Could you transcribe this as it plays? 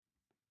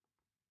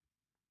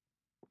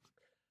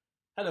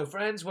Hello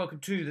friends, welcome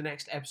to the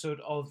next episode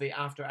of the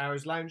After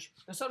Hours Lounge.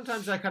 Now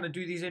sometimes I kind of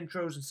do these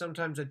intros and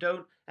sometimes I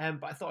don't,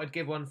 but I thought I'd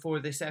give one for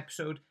this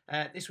episode.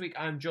 This week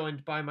I'm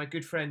joined by my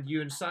good friend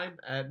Ewan Sime.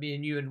 Me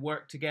and Ewan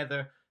worked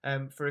together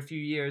for a few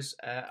years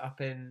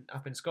up in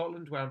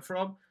Scotland where I'm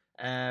from.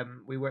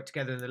 We worked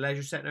together in the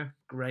leisure centre.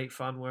 Great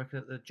fun working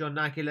at the John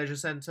Nike Leisure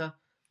Centre.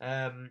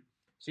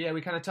 So yeah,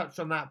 we kind of touched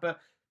on that, but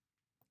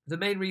the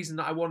main reason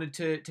that I wanted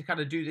to kind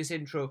of do this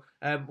intro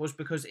was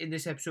because in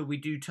this episode we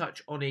do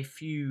touch on a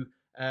few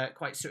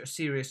quite sort of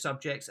serious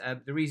subjects.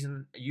 The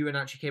reason Ewan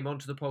actually came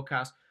onto the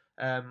podcast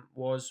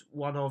was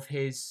one of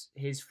his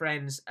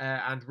friends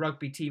and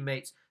rugby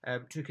teammates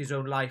took his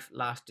own life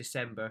last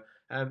December.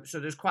 So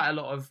there's quite a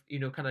lot of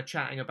kind of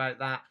chatting about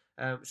that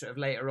sort of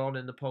later on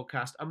in the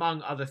podcast,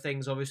 among other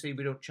things. Obviously,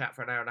 we don't chat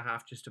for an hour and a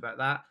half just about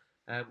that.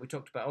 We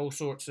talked about all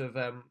sorts of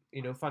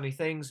funny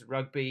things,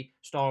 rugby,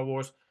 Star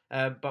Wars.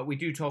 But we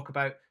do talk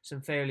about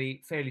some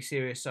fairly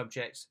serious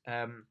subjects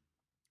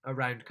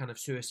around kind of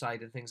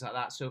suicide and things like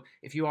that. So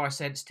if you are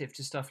sensitive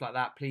to stuff like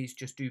that, please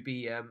just do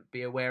be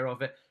aware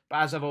of it.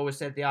 But as I've always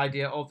said, the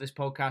idea of this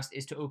podcast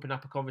is to open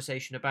up a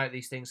conversation about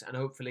these things and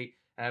hopefully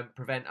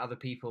prevent other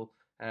people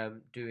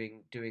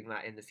doing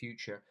that in the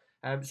future.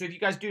 So if you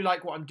guys do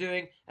like what I'm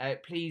doing,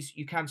 please,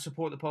 you can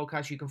support the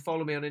podcast. You can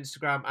follow me on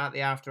Instagram at the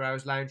After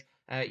Hours Lounge.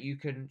 You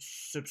can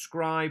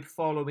subscribe,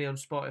 follow me on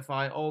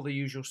Spotify, all the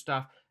usual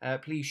stuff.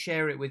 Please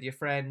share it with your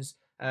friends.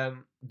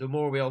 The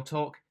more we all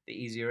talk, the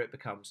easier it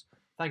becomes.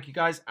 Thank you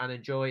guys and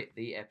enjoy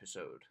the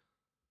episode.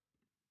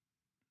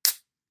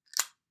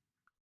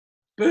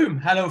 Boom.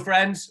 Hello,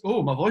 friends.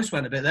 Oh, my voice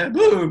went a bit there.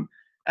 Boom.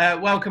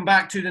 Welcome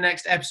back to the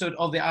next episode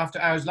of the After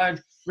Hours Lounge.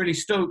 Really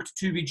stoked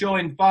to be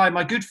joined by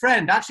my good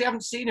friend. Actually, I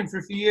haven't seen him for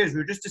a few years. We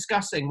were just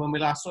discussing when we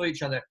last saw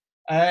each other.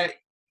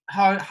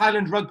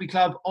 Highland Rugby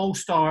Club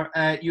All-Star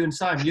Ewan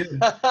Sime. Ewan.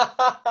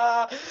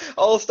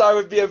 All-Star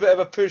would be a bit of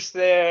a push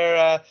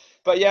there.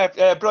 But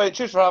yeah, brilliant.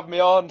 Cheers for having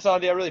me on,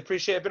 Sandy. I really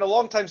appreciate it. It's been a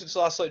long time since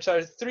last saw each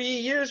other. 3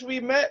 years we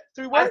met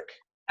through work?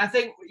 I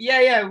think,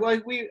 yeah.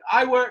 Well,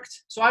 I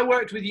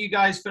worked with you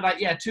guys for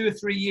 2 or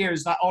 3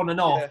 years, on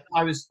and off.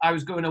 Yeah. I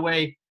was going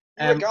away.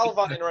 You were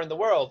gallivanting around the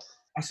world.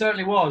 I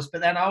certainly was,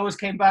 but then I always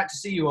came back to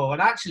see you all.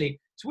 And actually,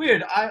 it's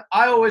weird. I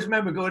always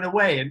remember going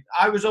away, and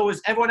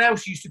everyone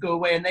else used to go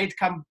away, and they'd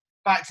come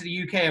back to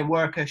the UK and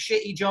work a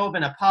shitty job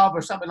in a pub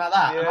or something like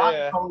that.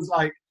 Yeah,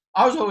 and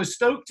I was always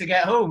stoked to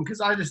get home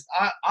because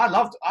I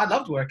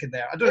loved working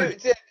there.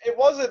 It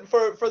wasn't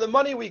for the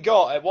money we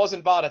got. It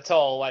wasn't bad at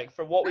all. Like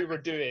for what we were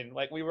doing,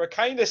 we were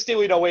kind of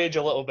stealing a wage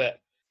a little bit.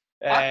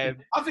 I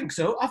think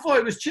so. I thought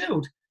it was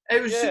chilled.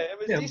 It was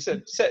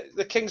decent.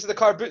 The kings of the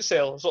car boot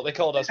sale is what they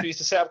called us. We used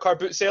to set up car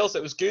boot sales.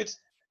 It was good.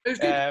 It was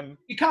good.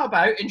 You come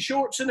about in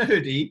shorts and a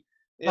hoodie.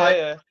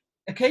 Yeah.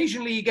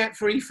 Occasionally you get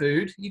free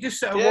food. You just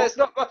sort of it's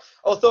not bad.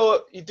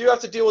 Although you do have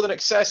to deal with an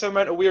excessive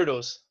amount of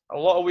weirdos. A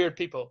lot of weird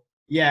people.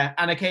 Yeah,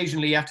 and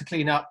occasionally you have to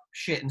clean up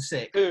shit and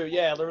sick. Poo,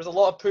 yeah. There was a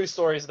lot of poo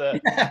stories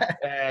that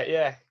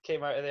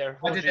came out of there.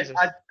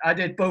 I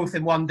did both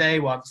in one day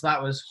once.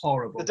 That was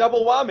horrible. The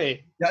double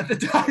whammy. Yeah,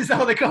 is that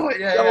what they call it?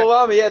 Yeah. Double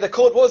whammy, yeah. The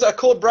code, what was it, a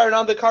code brown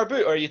and the car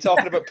boot? Or are you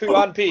talking about poo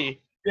and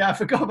pee? Yeah, I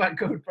forgot about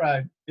code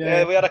brown.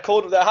 Yeah, we had a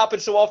code that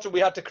happened so often we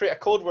had to create a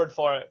code word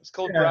for it. It was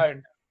code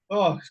brown.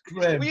 Oh, it's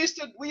grim.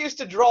 We used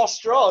to draw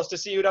straws to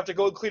see who'd have to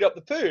go and clean up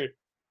the poo.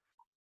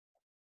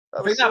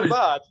 That was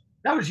bad.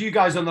 That was you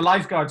guys on the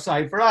lifeguard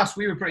side. For us,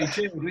 we were pretty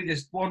chilled. We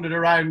just wandered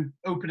around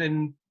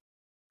opening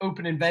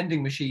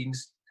vending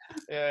machines.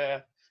 Yeah,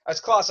 it's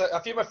class.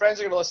 A few of my friends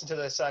are going to listen to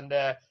this, and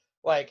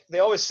they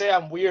always say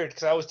I'm weird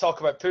because I always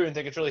talk about poo and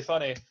think it's really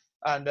funny.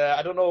 And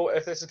I don't know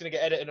if this is going to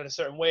get edited in a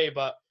certain way,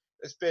 but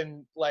it's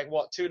been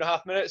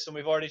 2.5 minutes, and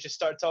we've already just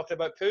started talking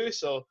about poo.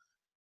 So,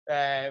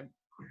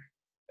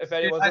 if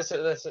anyone's listening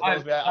to this,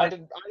 I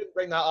didn't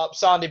bring that up.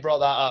 Sandy brought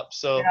that up.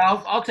 So yeah,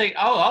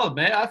 I'll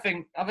admit. I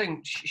think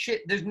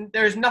shit.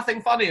 There's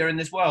nothing funnier in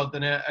this world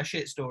than a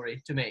shit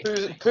story to me.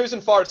 Poos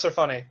and farts are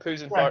funny.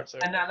 Poos and farts are.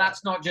 And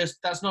that's not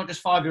just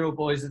 5-year-old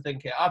boys that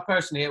think it.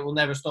 It will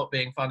never stop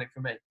being funny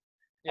for me.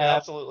 Yeah,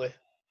 absolutely.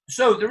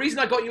 So the reason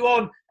I got you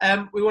on,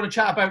 we want to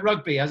chat about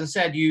rugby. As I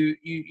said, you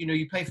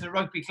play for the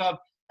rugby club,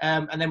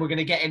 and then we're going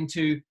to get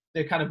into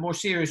the kind of more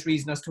serious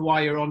reason as to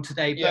why you're on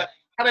today. But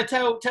kind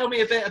of tell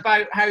me a bit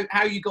about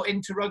how you got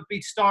into rugby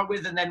to start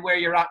with, and then where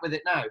you're at with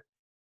it now.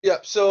 Yeah,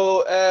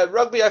 so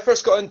rugby I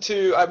first got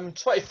into, I'm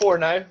 24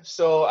 now,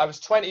 so I was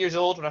 20 years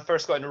old when I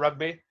first got into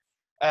rugby.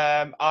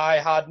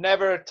 I had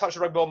never touched a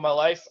rugby ball in my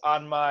life,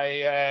 and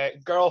my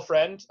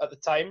girlfriend at the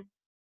time,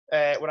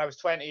 when I was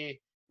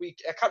 20, I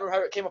can't remember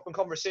how it came up in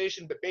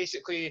conversation, but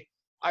basically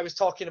I was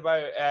talking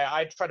about,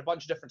 I'd tried a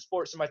bunch of different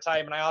sports in my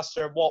time, and I asked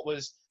her what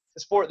was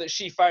the sport that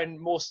she found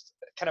most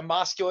kind of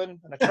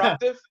masculine and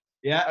attractive.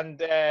 Yeah.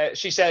 And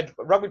she said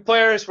rugby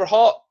players were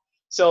hot.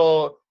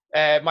 So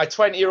my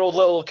 20-year-old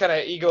little kind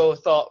of ego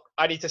thought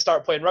I need to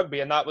start playing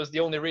rugby. And that was the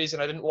only reason.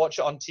 I didn't watch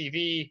it on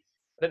TV. I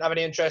didn't have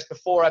any interest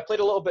before. I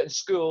played a little bit in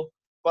school,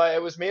 but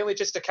it was mainly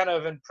just to kind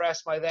of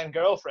impress my then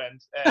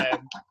girlfriend.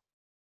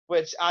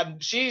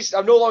 and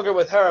I'm no longer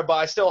with her, but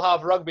I still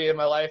have rugby in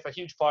my life, a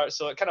huge part.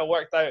 So it kind of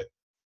worked out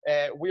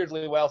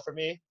weirdly well for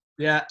me.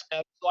 Yeah.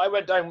 So I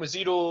went down with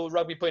zero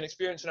rugby playing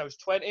experience when I was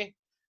 20.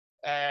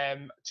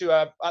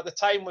 To at the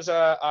time was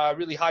a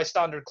really high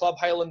standard club.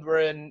 Highland were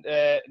in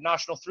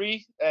National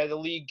 3, the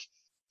league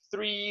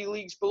 3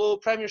 leagues below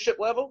Premiership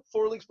level,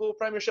 4 leagues below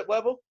Premiership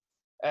level.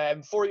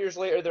 4 years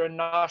later, they're in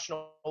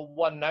National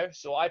 1 now.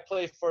 So I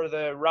play for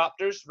the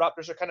Raptors.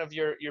 Raptors are kind of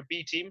your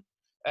B team.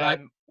 Right.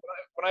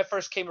 When I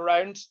first came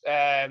around,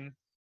 the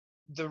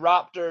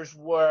Raptors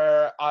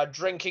were a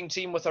drinking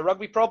team with a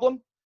rugby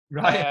problem.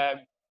 Right.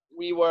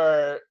 We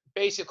were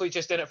basically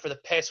just in it for the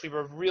piss. We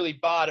were really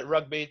bad at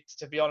rugby,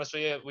 to be honest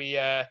with you.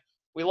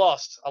 We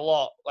lost a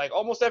lot, like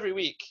almost every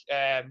week.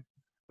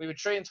 We would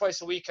train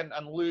twice a week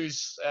and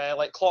lose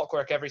like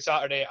clockwork every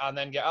Saturday, and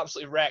then get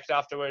absolutely wrecked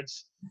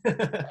afterwards.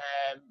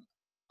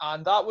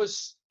 And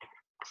that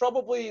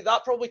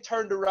probably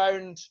turned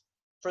around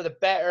for the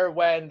better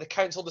when the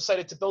council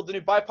decided to build the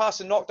new bypass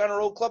and knock down our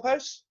old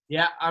clubhouse.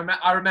 Yeah,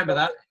 I remember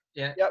that.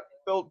 Yeah. Yep,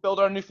 build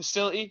our new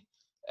facility,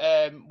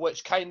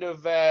 which kind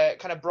of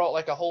brought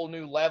like a whole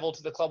new level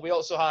to the club. We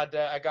also had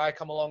a guy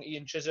come along,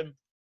 Ian Chisholm.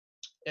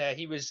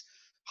 He was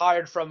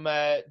hired from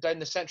down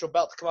the Central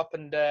Belt to come up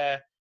and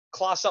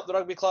class up the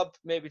rugby club,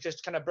 maybe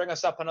just kind of bring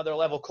us up another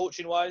level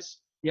coaching wise.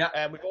 Yeah.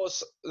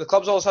 The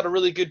club's always had a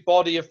really good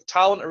body of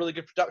talent, a really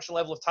good production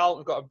level of talent.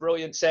 We've got a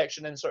brilliant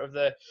section in sort of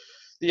the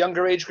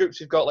younger age groups.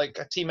 We've got like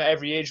a team at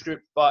every age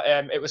group, but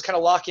it was kind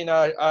of lacking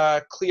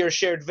a clear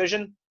shared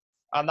vision,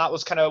 and that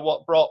was kind of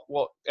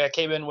what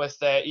came in with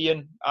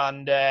Ian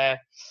and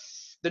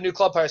the new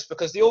clubhouse,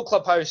 because the old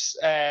clubhouse,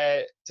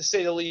 to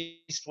say the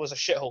least, was a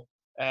shithole.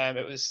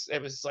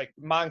 It was like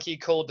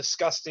manky, cold,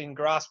 disgusting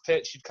grass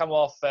pitch. You'd come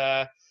off.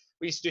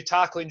 We used to do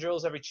tackling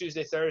drills every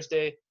Tuesday,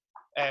 Thursday.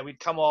 We'd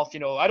come off.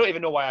 I don't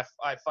even know why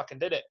I fucking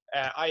did it.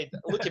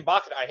 Looking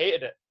back at it, I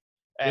hated it.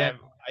 Yeah.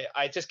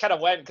 I just kind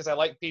of went because I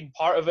liked being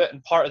part of it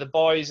and part of the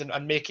boys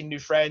and making new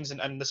friends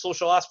and the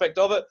social aspect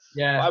of it.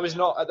 Yeah. But I was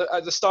not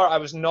at the start. I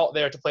was not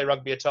there to play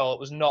rugby at all. It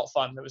was not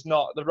fun.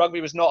 The rugby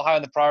was not high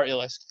on the priority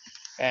list.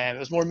 It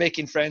was more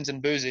making friends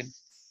and boozing.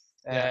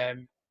 Yeah.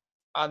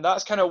 And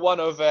that's kind of one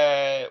of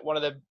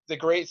the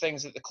great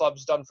things that the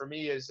club's done for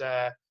me is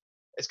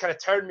it's kind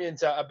of turned me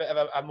into a bit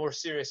of a more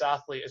serious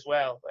athlete as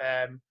well,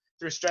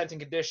 through strength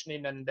and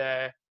conditioning and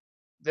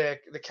the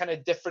kind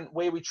of different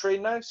way we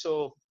train now.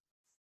 So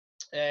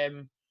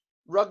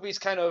rugby's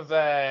kind of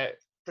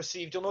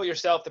perceived, you'll know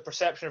yourself, the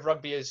perception of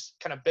rugby is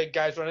kind of big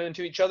guys running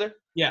into each other.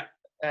 Yeah.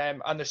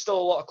 And there's still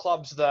a lot of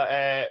clubs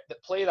that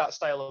play that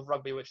style of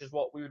rugby, which is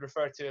what we would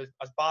refer to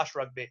as bash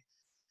rugby.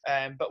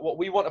 But what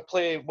we want to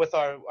play with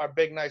our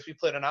big knives, we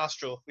play in an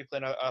Astro. We play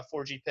in a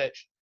 4G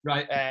pitch.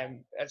 Right.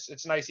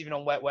 It's nice even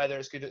on wet weather.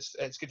 It's good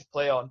to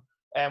play on.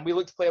 We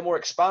look to play a more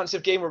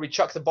expansive game where we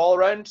chuck the ball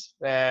around.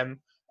 And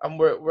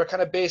we're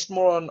kind of based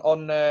more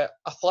on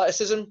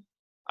athleticism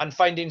and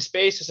finding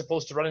space as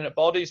opposed to running at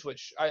bodies,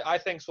 which I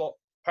think is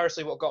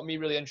what got me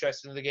really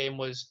interested in the game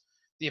was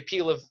the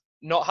appeal of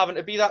not having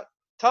to be that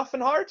tough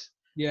and hard.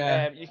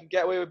 Yeah. You can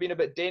get away with being a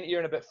bit daintier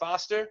and a bit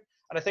faster.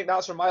 And I think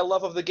that's where my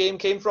love of the game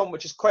came from,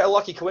 which is quite a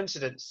lucky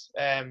coincidence.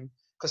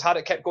 Because had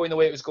it kept going the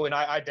way it was going,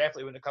 I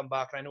definitely wouldn't have come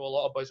back. And I know a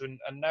lot of boys wouldn't.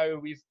 And now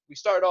we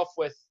started off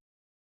with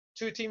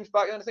 2 teams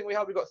back then. I think we've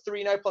got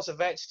 3 now plus a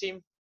vets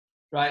team.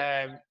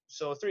 Right.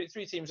 So three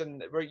teams,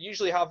 and we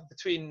usually have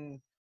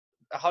between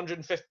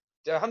 120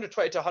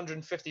 to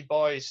 150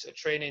 boys at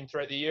training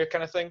throughout the year,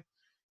 kind of thing.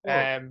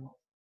 And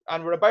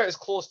we're about as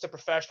close to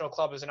professional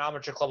club as an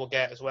amateur club will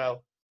get as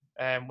well,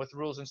 with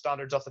rules and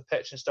standards off the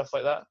pitch and stuff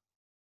like that.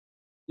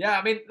 Yeah,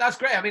 I mean, that's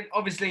great. I mean,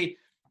 obviously,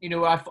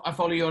 I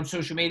follow you on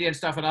social media and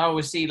stuff, and I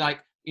always see, like,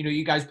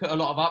 you guys put a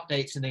lot of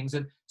updates and things.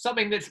 And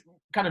something that's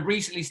kind of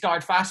recently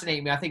started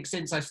fascinating me, I think,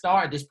 since I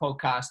started this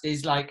podcast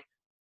is, like,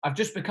 I've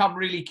just become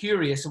really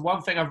curious. And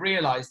one thing I've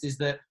realized is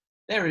that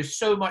there is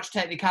so much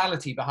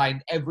technicality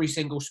behind every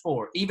single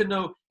sport, even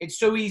though it's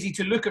so easy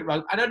to look at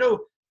rugby. And I know,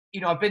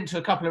 I've been to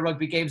a couple of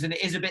rugby games and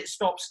it is a bit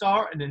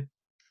stop-start. And then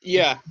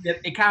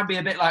it can be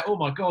a bit like, oh,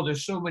 my God,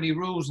 there's so many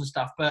rules and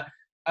stuff. But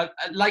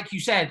like you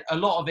said, a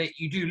lot of it,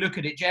 you do look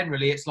at it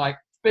generally, it's like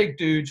big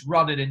dudes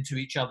running into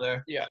each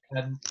other,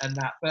 and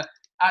that. But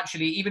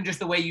actually, even just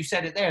the way you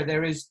said it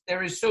there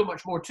is so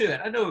much more to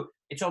it. I know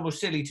it's almost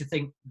silly to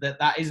think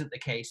that isn't the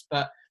case,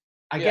 but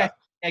I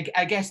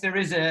guess there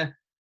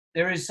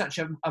is such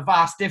a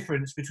vast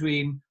difference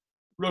between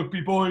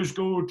rugby boys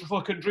go to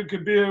fucking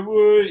drinking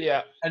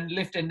beer, and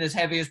lifting as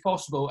heavy as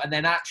possible, and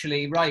then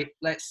actually, right,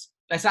 let's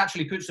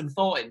actually put some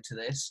thought into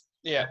this.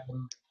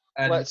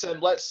 Let's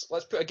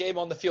put a game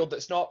on the field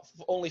that's not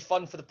only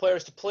fun for the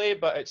players to play,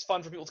 but it's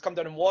fun for people to come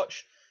down and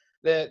watch.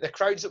 The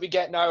crowds that we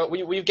get now,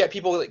 we get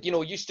people that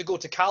used to go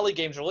to Cali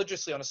games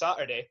religiously on a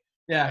Saturday.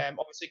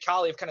 Obviously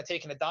Cali have kind of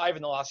taken a dive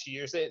in the last few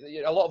years.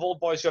 A lot of old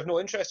boys who have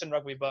no interest in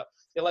rugby, but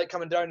they like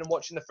coming down and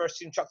watching the first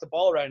team chuck the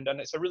ball around, and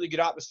it's a really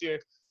good atmosphere.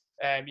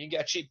 You can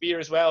get a cheap beer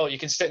as well. You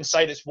can sit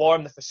inside; it's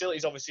warm. The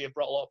facilities obviously have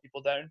brought a lot of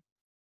people down.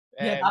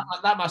 Yeah,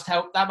 that must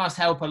help. That must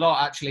help a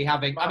lot, actually.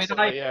 Having,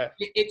 Massively, yeah.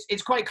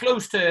 it's quite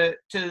close to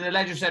the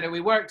leisure centre we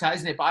worked at,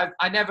 isn't it? But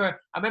I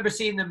remember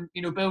seeing them,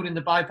 building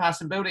the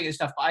bypass and building and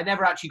stuff. But I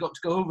never actually got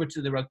to go over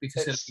to the rugby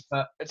facility.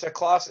 But It's an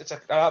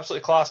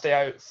absolutely class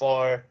day out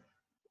for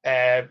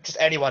just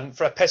anyone,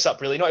 for a piss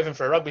up, really, not even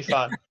for a rugby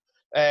fan.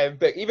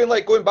 But even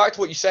like going back to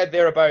what you said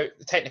there about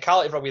the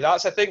technicality of rugby,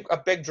 that's, I think, a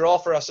big draw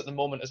for us at the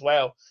moment as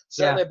well.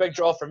 Certainly a big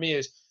draw for me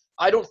is,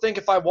 I don't think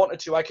if I wanted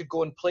to, I could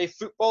go and play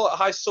football at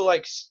high. So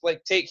like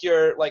take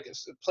your, like,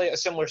 play at a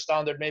similar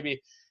standard,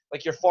 maybe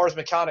like your Forest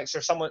Mechanics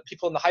or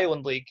people in the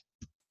Highland League.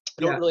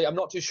 I'm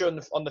not too sure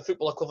on the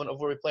football equivalent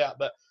of where we play at,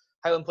 but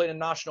Highland playing in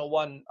National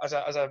One as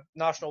a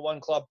National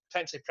One club,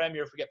 potentially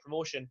Premier if we get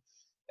promotion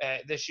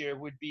this year,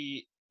 would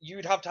be,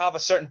 you'd have to have a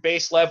certain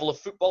base level of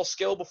football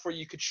skill before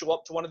you could show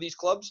up to one of these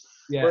clubs.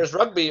 Yeah. Whereas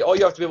rugby, all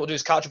you have to be able to do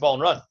is catch a ball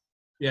and run.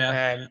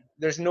 Yeah.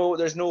 There's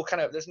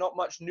not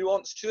much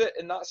nuance to it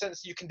in that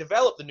sense. You can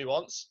develop the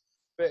nuance,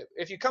 but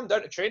if you come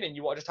down to training,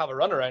 you want to just have a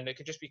run around. It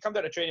could just be, come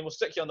down to training, we'll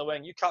stick you on the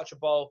wing, you catch a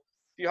ball.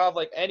 If you have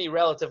like any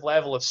relative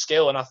level of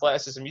skill and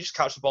athleticism, you just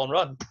catch the ball and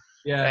run.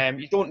 Yeah.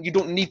 You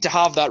don't need to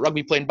have that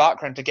rugby playing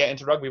background to get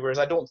into rugby. Whereas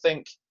I don't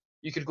think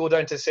you could go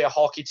down to, say, a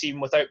hockey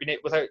team without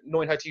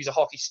knowing how to use a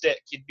hockey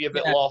stick. You'd be a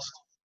bit lost.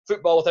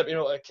 Football, without being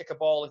able to kick a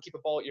ball and keep a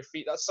ball at your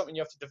feet, that's something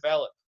you have to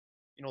develop,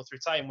 through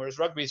time. Whereas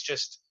rugby is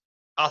just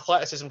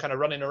athleticism, kind of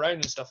running around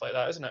and stuff like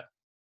that, isn't it?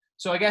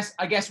 So I guess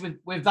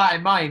with that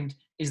in mind,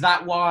 is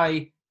that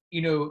why,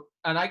 and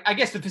I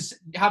guess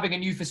having a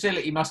new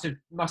facility must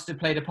have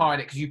played a part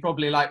in it, because you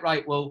probably like,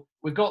 right, well,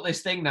 we've got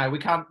this thing now. We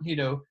can't be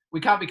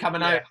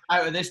coming out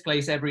of this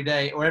place every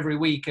day or every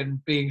week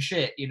and being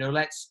shit.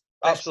 Let's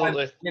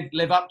absolutely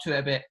live up to it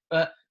a bit.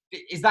 But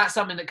is that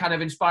something that kind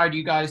of inspired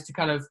you guys to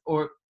kind of,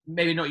 or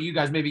maybe not you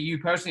guys, maybe you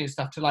personally and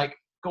stuff, to like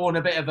go on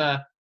a bit of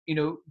a,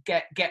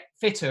 get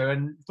fitter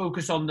and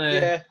focus on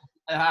the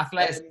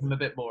athleticism a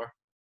bit more?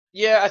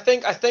 Yeah, I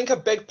think a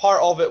big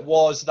part of it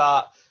was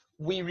that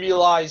we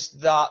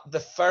realised that the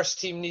first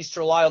team needs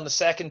to rely on the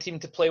second team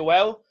to play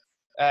well.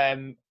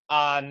 And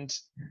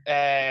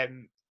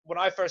when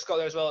I first got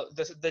there as well,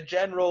 the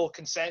general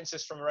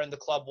consensus from around the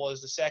club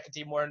was the second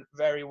team weren't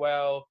very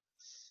well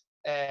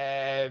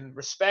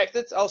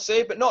respected, I'll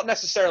say, but not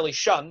necessarily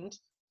shunned.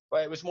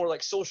 But it was more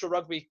like social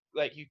rugby,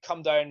 like you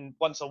come down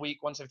once a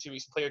week, once every 2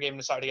 weeks, and play your game and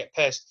decide to get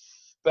pissed.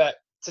 But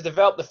to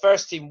develop the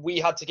first team, we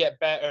had to get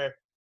better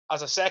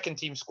as a second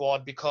team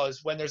squad, because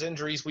when there's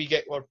injuries,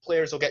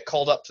 players will get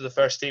called up to the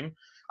first team.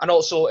 And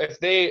also, if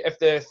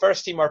the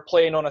first team are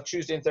playing on a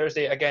Tuesday and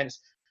Thursday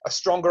against a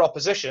stronger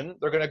opposition,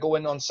 they're going to go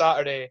in on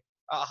Saturday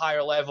at a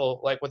higher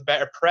level, like with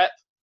better prep.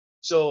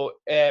 So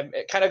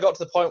it kind of got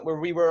to the point where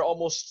we were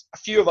almost, a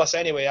few of us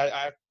anyway,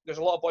 there's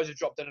a lot of boys who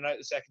dropped in and out of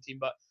the second team,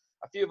 but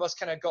a few of us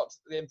kind of got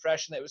the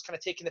impression that it was kind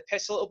of taking the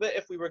piss a little bit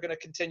if we were going to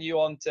continue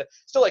on to,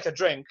 still like a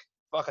drink,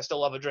 fuck, I still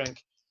love a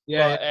drink.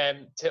 Yeah.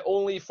 But to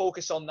only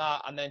focus on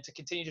that and then to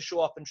continue to show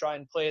up and try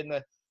and play in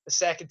the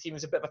second team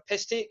is a bit of a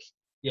piss take.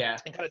 Yeah.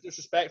 And kind of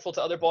disrespectful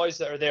to other boys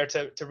that are there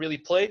to really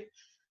play.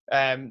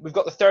 We've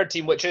got the third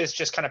team, which is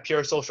just kind of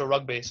pure social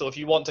rugby. So if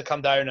you want to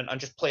come down and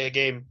just play a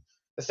game,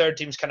 the third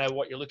team's kind of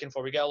what you're looking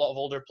for. We get a lot of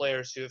older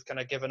players who have kind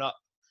of given up,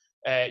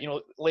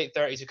 late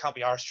 30s who can't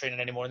be arse training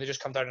anymore, and they just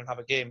come down and have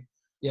a game.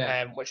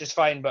 Yeah. Which is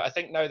fine. But I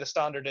think now the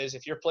standard is,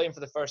 if you're playing for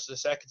the first or the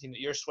second team, that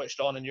you're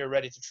switched on and you're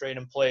ready to train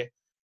and play.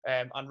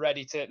 And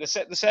ready to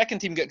the second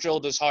team get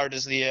drilled as hard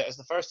as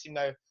the first team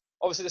now.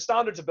 Obviously, the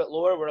standard's a bit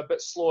lower. We're a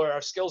bit slower.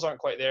 Our skills aren't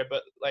quite there,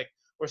 but like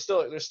there's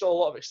still a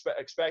lot of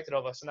expected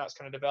of us, and that's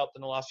kind of developed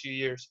in the last few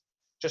years,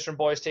 just from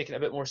boys taking it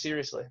a bit more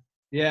seriously.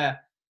 Yeah,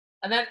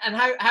 and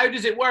how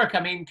does it work? I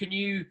mean, could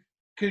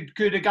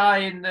a guy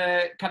in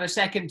the kind of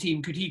second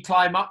team, could he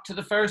climb up to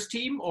the first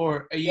team,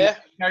 or are you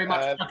very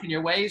much stuck in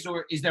your ways,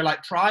 or is there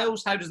like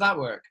trials? How does that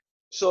work?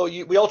 So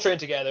we all train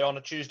together on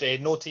a Tuesday,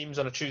 no teams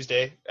on a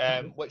Tuesday,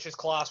 which is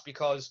class,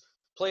 because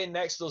playing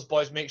next to those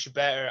boys makes you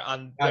better,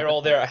 and they're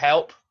all there to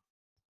help.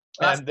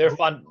 And they're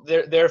fun.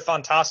 They're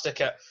fantastic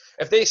at,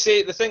 if they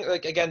say the thing,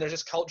 like, again, there's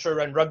this culture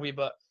around rugby,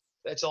 but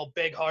it's all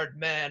big hard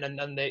men,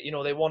 and they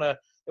they want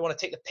to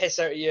take the piss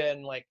out of you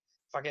and like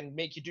fucking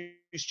make you do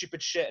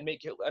stupid shit and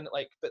make you, and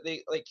like, but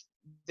they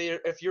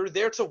if you're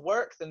there to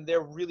work, then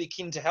they're really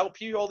keen to help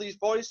you. All these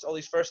boys, all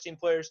these first team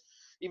players,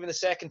 even the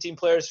second team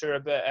players who are a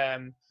bit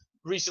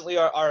recently,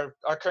 our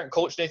current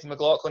coach, Nathan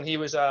McLaughlin, he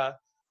was a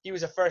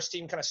first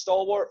team kind of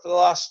stalwart for the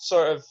last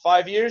sort of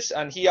 5 years,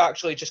 and he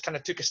actually just kind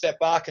of took a step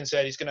back and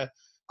said he's going to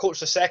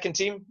coach the second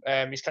team.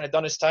 He's kind of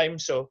done his time.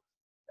 So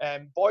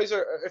boys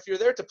are, if you're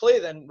there to play,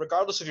 then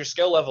regardless of your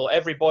skill level,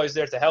 every boy is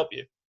there to help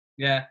you.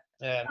 Yeah.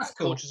 That's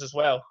cool. Coaches as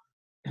well.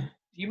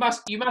 You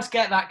must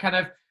get that kind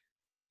of,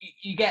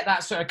 you get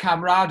that sort of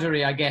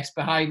camaraderie, I guess,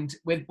 behind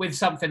with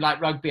something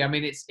like rugby. I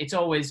mean, it's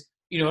always,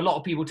 a lot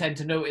of people tend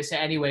to notice it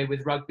anyway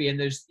with rugby, and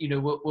there's,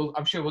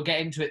 I'm sure we'll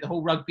get into it, the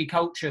whole rugby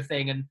culture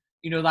thing and,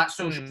 that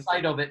social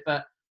side of it.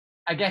 But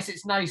I guess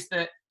it's nice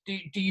that,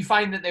 do you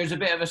find that there's a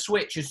bit of a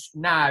switch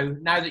now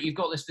that you've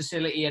got this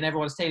facility and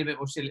everyone's taking it a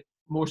bit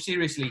more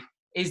seriously?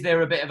 is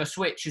there a bit of a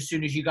switch as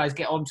soon as you guys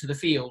get onto the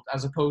field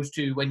as opposed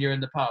to when you're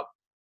in the pub?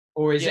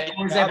 Or is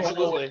everyone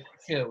absolutely.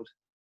 chilled?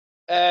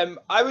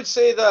 I would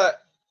say that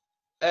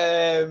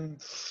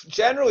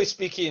generally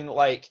speaking,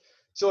 like,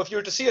 so if you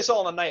were to see us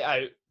all on a night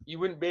out, you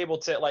wouldn't be able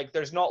to, like,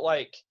 there's not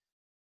like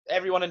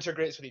everyone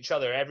integrates with each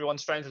other,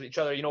 everyone's friends with each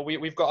other. You know,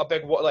 we've got a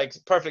big, like,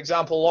 perfect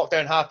example,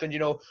 lockdown happened, you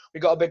know, we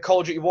got a big Call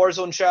of Duty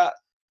Warzone chat.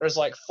 There's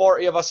like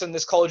 40 of us in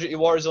this Call of Duty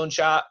Warzone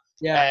chat.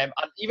 Yeah. And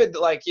even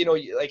like, you know,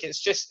 like,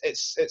 it's just,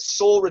 it's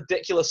so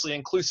ridiculously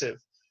inclusive.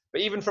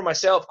 But even for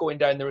myself going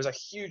down, there was a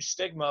huge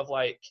stigma of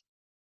like,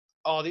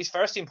 oh, these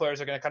first team players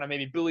are going to kind of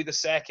maybe bully the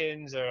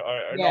seconds or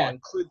not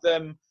include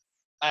them.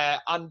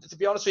 And to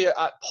be honest with you,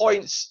 at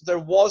points, there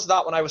was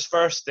that when I was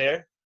first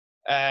there.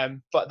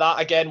 But that,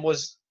 again,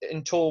 was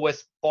in tow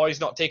with boys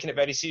not taking it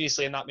very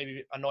seriously, and that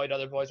maybe annoyed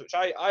other boys, which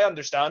I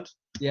understand.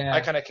 Yeah.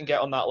 I kind of can get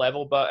on that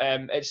level, but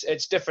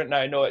it's different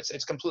now. No,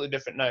 it's completely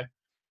different now.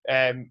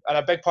 And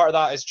a big part of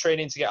that is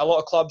training to get a lot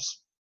of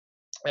clubs,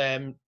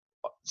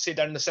 say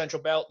down in the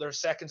Central Belt, their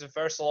seconds and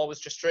firsts will always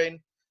just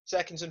train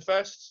seconds and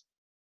firsts.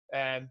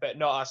 But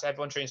not us.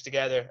 Everyone trains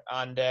together,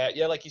 and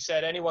yeah, like you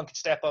said, anyone could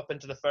step up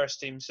into the first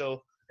team.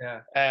 So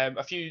yeah,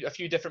 a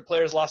few different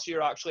players last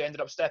year actually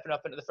ended up stepping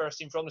up into the first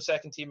team from the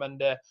second team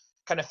and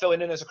kind of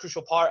filling in as a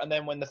crucial part. And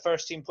then when the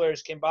first team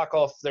players came back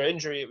off their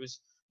injury, it was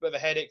a bit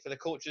of a headache for the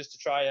coaches to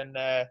try and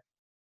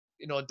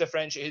you know,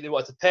 differentiate who they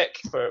wanted to pick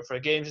for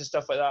games and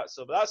stuff like that.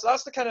 So, but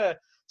that's the kind of, I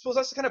suppose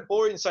that's the kind of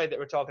boring side that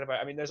we're talking about.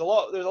 I mean, there's a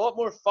lot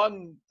more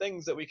fun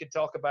things that we could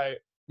talk about.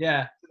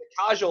 Yeah. To the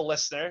casual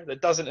listener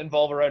that doesn't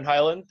involve around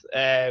Highland.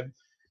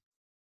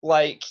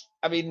 Like,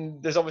 I mean,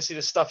 there's obviously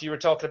the stuff you were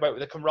talking about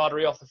with the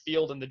camaraderie off the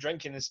field and the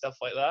drinking and stuff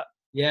like that.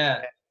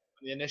 Yeah.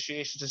 The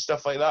initiations and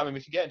stuff like that. I mean,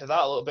 we could get into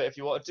that a little bit if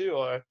you want to,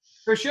 or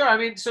for sure. I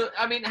mean,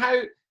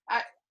 how?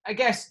 I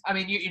guess. I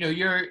mean,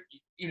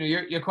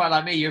 you're quite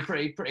like me. You're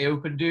pretty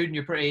open dude, and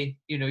you're pretty.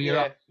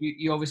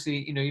 You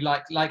obviously you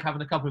like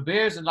having a couple of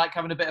beers and like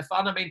having a bit of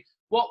fun. I mean,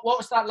 what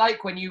was that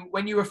like when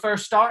you were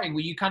first starting?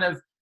 Were you kind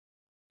of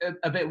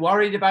a bit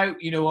worried about,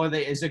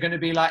 is there going to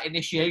be like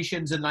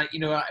initiations and like,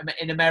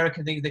 in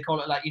American things, they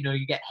call it like,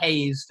 you get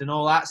hazed and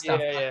all that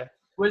stuff. Yeah.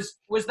 Was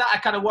that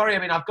a kind of worry? I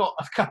mean, I've got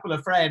a couple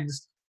of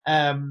friends,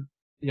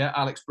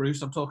 Alex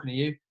Bruce, I'm talking to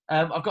you.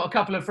 I've got a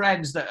couple of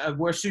friends that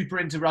were super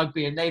into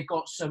rugby and they've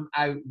got some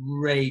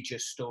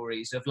outrageous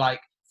stories of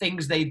like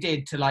things they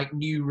did to like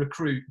new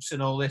recruits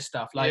and all this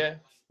stuff. Like,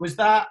 was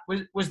that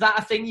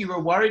a thing you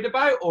were worried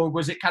about, or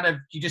was it kind of,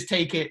 you just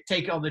take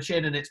it on the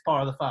chin and it's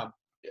part of the fun?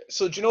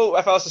 So do you know,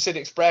 if I was to say the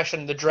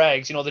expression, the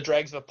dregs, the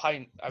dregs of a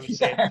pint, I would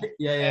say.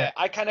 Yeah.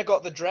 I kind of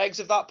got the dregs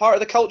of that part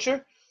of the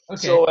culture.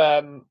 Okay.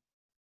 So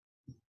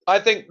I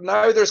think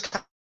now there's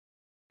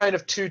kind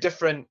of two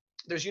different,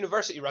 there's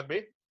university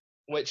rugby,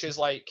 which is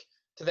like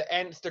to the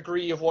nth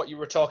degree of what you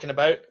were talking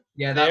about.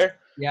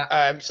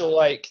 So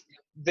like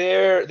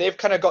they've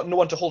kind of got no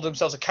one to hold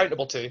themselves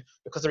accountable to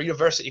because they're a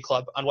university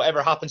club, and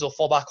whatever happens will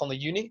fall back on the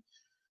uni.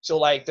 So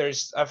like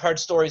I've heard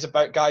stories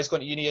about guys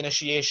going to uni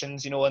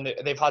initiations, and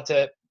they've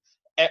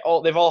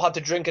all had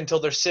to drink until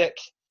they're sick,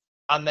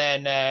 and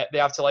then they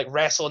have to like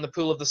wrestle in the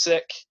pool of the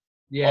sick,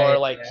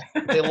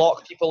 they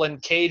lock people in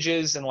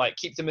cages and like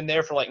keep them in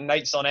there for like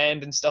nights on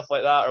end and stuff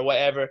like that or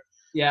whatever.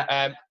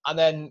 Yeah. And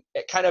then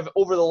it kind of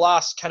over the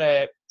last kind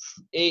of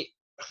 8,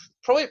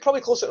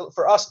 probably closer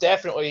for us,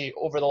 definitely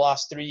over the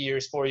last 4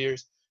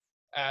 years.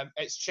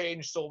 It's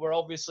changed, so we're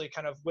obviously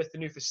kind of with the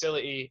new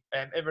facility,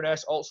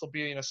 Inverness also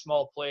being a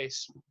small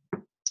place,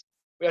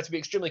 we have to be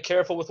extremely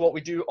careful with what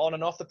we do on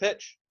and off the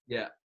pitch.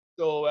 Yeah.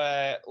 So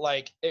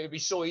like it would be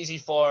so easy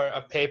for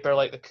a paper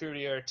like the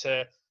Courier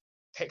to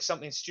pick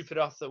something stupid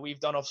off that we've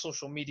done off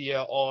social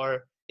media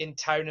or in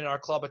town in our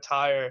club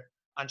attire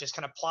and just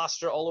kind of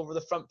plaster it all over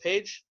the front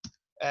page,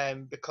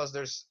 because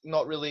there's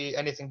not really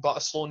anything but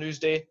a slow news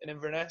day in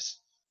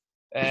Inverness.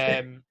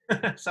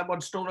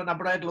 Someone's stolen a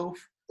bread loaf.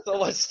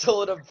 Someone's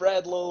stolen a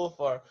bread loaf,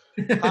 or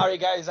Harry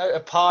guy's out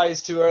of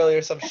pies too early,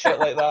 or some shit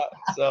like that.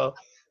 So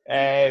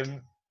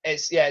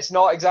it's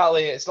not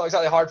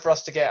exactly hard for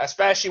us to get,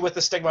 especially with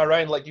the stigma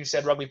around, like you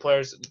said, rugby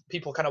players.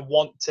 People kind of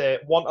want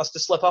us to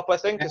slip up, I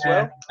think, as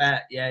well.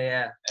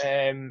 Yeah.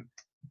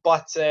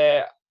 But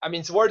I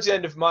mean, towards the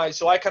end of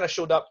so I kind of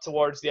showed up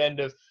towards the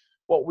end of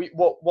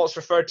what's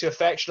referred to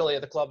affectionately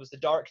at the club as the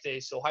dark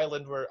days. So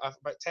Highland were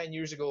about 10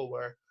 years ago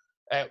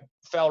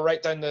fell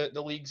right down the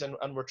leagues and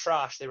were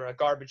trash. They were a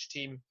garbage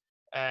team.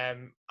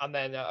 And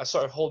then a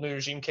sort of whole new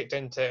regime kicked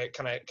in to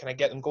kind of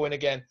get them going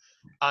again.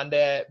 And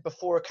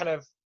before kind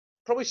of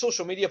probably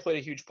social media played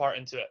a huge part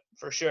into it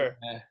for sure.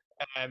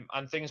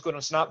 And things going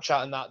on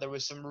Snapchat and that, there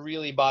was some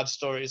really bad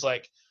stories,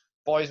 like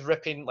boys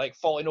ripping, like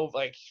falling over,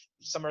 like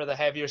some of the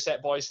heavier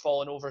set boys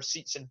falling over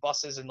seats in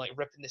buses and like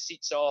ripping the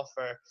seats off,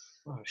 or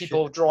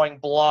people drawing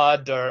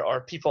blood,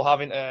 or people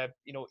having to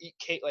eat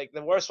cake. Like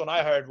the worst one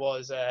I heard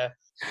was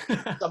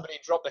somebody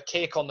dropped a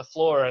cake on the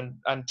floor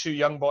and 2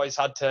 young boys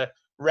had to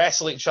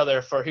wrestle each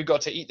other for who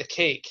got to eat the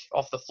cake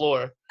off the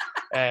floor.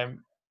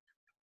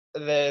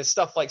 The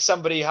stuff like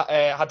somebody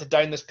had to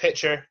down this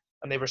pitcher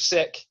and they were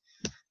sick,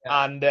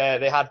 and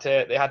they had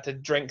to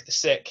drink the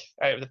sick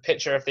out of the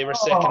pitcher if they were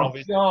sick, and Oh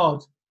obviously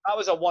God. that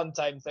was a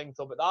one-time thing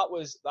though. But that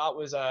was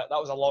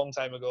a long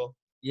time ago.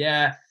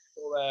 Yeah.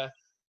 So,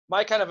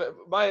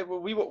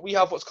 we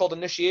have what's called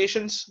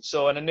initiations.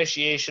 So an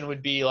initiation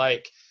would be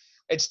like,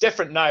 it's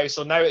different now.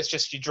 So now it's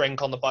just you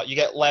drink on the butt. You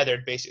get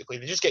leathered basically.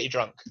 They just get you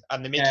drunk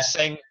and they make you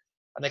sing,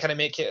 and they kind of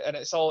make it, and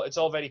it's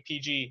all very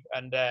PG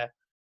and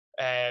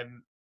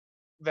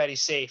very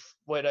safe.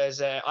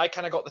 Whereas I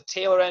kind of got the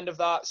tailor end of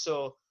that.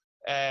 So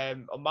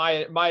on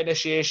my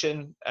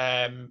initiation,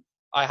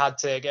 I had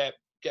to get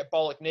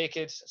bollock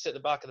naked, sit at the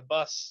back of the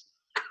bus.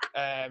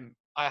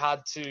 I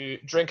had to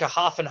drink a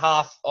half and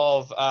half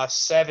of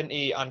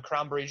 70 and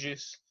cranberry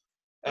juice,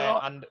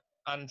 and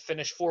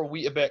finish 4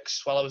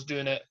 Weetabix while I was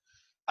doing it.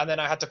 And then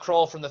I had to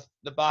crawl from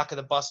the back of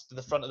the bus to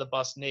the front of the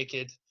bus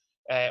naked,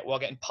 while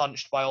getting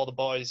punched by all the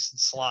boys and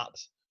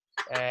slapped.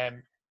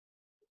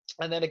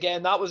 And then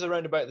again, that was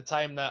around about the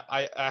time that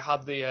I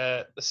had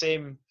the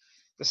same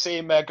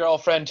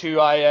girlfriend who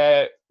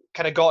I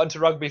kind of got into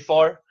rugby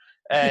for,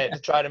 to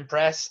try and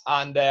impress.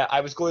 And I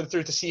was going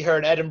through to see her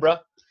in Edinburgh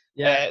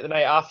the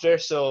night after.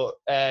 So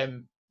there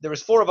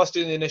was 4 of us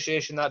doing the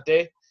initiation that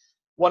day.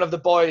 One of the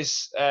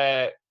boys, who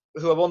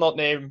I will not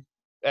name,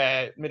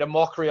 made a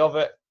mockery of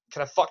it,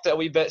 kind of fucked it a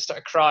wee bit,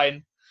 started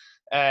crying.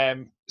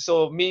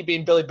 So me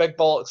being Billy Big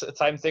Bollocks at the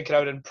time, thinking I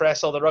would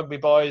impress all the rugby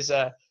boys,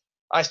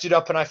 I stood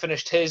up and I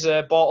finished his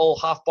half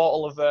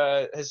bottle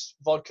of his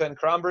vodka and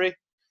cranberry,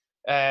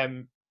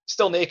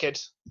 still naked.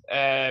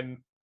 And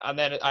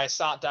then I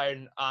sat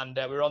down, and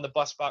we were on the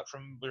bus back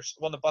from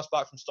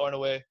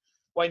Stornoway,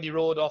 windy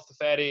road off the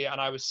ferry,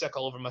 and I was sick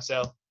all over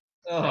myself.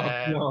 Oh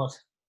God.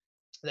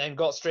 Then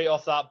got straight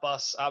off that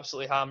bus,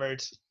 absolutely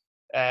hammered.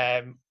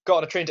 Got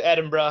on a train to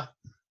Edinburgh,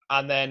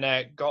 and then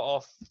got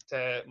off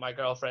to my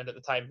girlfriend at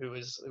the time, who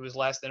was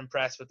less than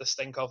impressed with the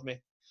stink of me.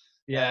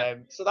 Yeah.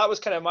 So that was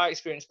kind of my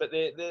experience. But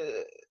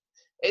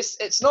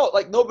it's not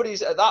like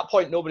nobody's at that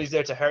point. Nobody's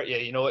there to hurt you.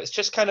 You know, it's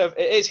just kind of,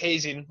 it is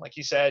hazing, like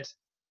you said,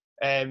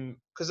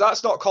 because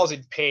that's not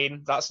causing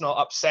pain. That's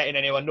not upsetting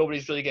anyone.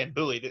 Nobody's really getting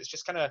bullied. It's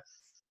just kind of,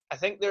 I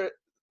think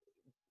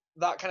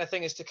that kind of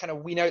thing is to kind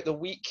of wean out the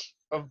weak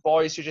of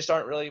boys who just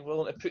aren't really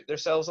willing to put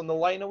themselves on the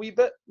line a wee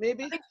bit,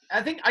 maybe.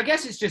 I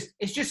guess it's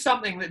just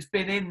something that's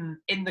been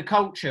in the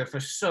culture for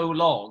so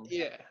long.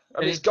 Yeah, I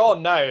mean, it's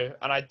gone now,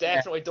 and I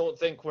definitely don't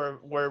think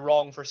we're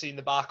wrong for seeing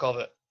the back of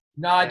it.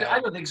 No, I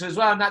don't think so as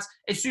well. And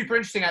it's super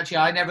interesting, actually.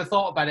 I never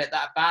thought about it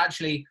but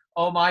actually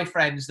all my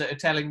friends that are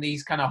telling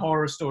these kind of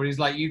horror stories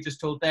like you just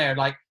told there,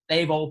 like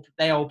they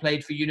all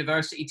played for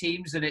university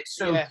teams, and it's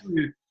so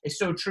true. It's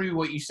so true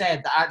what you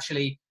said, that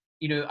actually,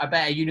 you know, I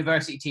bet a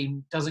university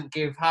team doesn't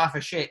give half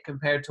a shit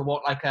compared to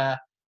what like a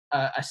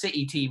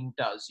city team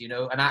does, you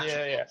know. And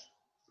actually,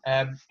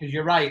 because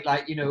you're right,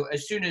 like, you know,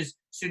 as soon as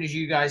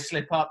you guys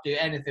slip up, do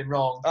anything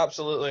wrong,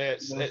 absolutely,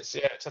 it's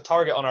a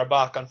target on our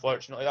back.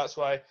 Unfortunately, that's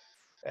why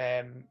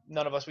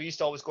none of us. We used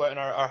to always go out in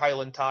our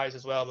Highland ties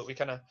as well, but we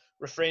kind of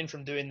refrain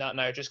from doing that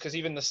now, just because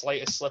even the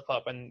slightest slip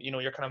up, and you know,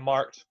 you're kind of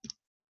marked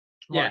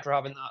for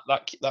having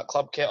that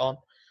club kit on.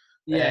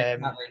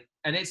 Exactly.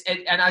 And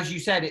and as you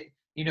said, it,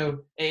 you know,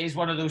 it is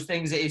one of those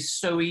things that is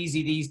so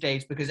easy these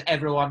days because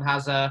everyone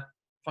has a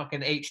fucking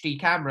HD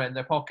camera in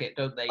their pocket,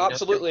 don't they? You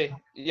absolutely, know?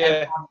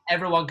 yeah.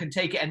 Everyone can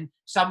take it, and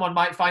someone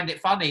might find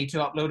it funny to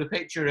upload a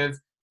picture of,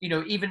 you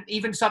know,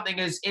 even something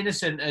as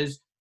innocent as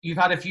you've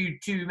had a few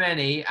too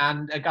many,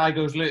 and a guy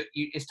goes, "Look,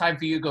 it's time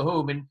for you to go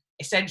home," and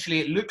essentially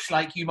it looks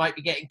like you might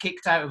be getting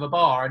kicked out of a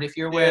bar, and if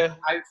you're wearing an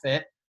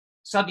outfit,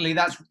 suddenly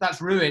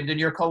that's ruined, and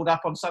you're called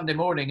up on Sunday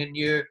morning, and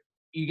you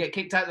get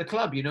kicked out of the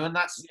club, you know, and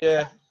that's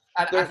They're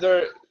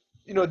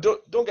you know,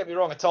 don't get me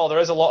wrong at all. There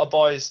is a lot of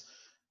boys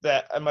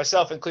that, and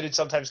myself included,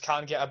 sometimes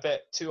can get a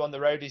bit too on the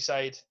rowdy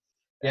side.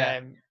 I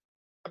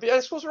mean, I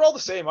suppose we're all the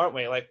same, aren't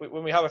we? Like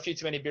when we have a few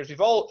too many beers,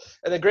 we've all,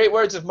 in the great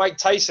words of Mike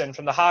Tyson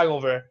from The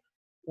Hangover,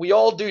 we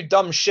all do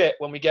dumb shit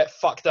when we get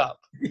fucked up.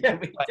 Yeah,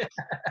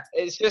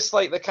 it's just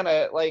like the kind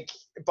of like,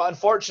 but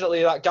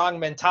unfortunately, that gang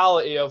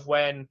mentality of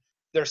when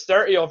there's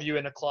 30 of you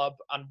in a club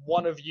and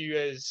one of you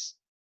is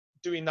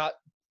doing that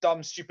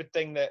dumb, stupid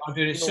thing that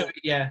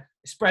it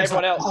spreads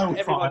everyone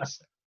else,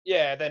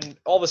 then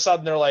all of a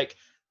sudden they're like,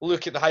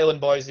 look at the Highland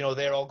boys, you know,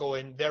 they're all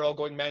going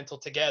mental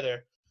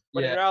together.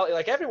 But in reality,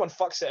 like, everyone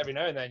fucks it every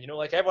now and then, you know,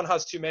 like everyone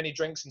has too many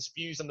drinks and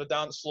spews on the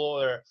dance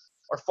floor,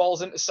 or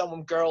falls into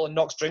some girl and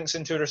knocks drinks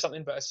into it or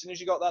something. But as soon as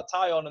you got that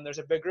tie on and there's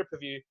a big group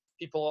of you,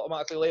 people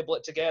automatically label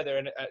it together,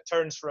 and it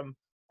turns from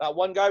that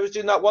one guy was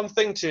doing that one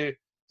thing to,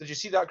 did you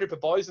see that group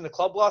of boys in the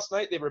club last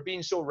night? They were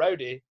being so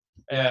rowdy.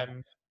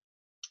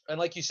 And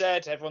like you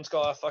said, everyone's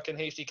got a fucking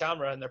HD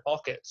camera in their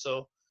pocket,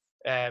 so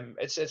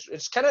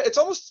it's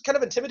almost kind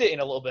of intimidating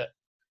a little bit.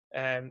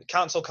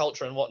 Cancel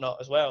culture and whatnot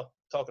as well.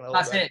 Talking a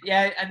little bit. That's it,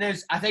 yeah. And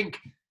there's, I think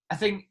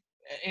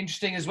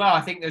interesting as well.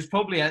 I think there's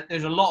probably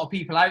there's a lot of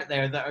people out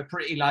there that are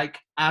pretty like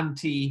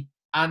anti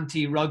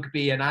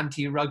rugby and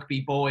anti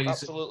rugby boys.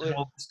 Absolutely. And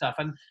all this stuff.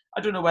 And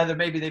I don't know whether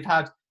maybe they've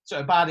had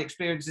sort of bad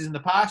experiences in the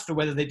past, or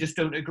whether they just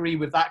don't agree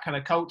with that kind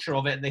of culture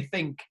of it, and they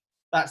think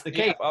that's the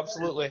case. Yeah,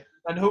 absolutely.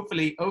 And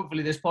hopefully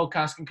this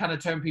podcast can kind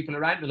of turn people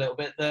around a little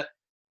bit. That,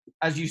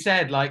 as you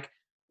said, like,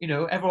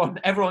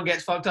 everyone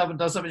gets fucked up and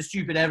does something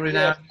stupid every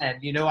now Yeah.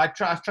 and then. I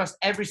trust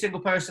every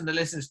single person that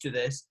listens to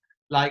this.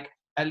 Like,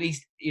 at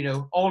least,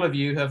 all of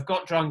you have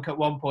got drunk at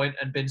one point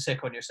and been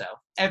sick on yourself.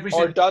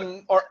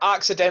 Or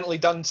accidentally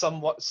done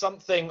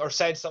something or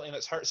said something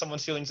that's hurt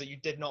someone's feelings that you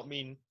did not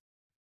mean.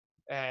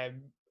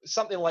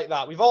 Something like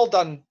that. We've all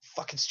done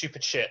fucking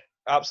stupid shit.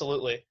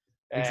 Absolutely.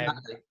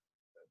 Exactly.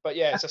 But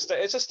yeah,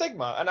 it's a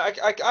stigma, and I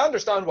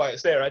understand why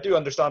it's there. I do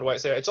understand why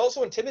it's there. It's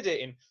also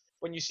intimidating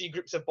when you see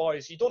groups of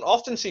boys. You don't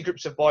often see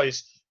groups of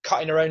boys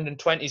cutting around in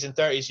 20s and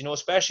 30s,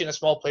 especially in a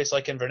small place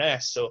like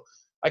Inverness. So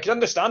I can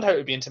understand how it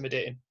would be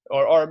intimidating,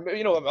 or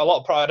a lot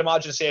of pride. I'd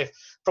imagine, say, if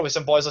probably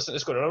some boys listening to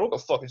this going, I don't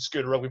got fucking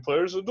scared of rugby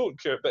players, I don't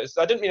care. But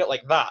I didn't mean it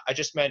like that. I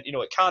just meant,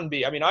 it can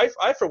be. I mean, I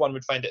for one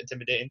would find it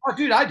intimidating. Oh,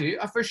 dude, I do.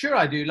 For sure,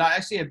 I do. Like,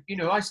 I see a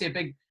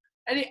big,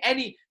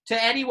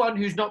 to anyone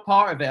who's not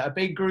part of it, a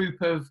big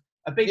group of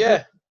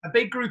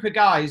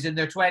guys in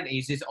their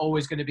 20s is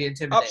always going to be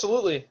intimidating.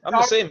 Absolutely, I'm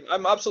the same.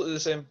 I'm absolutely the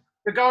same.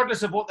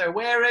 Regardless of what they're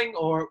wearing,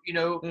 or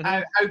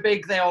how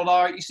big they all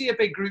are. You see a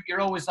big group,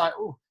 you're always like,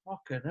 oh,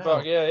 fucking hell.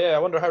 But yeah, I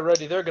wonder how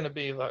ready they're going to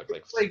be. Like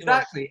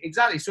exactly.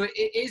 So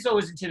it is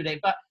always intimidating.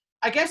 But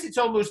I guess it's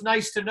almost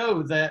nice to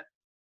know that,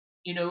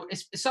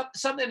 it's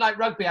something like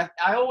rugby.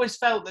 I always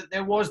felt that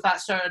there was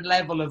that certain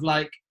level of,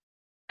 like,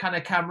 kind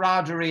of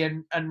camaraderie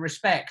and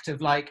respect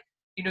of, like,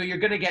 you're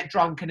going to get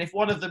drunk, and if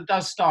one of them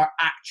does start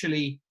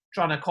actually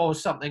trying to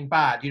cause something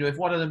bad, if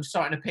one of them's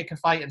starting to pick a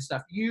fight and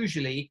stuff,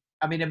 usually,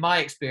 I mean, in my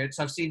experience,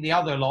 I've seen the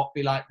other lot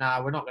be like,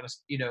 nah, we're not going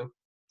to,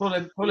 pull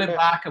him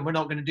back, and we're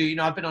not going to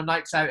do, I've been on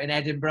nights out in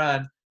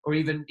Edinburgh, or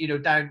even,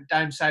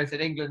 down south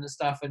in England and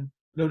stuff, and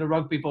a load of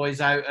rugby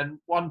boys out, and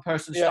one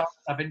person starts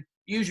stuff, and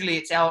usually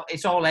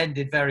it's all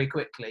ended very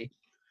quickly.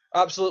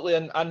 Absolutely,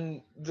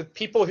 and the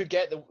people who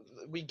get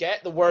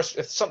the worst,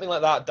 if something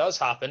like that does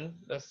happen,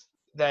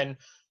 then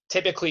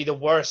typically the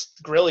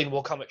worst grilling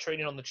will come at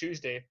training on the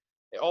Tuesday.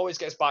 It always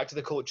gets back to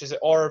the coaches,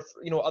 or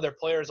other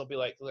players will be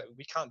like,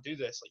 we can't do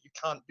this. Like, you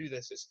can't do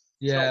this. It's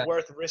not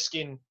worth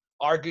risking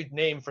our good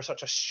name for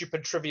such a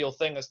stupid, trivial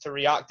thing as to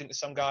reacting to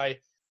some guy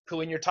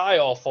pulling your tie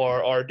off,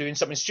 or doing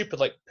something stupid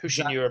like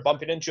pushing you or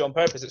bumping into you on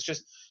purpose.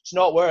 It's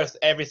not worth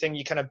everything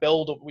you kind of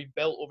we've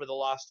built over the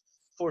last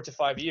 4 to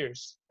 5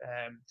 years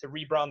to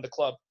rebrand the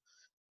club.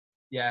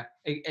 Yeah,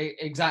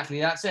 exactly.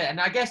 That's it.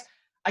 And I guess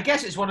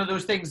it's one of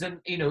those things,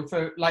 and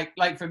for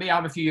like for me,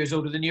 I'm a few years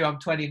older than you. I'm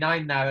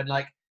 29 now, and,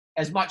 like,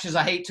 as much as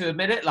I hate to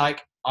admit it,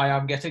 like, I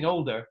am getting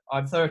older.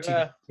 I'm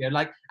 30.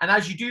 And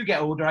as you do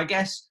get older, I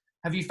guess,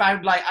 have you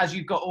found, like, as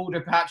you've got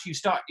older, perhaps you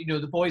start,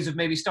 the boys have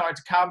maybe started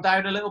to calm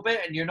down a little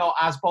bit, and you're not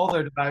as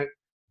bothered about,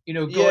 going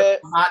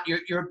on that.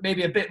 You're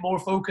maybe a bit more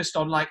focused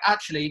on, like,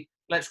 actually,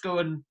 let's go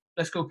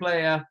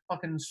play a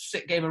fucking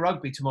sick game of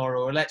rugby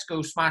tomorrow, or let's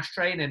go smash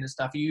training and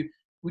stuff.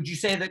 Would you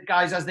say that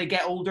guys, as they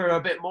get older, are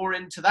a bit more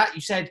into that?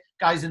 You said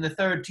guys in the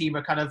third team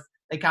are kind of,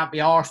 they can't be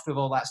arsed with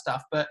all that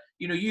stuff, but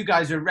you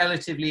guys are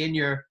relatively in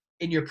your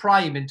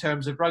prime in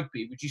terms of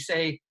rugby. Would you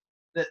say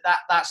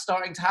that's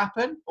starting to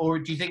happen, or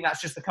do you think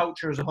that's just the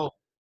culture as a whole?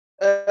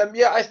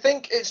 Yeah, I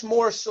think it's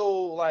more so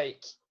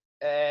like,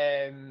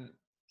 I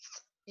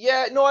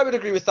would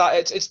agree with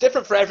that. It's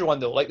different for everyone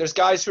though. Like, there's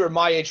guys who are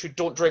my age who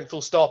don't drink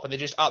full stop, and they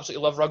just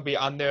absolutely love rugby,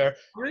 and they're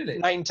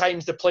 9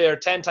 times the player,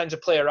 10 times the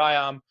player I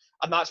am.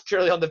 And that's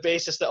purely on the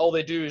basis that all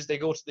they do is they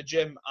go to the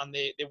gym and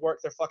they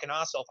work their fucking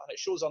ass off, and it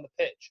shows on the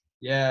pitch.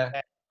 Yeah.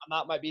 And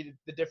that might be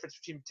the difference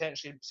between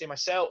potentially, say,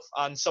 myself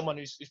and someone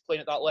who's playing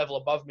at that level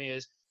above me,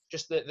 is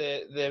just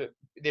the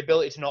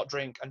ability to not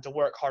drink and to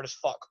work hard as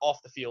fuck off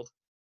the field.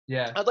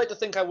 Yeah. I'd like to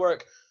think I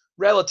work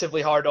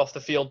relatively hard off the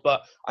field,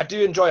 but I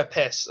do enjoy a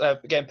piss,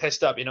 getting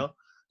pissed up,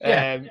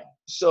 Yeah.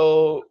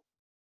 So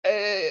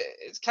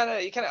it's kind of,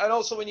 and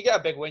also when you get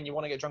a big win, you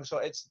want to get drunk. So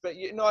I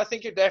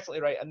think you're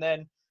definitely right. And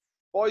then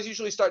boys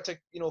usually start to,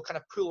 kind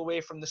of pull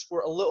away from the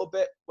sport a little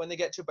bit when they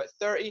get to about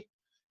 30.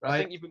 Right. I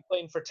think you've been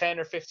playing for 10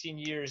 or 15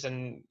 years,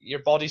 and your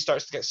body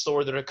starts to get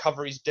sore. The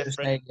recovery's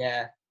different.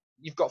 Yeah.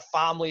 You've got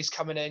families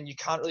coming in. You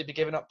can't really be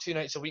giving up 2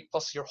 nights a week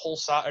plus your whole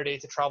Saturday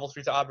to travel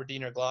through to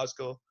Aberdeen or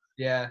Glasgow.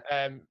 Yeah.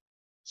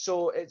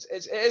 So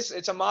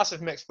it's a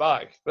massive mixed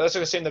bag. But that's what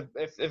I was saying. That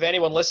if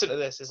anyone listening to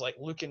this is, like,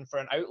 looking for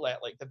an outlet,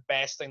 like, the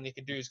best thing they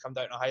could do is come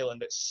down to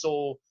Highland. It's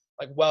so,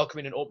 like,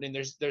 welcoming and opening.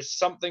 There's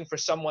something for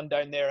someone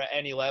down there at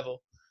any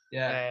level.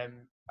 Yeah.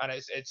 And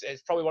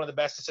it's probably one of the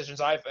best decisions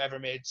I've ever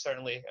made,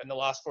 certainly in the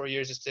last 4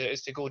 years,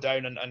 is to go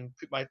down and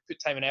put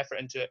time and effort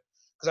into it,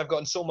 because I've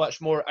gotten so much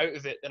more out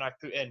of it than I've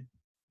put in.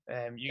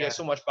 You get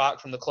so much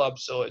back from the club,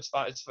 so it's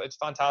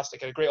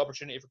fantastic, and a great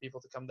opportunity for people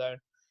to come down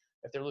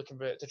if they're looking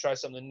to try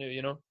something new,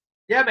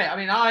 Yeah, mate. I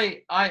mean,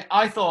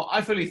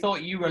 I fully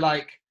thought you were,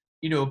 like,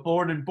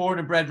 born and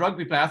bred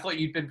rugby player. I thought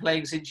you'd been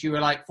playing since you were,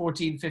 like,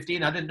 14,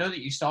 15. I didn't know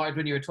that you started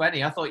when you were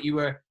 20. I thought you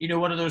were,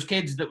 one of those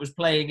kids that was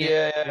playing it.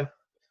 Yeah.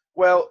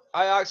 Well,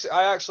 I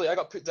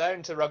got put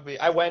down to rugby.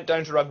 I went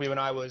down to rugby when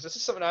this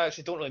is something I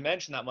actually don't really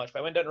mention that much, but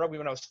I went down to rugby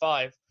when I was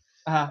 5.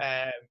 Uh-huh.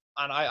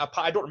 And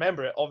I don't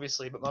remember it,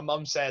 obviously, but my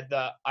mum said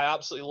that I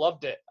absolutely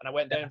loved it. And I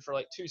went down for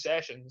like 2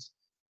 sessions.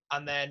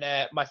 And then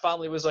my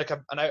family was like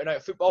an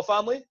out-and-out football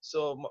family.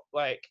 So,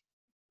 like,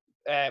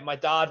 my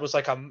dad was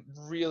like a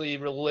really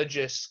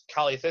religious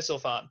Cali Thistle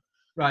fan.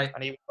 Right.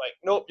 And he was like,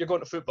 nope, you're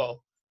going to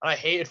football. And I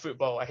hated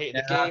football. I hated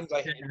Yeah, the that's games. I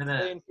the thing, hated isn't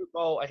it? playing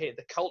football. I hated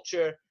the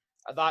culture.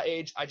 At that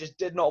age, I just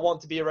did not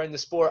want to be around the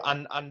sport.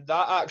 And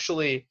that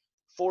actually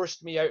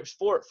forced me out of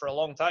sport for a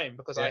long time,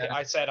 because Yeah.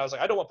 I said, I was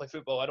like, I don't want to play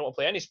football. I don't want to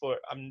play any sport.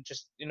 I'm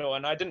just,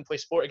 and I didn't play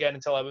sport again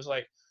until I was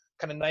like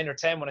kind of 9 or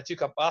 10, when I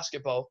took up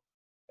basketball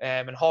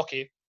and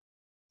hockey.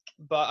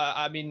 But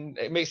I mean,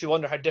 it makes me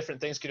wonder how different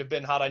things could have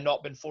been had I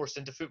not been forced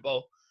into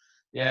football,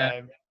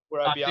 Yeah.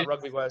 where I'd be at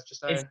rugby wise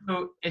just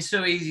now. It's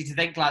so easy to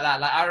think like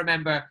that. Like, I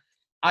remember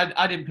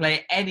I didn't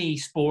play any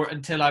sport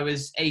until I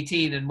was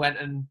 18 and went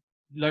and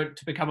learned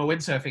to become a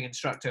windsurfing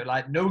instructor.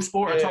 Like, no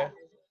sport at Yeah, all,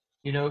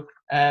 you know.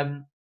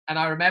 And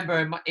I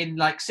remember in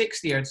like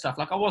sixth year and stuff,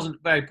 like, I wasn't a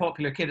very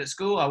popular kid at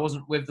school. I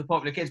wasn't with the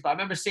popular kids, but I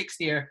remember sixth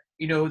year,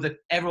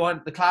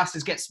 the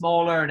classes get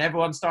smaller and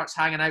everyone starts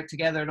hanging out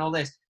together and all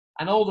this.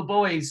 And all the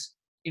boys,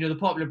 the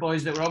popular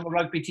boys that were on the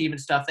rugby team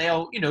and stuff, they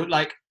all,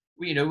 like,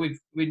 we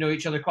know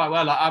each other quite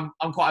well. Like,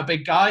 I'm quite a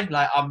big guy.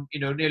 Like, I'm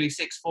nearly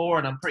 6'4"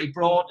 and I'm pretty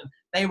broad. And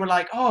they were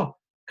like, "Oh,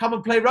 come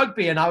and play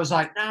rugby," and I was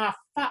like, "Nah,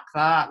 fuck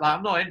that. Like,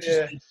 I'm not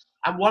interested." yeah,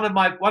 And one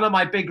of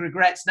my big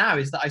regrets now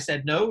is that I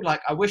said no.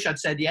 Like, I wish I'd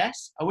said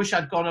yes. I wish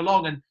I'd gone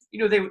along. And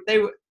they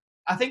were.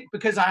 I think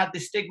because I had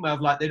this stigma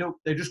of like,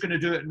 they're just going to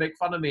do it and make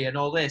fun of me and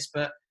all this.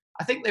 But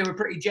I think they were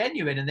pretty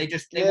genuine, and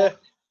yeah.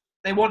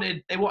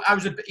 I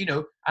was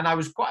and I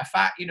was quite a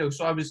fat,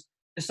 so I was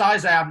the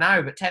size I am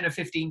now, but 10 or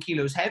 15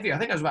 kilos heavier. I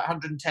think I was about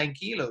 110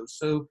 kilos.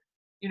 So,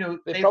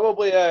 They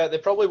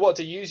probably want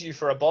to use you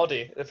for your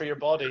body.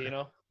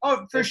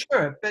 oh, for They,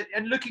 sure. But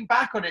and looking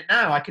back on it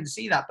now, I can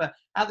see that. But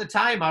at the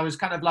time, I was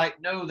kind of like,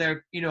 no,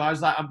 I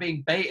was like, I'm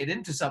being baited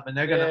into something.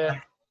 They're gonna, yeah.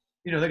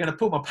 like, they're gonna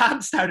pull my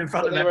pants down in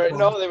front But of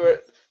everyone.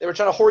 they were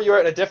trying to whore you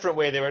out in a different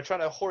way. They were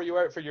trying to whore you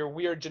out for your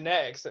weird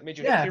genetics that made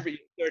you hit Yeah. puberty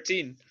at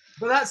 13.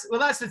 But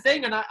that's the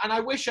thing, and I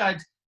wish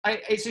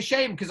it's a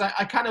shame because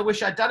I kind of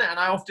wish I'd done it, and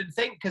I often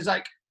think because,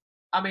 like,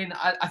 I mean,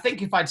 I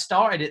think if I'd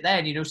started it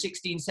then,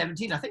 16,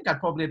 17, I think I'd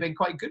probably have been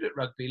quite good at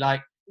rugby.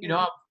 Like,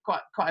 I'm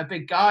quite a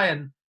big guy,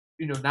 and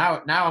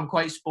now I'm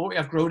quite sporty.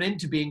 I've grown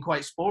into being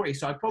quite sporty,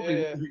 so I probably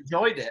would Yeah. have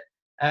enjoyed it.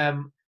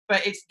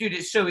 But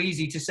it's so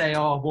easy to say,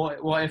 oh,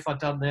 what if I'd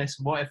done this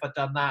and what if I'd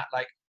done that?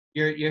 Like,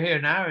 you're here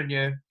now, and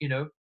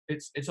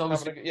it's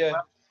obviously Yeah,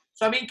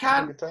 so. I mean,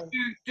 having a good time.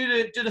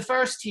 do the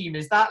first team,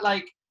 is that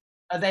like,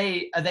 are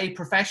they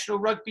professional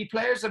rugby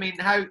players? I mean,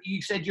 how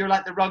you said you're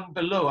like the rung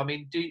below. I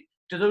mean, do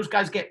those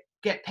guys get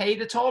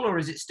paid at all, or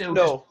is it still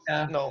just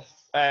No,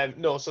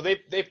 no. So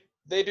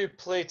they do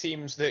play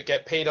teams that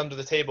get paid under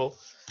the table.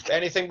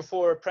 Anything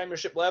before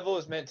Premiership level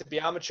is meant to be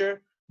amateur.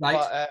 right?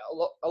 But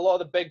a lot of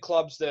the big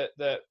clubs that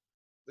the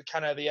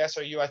kind of the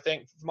SRU, I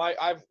think,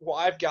 what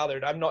I've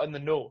gathered, I'm not in the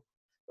know.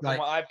 But from Right.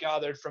 what I've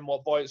gathered from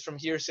from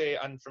hearsay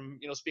and from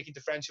speaking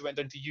to friends who went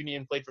down to uni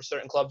and played for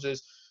certain clubs,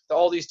 is that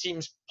all these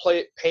teams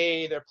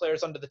pay their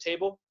players under the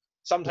table,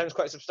 sometimes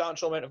quite a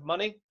substantial amount of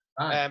money.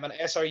 Right. And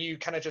SRU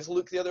kind of just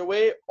look the other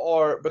way,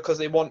 or because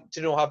they want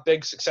to have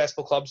big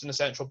successful clubs in the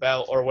Central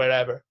Belt or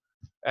wherever.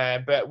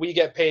 But we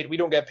get paid. We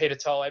don't get paid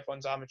at all.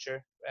 Everyone's amateur.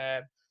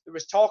 There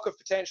was talk of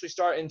potentially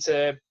starting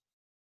to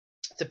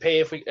pay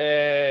if we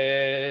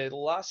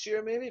last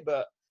year maybe,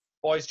 but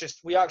boys,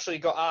 we actually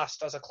got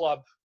asked as a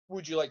club,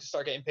 would you like to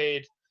start getting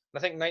paid? And I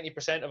think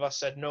 90% of us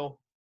said no.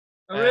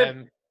 Oh,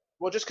 really?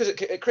 Well, just because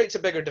it creates a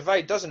bigger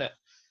divide, doesn't it?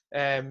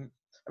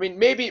 I mean,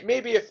 maybe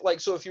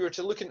if you were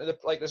to look into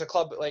there's a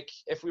club, like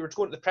if we were to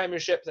go into the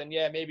Premiership, then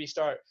yeah, maybe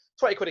start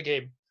 20 quid a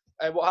game.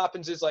 What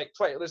happens is, like,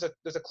 there's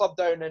a club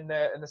down in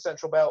the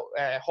Central Belt,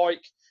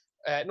 Hawick,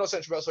 not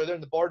Central Belt, sorry, they're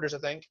in the Borders, I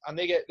think, and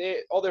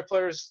all their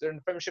players, they're in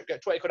the Premiership,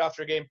 get 20 quid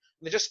after a game, and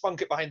they just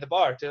spunk it behind the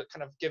bar to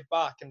kind of give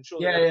back and show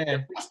Yeah, that yeah.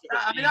 they're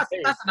I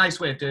mean, that's a nice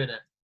way of doing it.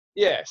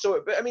 yeah.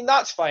 So, but I mean,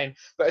 that's fine.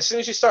 But as soon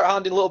as you start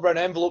handing little brown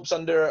envelopes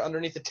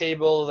underneath the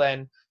table,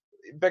 then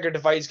bigger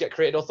divides get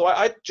created. Although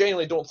I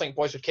genuinely don't think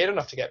boys would care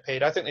enough to get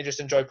paid. I think they just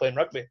enjoy playing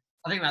rugby.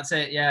 I think that's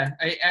it. Yeah,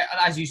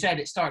 as you said,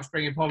 it starts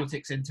bringing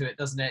politics into it,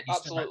 doesn't it?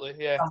 Absolutely,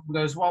 yeah.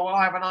 Someone goes, well,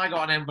 why haven't I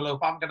got an envelope?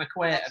 I'm going to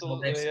quit.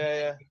 Absolutely, and all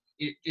this.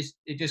 yeah.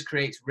 It just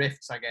creates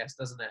rifts, I guess,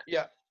 doesn't it?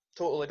 Yeah,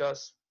 totally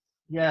does.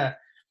 Yeah.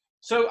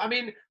 So, I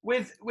mean,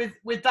 with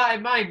that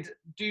in mind,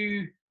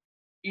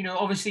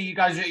 obviously you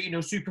guys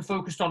are, super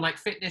focused on like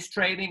fitness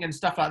training and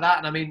stuff like that.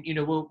 And I mean,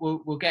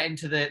 we'll get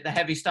into the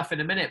heavy stuff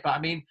in a minute, but I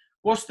mean,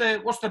 what's the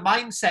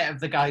mindset of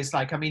the guys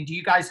like? I mean, do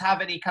you guys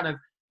have any kind of,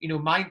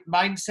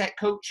 mindset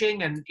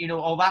coaching and,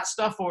 all that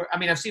stuff? Or, I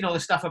mean, I've seen all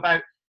this stuff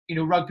about,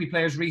 rugby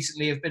players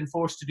recently have been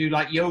forced to do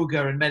like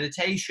yoga and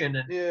meditation,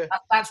 and yeah,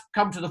 that's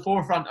come to the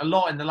forefront a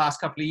lot in the last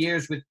couple of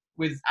years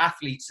with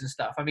athletes and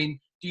stuff. I mean,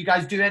 do you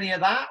guys do any of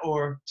that,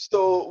 or?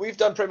 So we've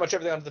done pretty much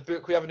everything under the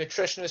book. We have a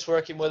nutritionist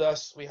working with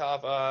us. We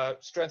have a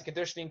strength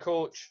conditioning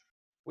coach.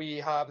 We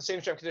have the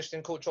same strength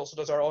conditioning coach also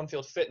does our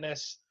on-field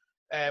fitness.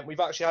 We've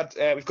actually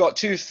had we've got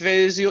two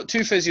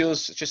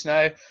physios just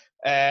now,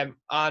 and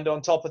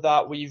on top of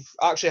that, we've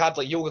actually had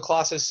like yoga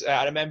classes.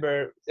 I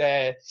remember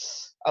a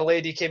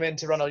lady came in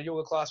to run a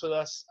yoga class with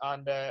us,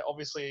 and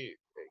obviously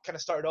it kind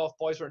of started off.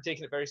 Boys weren't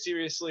taking it very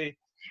seriously.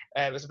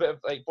 It was a bit of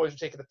like boys were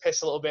taking the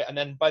piss a little bit, and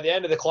then by the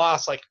end of the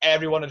class, like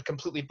everyone had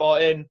completely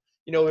bought in.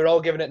 We were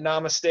all giving it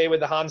namaste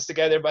with the hands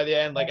together by the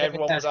end. Like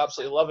everyone was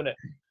absolutely loving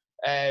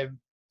it.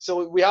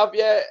 So we have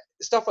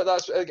stuff like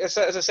that. As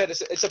I said,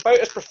 it's about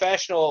as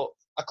professional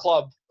a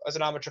club as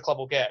an amateur club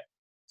will get.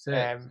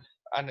 And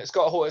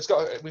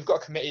we've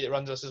got a committee that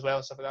runs us as well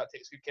and stuff like that,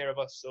 takes good care of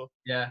us. So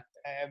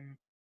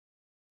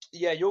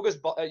yoga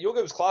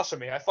was class for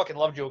me. I fucking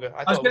loved yoga.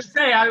 I was going to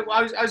say, I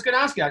was going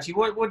to ask you actually,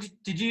 what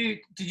did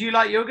you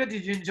like yoga?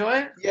 Did you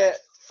enjoy it? Yeah,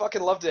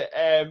 fucking loved it.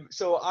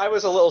 So I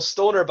was a little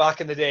stoner back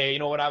in the day,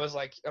 when I was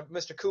like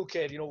Mr. Cool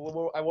Kid.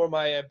 I wore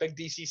my big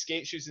DC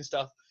skate shoes and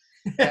stuff.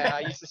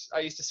 I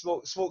used to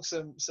smoke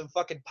some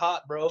fucking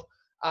pot, bro,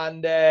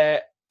 and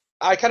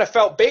I kind of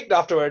felt baked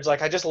afterwards.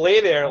 Like I just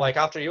lay there like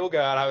after yoga,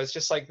 and I was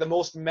just like the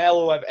most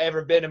mellow I've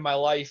ever been in my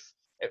life.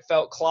 It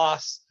felt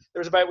class.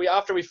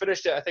 After we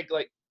finished it, I think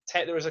like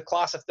there was a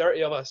class of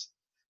 30 of us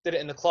did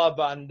it in the club,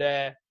 and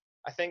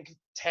I think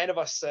 10 of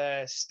us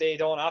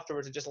stayed on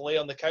afterwards and just lay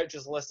on the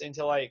couches listening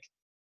to like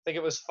I think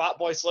it was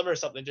Fatboy Slim or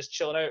something, just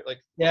chilling out. Like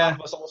half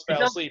of us almost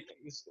fell asleep.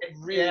 It was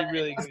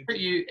really good.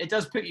 It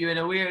does put you in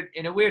a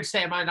weird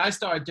state of mind. I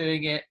started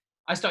doing it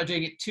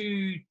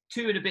two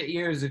and a bit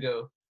years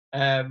ago,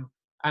 and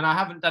I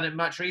haven't done it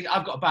much.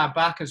 I've got a bad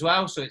back as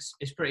well, so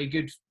it's pretty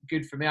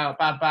good for me. I have a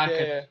bad back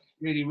and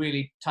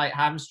really tight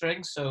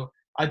hamstrings, so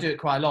I do it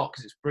quite a lot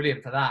because it's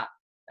brilliant for that.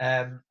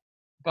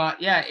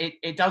 But yeah,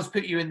 it does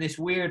put you in this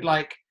weird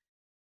like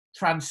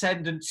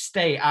transcendent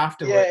state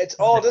afterwards. Yeah, it's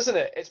odd, isn't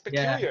it? It's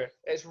peculiar.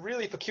 Yeah. It's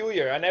really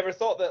peculiar. I never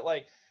thought that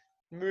like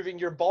moving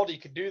your body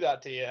could do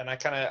that to you, and I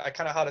kind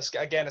of had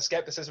a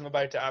skepticism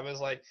about it. I was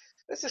like,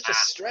 this is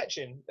just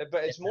stretching,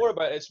 but it's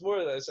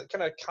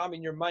kind of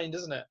calming your mind,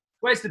 isn't it?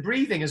 Well, it's the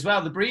breathing as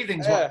well. The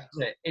breathing's what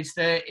is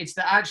it? It's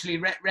the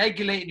actually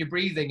regulating your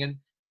breathing, and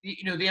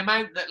the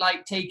amount that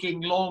like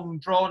taking long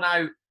drawn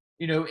out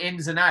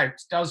ins and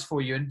outs does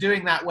for you, and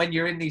doing that when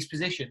you're in these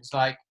positions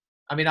like.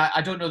 I mean,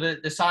 I don't know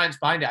the science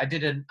behind it. I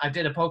did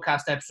a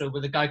podcast episode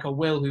with a guy called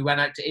Will who went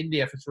out to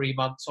India for 3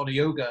 months on a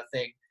yoga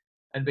thing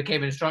and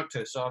became an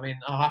instructor. So I mean,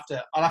 I'll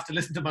have to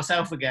listen to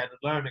myself again and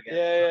learn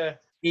again.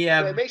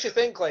 Yeah. It makes you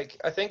think. Like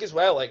I think as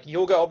well. Like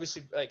yoga,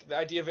 obviously, like the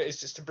idea of it is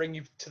just to bring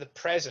you to the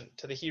present,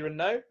 to the here and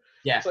now.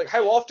 Yeah. It's like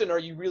how often are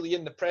you really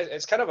in the present?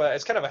 It's kind of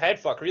a head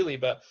fuck, really.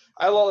 But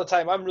a lot of the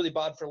time, I'm really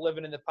bad for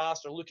living in the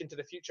past or looking to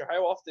the future.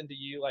 How often do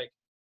you like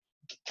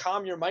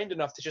calm your mind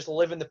enough to just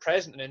live in the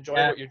present and enjoy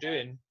what you're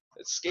doing?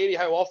 It's scary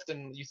how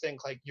often you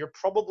think like you're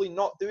probably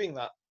not doing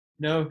that.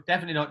 No,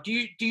 definitely not. Do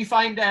you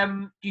find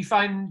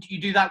you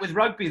do that with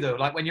rugby though?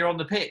 Like when you're on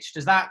the pitch,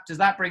 does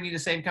that bring you the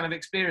same kind of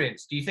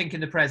experience? Do you think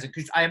in the present?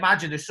 Because I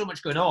imagine there's so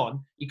much going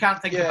on, you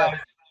can't think about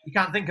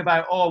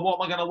what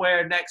am I going to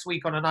wear next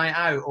week on a night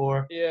out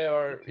or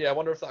I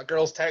wonder if that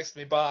girl's texted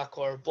me back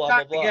or blah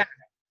blah blah.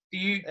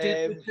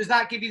 Yeah. Does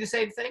that give you the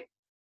same thing?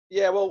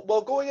 Yeah,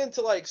 well, going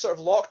into like sort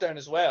of lockdown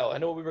as well. I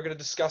know we were going to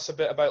discuss a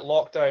bit about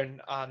lockdown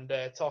and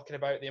talking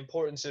about the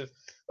importance of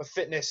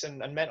fitness and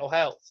mental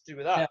health to do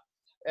with that.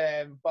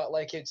 Yeah. But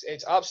like it's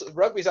absolutely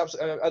rugby's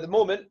absolutely at the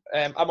moment.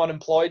 I'm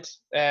unemployed,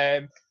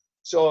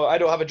 so I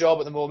don't have a job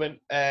at the moment.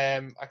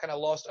 I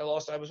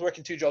was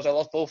working 2 jobs. I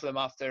lost both of them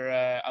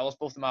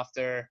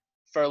after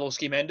furlough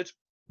scheme ended.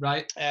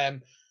 Right.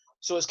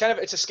 So it's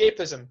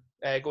escapism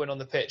going on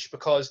the pitch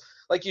because,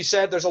 like you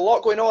said, there's a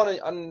lot going on,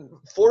 and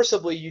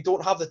forcibly you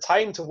don't have the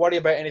time to worry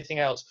about anything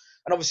else.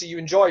 And obviously, you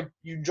enjoy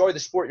the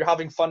sport. You're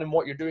having fun in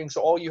what you're doing,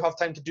 so all you have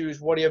time to do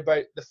is worry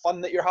about the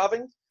fun that you're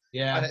having.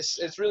 Yeah. And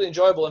it's really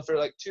enjoyable. And for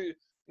like 2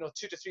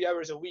 to 3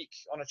 hours a week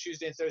on a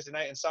Tuesday and Thursday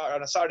night and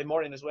on a Saturday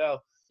morning as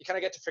well, you kind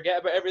of get to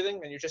forget about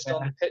everything, and you're just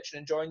on the pitch and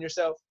enjoying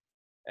yourself.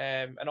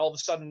 And all of a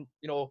sudden,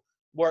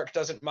 work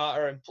doesn't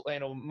matter,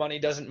 and money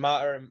doesn't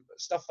matter, and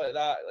stuff like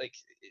that. Like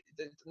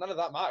none of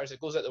that matters. It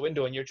goes out the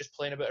window, and you're just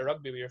playing a bit of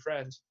rugby with your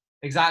friends.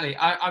 Exactly.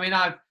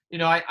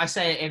 I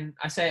say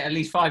it at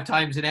least 5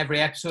 times in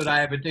every episode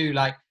I ever do.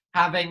 Like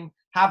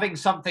having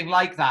something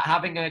like that,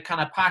 having a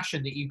kind of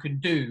passion that you can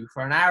do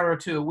for an hour or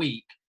 2 a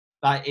week,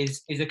 that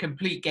is a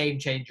complete game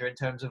changer in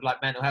terms of like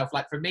mental health.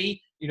 Like for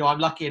me, I'm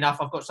lucky enough.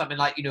 I've got something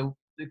like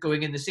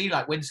going in the sea,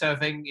 like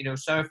windsurfing,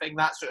 surfing,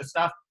 that sort of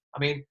stuff. I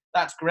mean,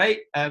 that's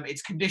great.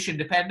 It's condition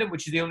dependent,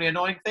 which is the only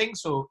annoying thing.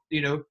 So,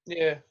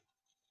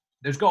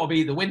 there's got to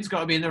be, the wind's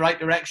got to be in the right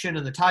direction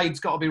and the tide's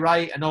got to be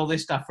right and all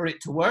this stuff for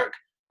it to work.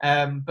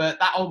 But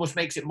that almost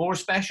makes it more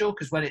special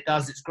because when it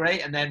does, it's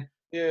great. And then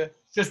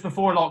just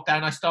before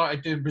lockdown, I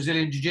started doing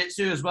Brazilian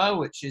Jiu-Jitsu as well,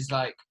 which is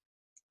like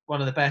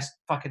one of the best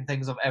fucking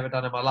things I've ever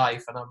done in my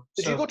life. And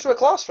did you go to a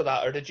class for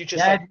that, or did you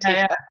just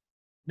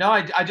No,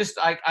 I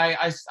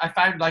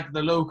found like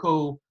the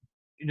local,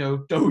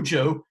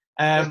 dojo.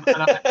 And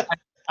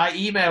I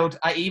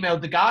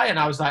emailed the guy and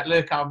I was like,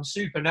 look, I'm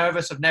super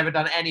nervous. I've never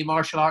done any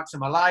martial arts in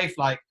my life.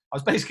 Like, I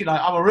was basically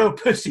like, I'm a real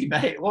pussy,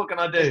 mate. What can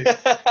I do?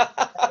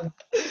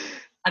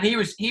 And he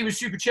was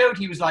super chilled.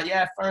 He was like,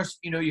 yeah, first,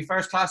 your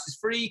first class is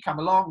free. Come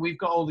along. We've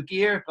got all the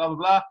gear, blah, blah,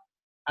 blah.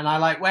 And I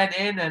like went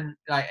in, and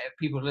like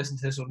people who listen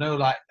to this will know,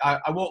 like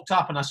I walked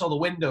up and I saw the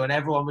window and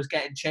everyone was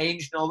getting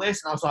changed and all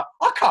this. And I was like,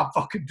 I can't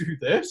fucking do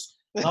this.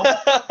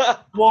 I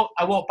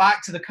walked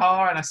back to the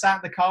car and I sat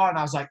in the car and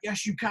I was like,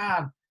 yes, you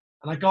can.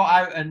 And I got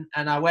out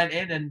and I went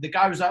in, and the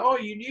guy was like, oh,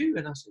 you knew?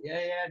 And I said,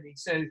 yeah. And he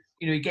said,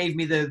 he gave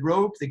me the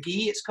robe, the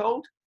gi it's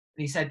called.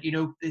 And he said,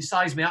 they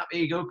sized me up.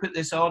 Here you go, put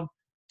this on.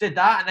 Did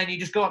that, and then you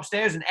just go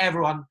upstairs and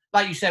everyone,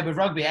 like you said with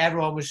rugby,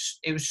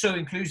 it was so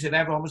inclusive.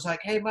 Everyone was like,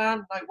 hey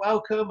man, like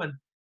welcome. And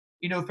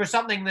for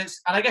something and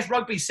I guess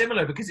rugby's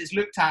similar because it's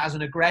looked at as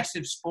an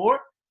aggressive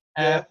sport.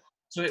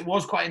 So it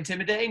was quite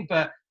intimidating,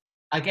 but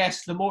I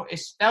guess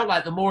it felt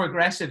like the more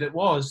aggressive it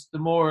was, the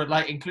more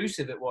like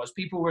inclusive it was.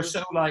 People were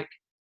so like,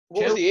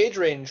 what was the age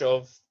range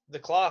of the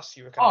class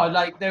you were kind of?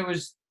 Like there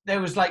was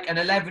like an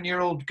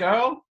 11-year-old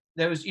girl.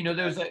 There was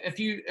a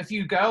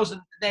few girls, and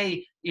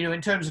they,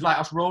 in terms of like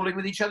us rolling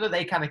with each other,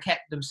 they kind of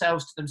kept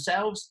themselves to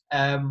themselves.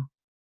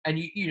 And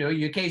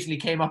you occasionally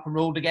came up and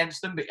rolled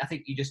against them, but I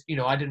think you just,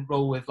 I didn't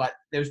roll with, like,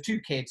 there was 2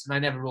 kids and I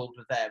never rolled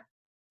with them.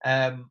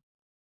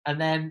 And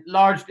then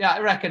I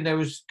reckon there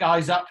was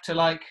guys up to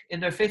like in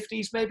their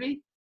 50s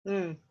maybe.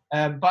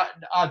 But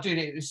dude,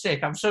 it was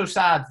sick. I'm so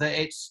sad that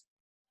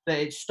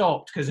it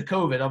stopped because of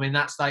COVID. I mean,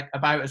 that's like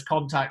about as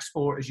contact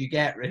sport as you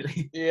get,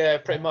 really. Yeah,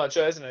 pretty much,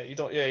 isn't it?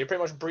 You're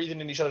pretty much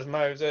breathing in each other's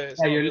mouths. You're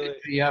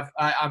really...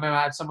 I remember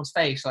I had someone's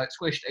face like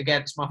squished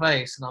against my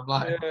face, and I'm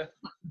like,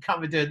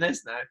 can't be doing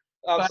this now.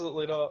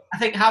 Absolutely not. I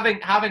think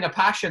having a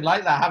passion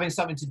like that, having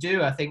something to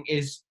do, I think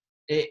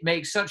it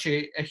makes such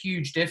a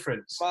huge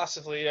difference.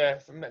 Massively, yeah.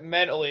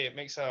 Mentally, it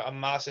makes a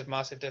massive,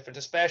 massive difference,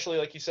 especially,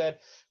 like you said,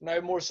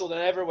 now more so than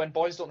ever when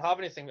boys don't have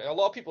anything. A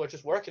lot of people are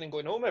just working and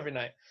going home every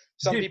night.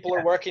 Some people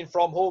are working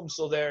from home,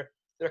 so their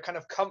kind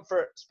of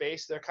comfort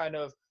space, their kind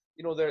of,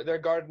 their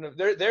garden of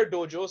their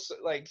dojos,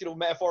 like,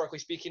 metaphorically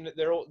speaking,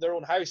 their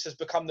own house has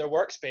become their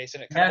workspace,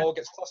 and it kind of all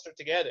gets clustered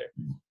together.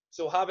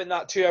 So having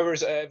that 2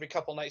 hours every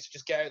couple of nights to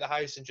just get out of the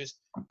house and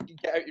just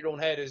get out your own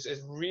head is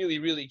really,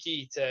 really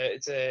key to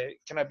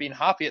kind of being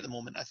happy at the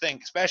moment, I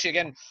think. Especially,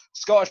 again,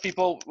 Scottish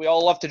people, we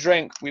all love to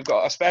drink. We've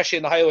got, especially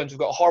in the Highlands, we've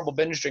got a horrible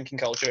binge drinking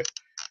culture.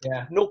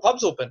 Yeah. No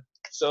pubs open.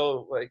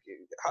 So, like,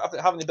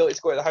 having the ability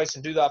to go out of the house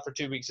and do that for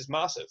 2 weeks is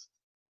massive.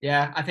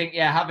 Yeah, I think,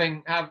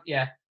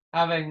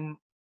 having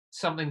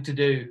something to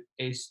do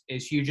is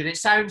huge. And it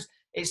sounds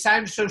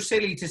so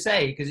silly to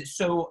say because it's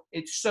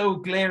so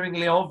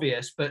glaringly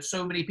obvious, but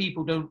so many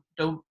people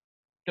don't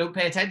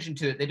pay attention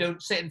to it. They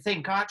don't sit and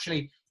think,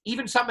 actually,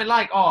 even something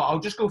like, I'll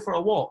just go for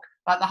a walk.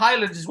 Like the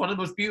Highlands is one of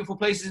the most beautiful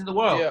places in the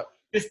world. Yeah.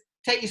 Just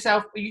take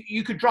yourself,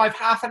 you could drive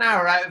half an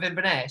hour out of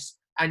Inverness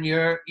and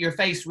you're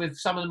faced with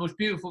some of the most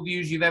beautiful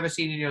views you've ever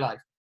seen in your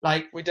life.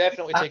 Like, we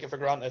definitely take it for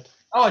granted.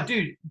 Oh,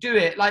 dude, do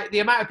it. Like the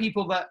amount of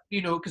people that,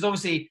 because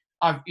obviously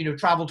I've,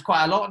 traveled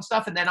quite a lot and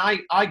stuff. And then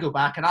I go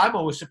back and I'm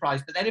always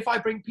surprised. But then if I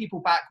bring people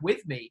back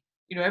with me,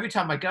 every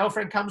time my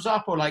girlfriend comes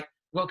up, or like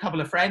I've got a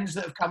couple of friends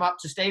that have come up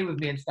to stay with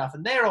me and stuff.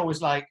 And they're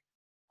always like,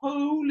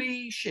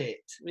 holy shit.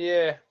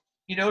 Yeah.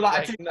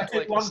 I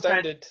took one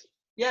astounded. friend.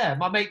 Yeah.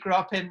 My mate grew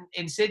up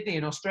in Sydney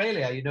in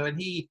Australia, and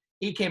he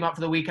came up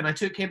for the week and I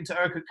took him to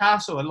Urquhart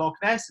Castle and Loch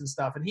Ness and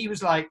stuff. And he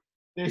was like,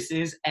 this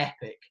is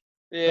epic.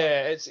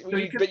 Yeah, it's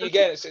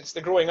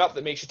the growing up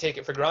that makes you take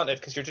it for granted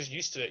because you're just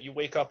used to it. You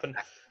wake up and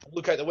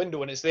look out the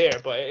window and it's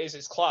there, but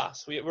it's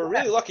class. We're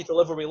really lucky to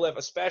live where we live,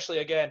 especially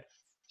again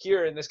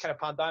here in this kind of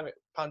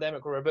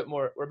pandemic where we're a bit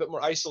more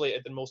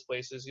isolated than most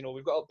places.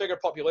 We've got a bigger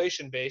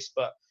population base,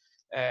 but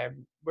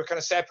we're kind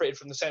of separated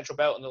from the central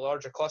belt and the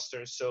larger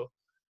clusters. So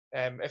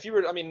if you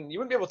were, you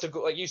wouldn't be able to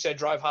go, like you said,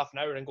 drive half an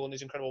hour and go on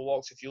these incredible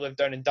walks if you lived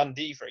down in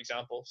Dundee, for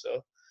example.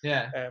 So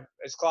yeah,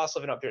 it's class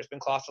living up here. It's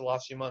been class for the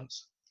last few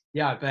months.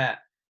 Yeah,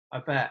 I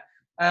bet.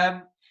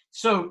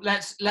 So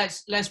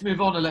let's move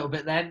on a little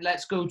bit then.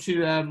 Let's go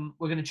to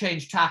we're going to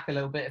change tack a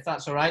little bit, if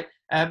that's all right.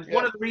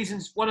 One of the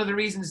reasons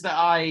that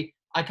I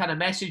kind of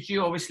messaged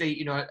you,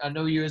 obviously, I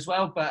know you as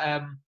well, but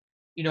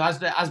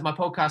as my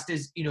podcast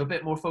is a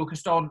bit more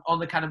focused on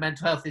the kind of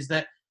mental health, is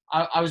that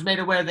I was made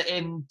aware that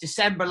in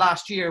December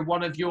last year,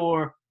 one of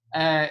your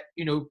by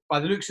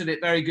the looks of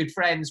it, very good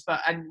friends,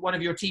 and one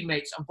of your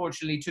teammates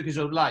unfortunately took his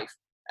own life.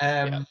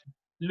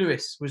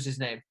 Lewis was his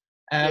name.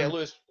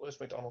 Lewis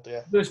McDonald,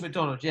 yeah. Lewis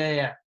McDonald,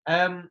 yeah.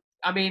 Can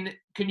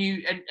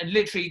you and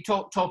literally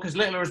talk as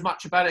little or as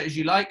much about it as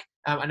you like?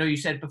 I know you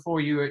said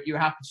before you were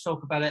happy to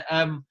talk about it.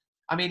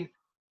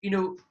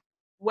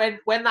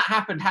 When that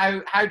happened,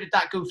 how did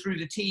that go through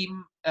the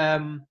team?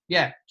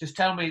 Just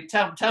tell me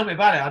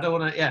about it. I don't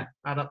want to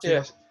add up to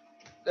it.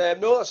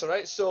 No, that's all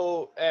right.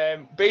 So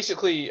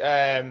basically,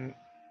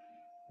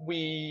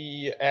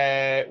 we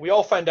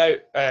all found out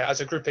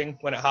as a grouping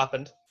when it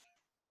happened.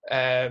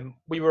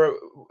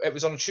 It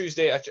was on a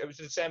Tuesday. It was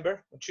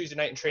December, a Tuesday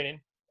night in training.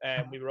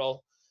 We were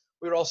all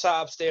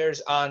sat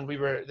upstairs, and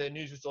the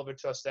news was delivered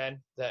to us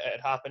then that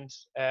it had happened.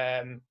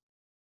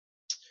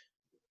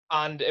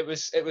 and it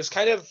was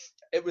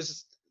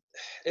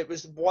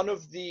one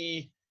of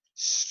the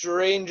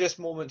strangest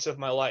moments of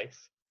my life.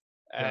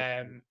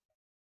 Yeah.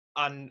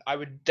 And I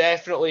would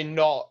definitely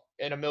not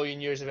in a million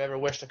years have ever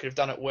wished I could have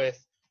done it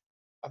with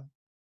a,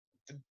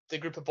 the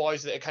group of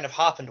boys that it kind of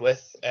happened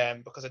with,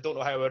 because I don't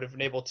know how I would have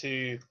been able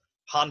to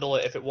handle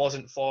it if it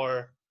wasn't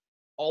for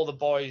all the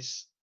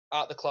boys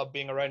at the club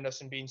being around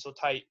us and being so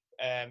tight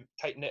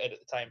knitted at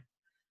the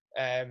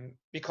time.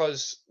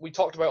 Because we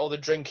talked about all the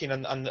drinking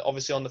and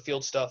obviously on the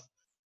field stuff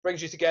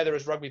brings you together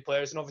as rugby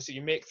players, and obviously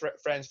you make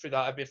friends through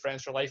that. I've made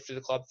friends for life through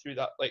the club, through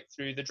that, like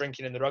through the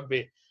drinking and the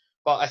rugby.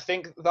 But I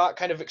think that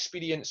kind of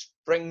experience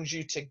brings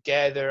you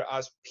together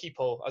as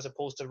people as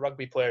opposed to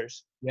rugby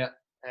players. Yeah.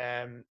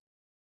 And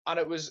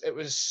it was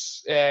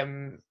I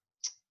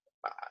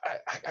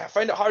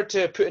find it hard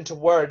to put into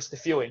words the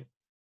feeling.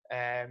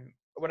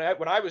 When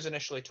I was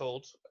initially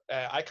told,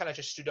 I kind of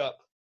just stood up,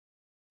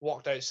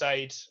 walked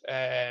outside.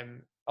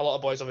 A lot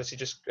of boys obviously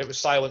it was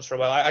silence for a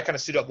while. I kind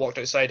of stood up, walked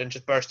outside, and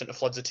just burst into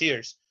floods of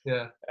tears.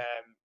 Yeah.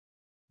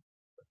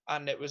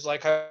 And it was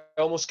like I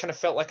almost kind of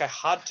felt like I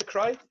had to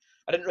cry.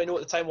 I didn't really know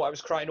at the time what I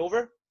was crying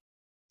over.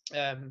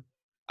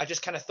 I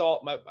just kind of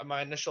thought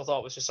my initial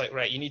thought was just like,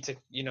 right, you need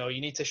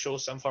to show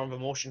some form of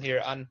emotion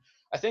here. And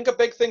I think a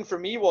big thing for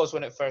me was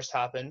when it first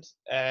happened,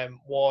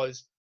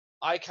 was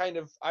I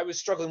was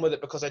struggling with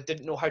it because I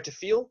didn't know how to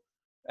feel.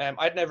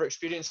 I'd never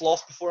experienced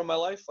loss before in my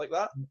life like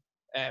that,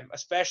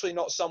 especially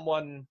not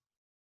someone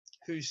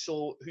who's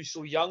so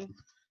young.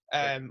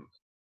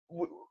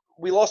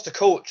 We lost a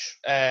coach,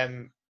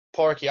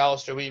 Porky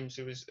Alistair Weems,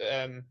 who was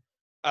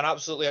an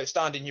absolutely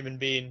outstanding human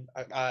being,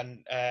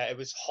 and it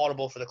was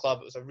horrible for the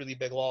club. It was a really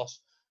big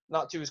loss. And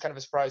that too was kind of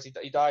a surprise.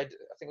 He died,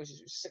 I think it was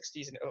his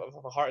 60s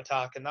of a heart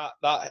attack, and that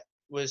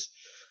was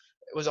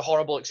a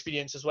horrible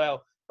experience as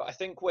well. But I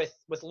think with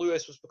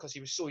Lewis was because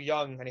he was so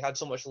young and he had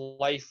so much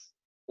life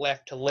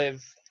left to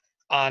live,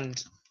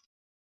 and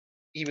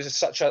he was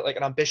such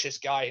an ambitious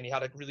guy, and he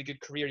had a really good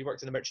career. He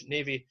worked in the Merchant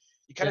Navy.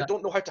 You kind of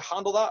don't know how to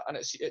handle that, and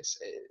it's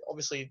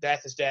obviously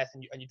death is death,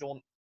 and you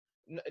don't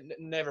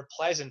never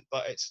pleasant,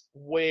 but it's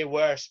way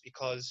worse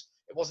because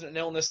it wasn't an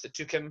illness that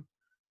took him.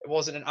 It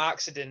wasn't an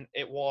accident.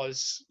 It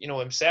was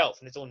himself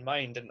and his own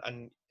mind,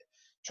 and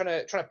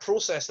trying to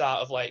process that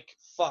of like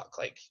fuck,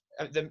 like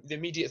the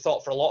immediate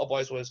thought for a lot of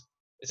boys was,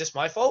 is this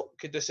my fault?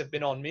 Could this have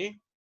been on me?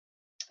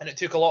 And it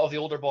took a lot of the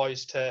older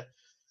boys to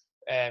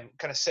kind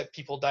of sit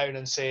people down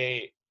and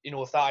say,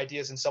 if that idea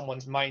is in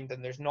someone's mind,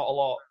 then there's not a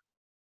lot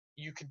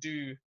you could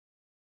do,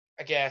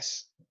 I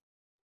guess,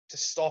 to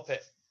stop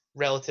it.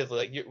 Relatively,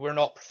 like we're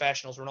not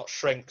professionals, we're not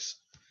shrinks.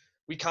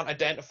 We can't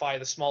identify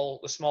the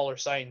smaller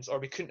signs, or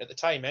we couldn't at the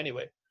time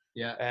anyway.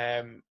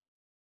 Yeah.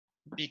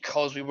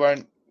 Because we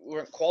weren't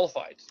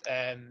qualified.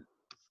 And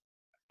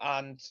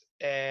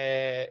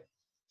yeah,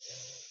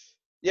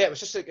 it was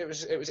just like it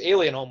was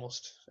alien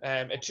almost.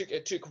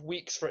 It took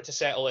weeks for it to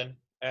settle in,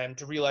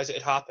 to realize it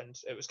had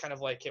happened. It was kind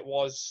of like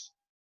it's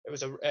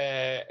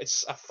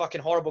a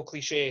fucking horrible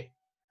cliche,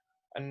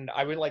 and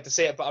I wouldn't like to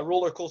say it, but a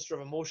roller coaster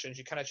of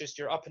emotions.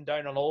 You're up and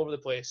down and all over the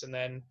place. And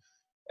then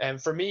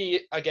for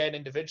me, again,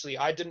 individually,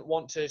 I didn't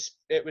want to.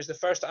 It was the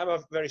first time. I'm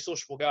a very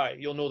sociable guy.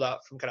 You'll know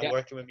that from kind of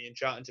working with me and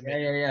chatting to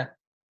me. Yeah.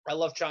 I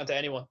love chatting to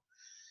anyone,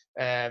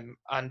 and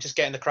just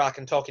getting the crack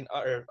and talking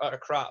utter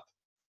crap.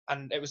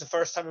 And it was the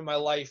first time in my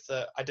life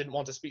that I didn't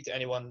want to speak to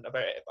anyone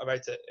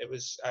about it. It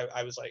was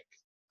I was like,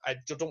 I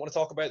don't want to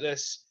talk about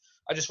this.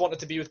 I just wanted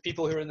to be with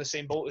people who are in the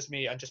same boat as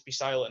me and just be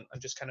silent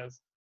and just kind of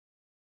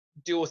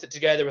deal with it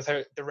together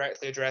without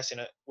directly addressing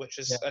it. Which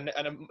is and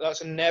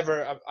that's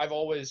never. I've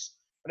always,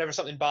 whenever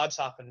something bad's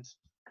happened,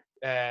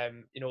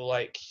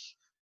 like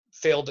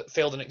failed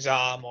an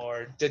exam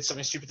or did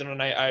something stupid on a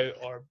night out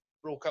or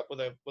broke up with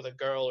a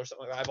girl or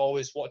something like that, I've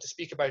always wanted to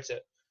speak about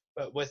it.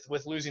 But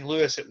with losing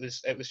Lewis, it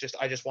was just,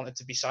 I just wanted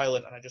to be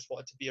silent, and I just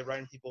wanted to be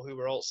around people who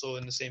were also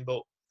in the same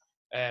boat,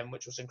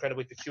 which was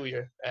incredibly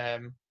peculiar.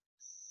 And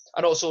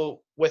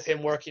also with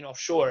him working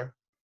offshore,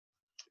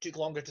 it took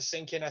longer to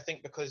sink in, I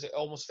think, because it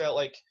almost felt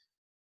like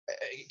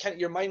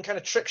your mind kind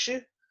of tricks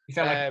you. You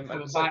felt like And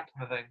coming it's back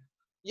kind of thing.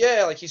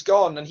 yeah, like he's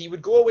gone, and he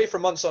would go away for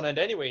months on end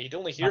anyway. You'd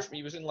only hear from him.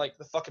 He was in like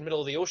the fucking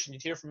middle of the ocean.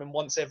 You'd hear from him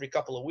once every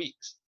couple of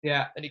weeks.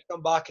 Yeah. And he'd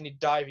come back and he'd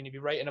dive and he'd be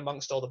right in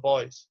amongst all the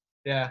boys.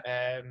 Yeah.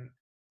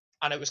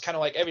 And it was kind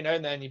of like every now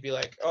and then you'd be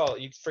like, oh,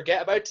 you'd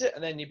forget about it,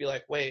 and then you'd be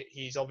like, wait,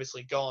 he's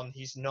obviously gone.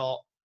 He's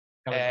not.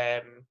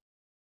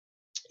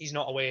 He's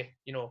not away.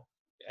 In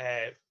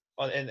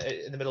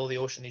the middle of the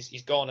ocean.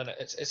 He's gone, and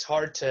it's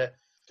hard to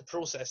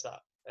process that.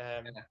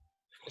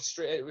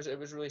 It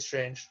was really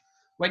strange.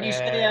 When you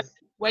say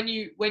when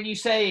you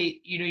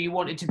say you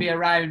wanted to be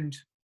around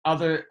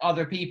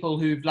other people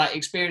who've like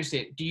experienced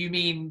it, do you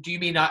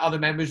mean other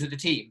members of the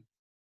team?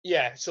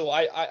 Yeah, so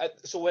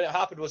so when it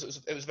happened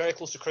it was very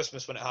close to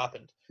Christmas when it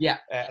happened. Yeah.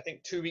 I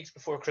think 2 weeks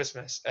before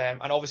Christmas, and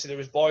obviously there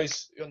was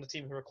boys on the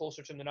team who were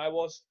closer to him than I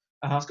was.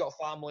 He's got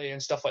a family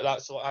and stuff like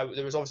that, so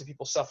there was obviously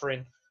people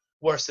suffering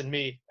worse than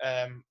me,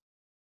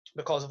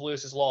 because of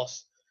Lewis's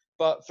loss.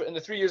 but in the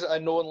 3 years that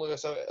I'd known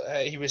Lewis,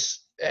 he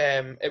was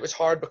it was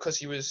hard because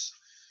he was,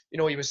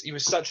 he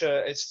was such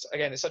a, it's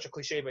such a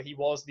cliche, but he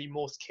was the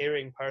most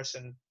caring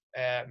person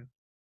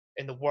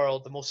in the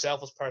world, the most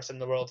selfless person in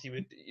the world. He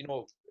would,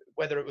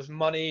 whether it was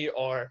money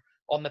or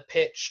on the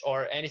pitch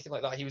or anything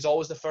like that, he was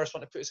always the first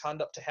one to put his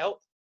hand up to help.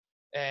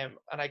 And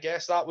I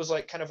guess that was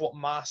like kind of what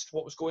masked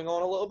what was going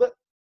on a little bit.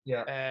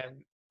 Yeah.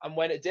 And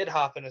when it did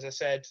happen, as I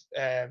said,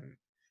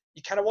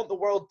 you kind of want the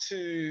world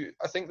to,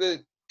 I think the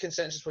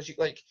consensus was,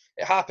 it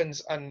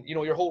happens and,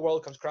 your whole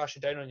world comes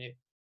crashing down on you.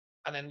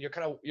 And then you're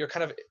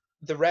kind of,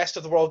 the rest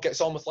of the world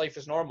gets on with life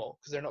as normal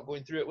because they're not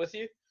going through it with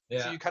you.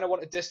 Yeah. So you kind of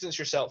want to distance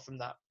yourself from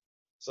that.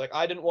 So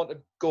I didn't want to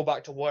go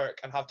back to work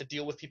and have to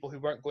deal with people who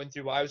weren't going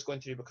through what I was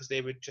going through because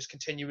they would just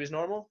continue as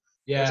normal.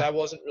 Yeah. Because I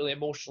wasn't really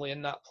emotionally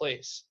in that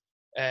place.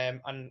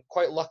 And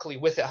quite luckily,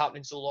 with it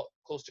happening so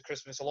close to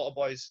Christmas, a lot of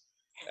boys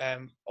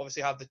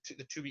obviously have the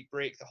 2-week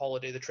break, the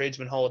holiday, the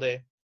tradesman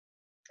holiday.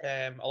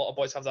 A lot of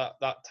boys have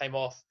that time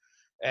off.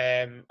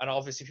 And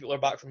obviously people are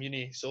back from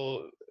uni.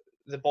 So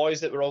the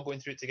boys that were all going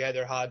through it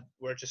together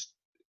were just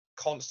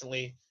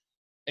constantly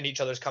in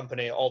each other's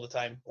company all the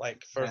time.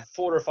 Like for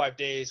 4 or 5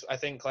 days, I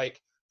think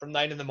from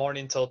 9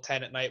 a.m. till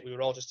 10 p.m, we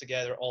were all just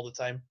together all the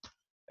time.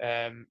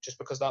 Just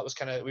because that was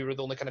we were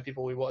the only kind of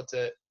people we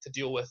wanted to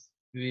deal with.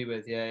 Be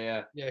with,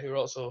 yeah, who were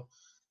also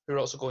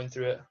going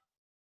through it.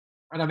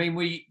 And I mean,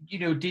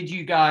 did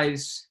you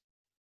guys?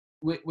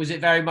 Was it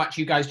very much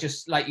you guys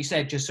just, like you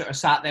said, just sort of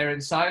sat there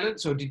in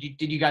silence, or did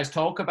you guys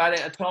talk about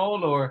it at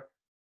all, or?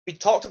 We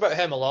talked about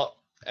him a lot.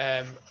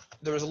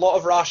 There was a lot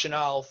of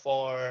rationale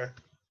for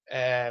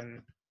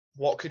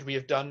what could we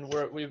have done.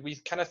 We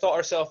kind of thought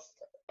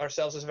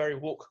ourselves as a very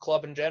woke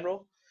club in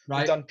general. Right.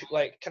 We've done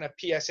kind of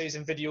PSAs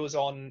and videos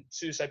on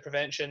suicide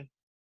prevention.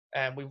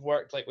 We've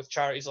worked with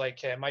charities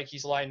like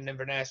Mikey's Line in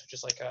Inverness, which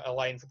is a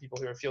line for people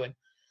who are feeling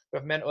who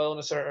have mental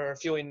illness or are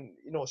feeling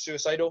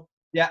suicidal.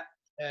 Yeah.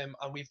 And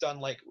we've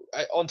done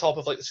on top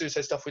of the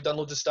suicide stuff, we've done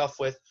loads of stuff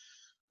with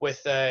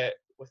breast.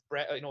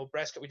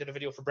 We did a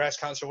video for breast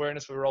cancer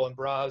awareness. We were all in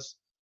bras,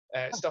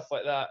 stuff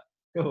like that.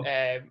 Cool.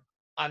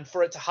 And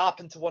for it to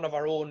happen to one of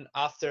our own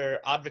after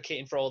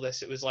advocating for all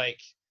this, it was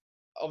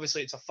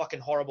obviously it's a fucking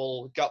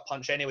horrible gut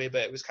punch anyway.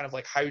 But it was kind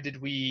of how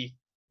did we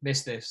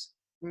miss this?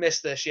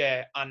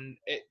 Yeah. And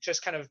it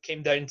just kind of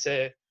came down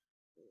to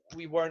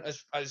we weren't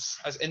as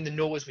in the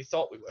know as we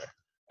thought we were,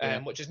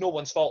 which is no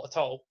one's fault at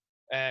all.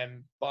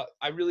 But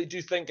I really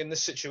do think in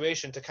this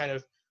situation, to kind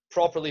of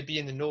properly be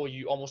in the know,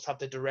 you almost have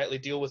to directly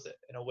deal with it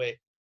in a way.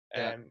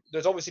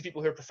 There's obviously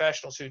people who are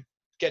professionals who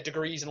get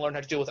degrees and learn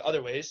how to deal with it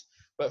other ways.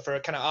 But for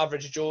kind of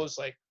average Joes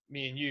like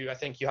me and you, I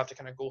think you have to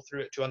kind of go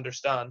through it to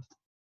understand.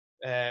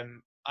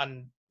 And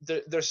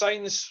the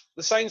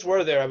signs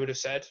were there, I would have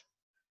said.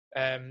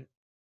 And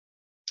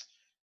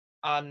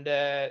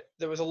there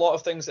was a lot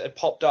of things that had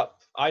popped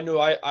up. I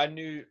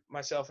knew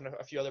myself and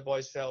a few other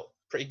boys felt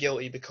pretty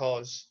guilty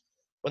because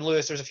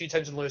there's a few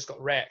times when Lewis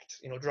got wrecked,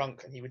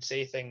 drunk, and he would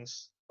say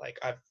things like,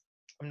 I'm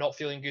not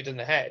feeling good in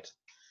the head.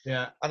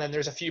 Yeah. And then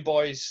there's a few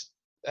boys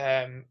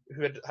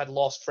who had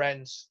lost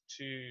friends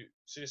to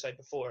suicide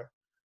before,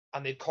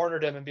 and they'd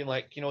cornered him and been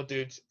like, dude,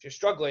 if you're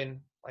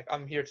struggling,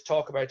 I'm here to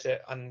talk about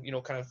it, and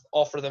kind of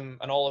offer them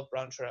an olive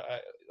branch or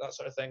that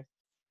sort of thing.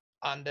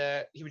 And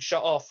he would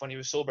shut off when he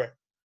was sober.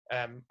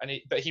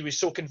 But he was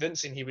so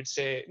convincing. He would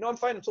say, "No, I'm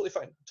fine. I'm totally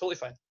fine.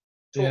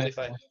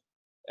 Fine."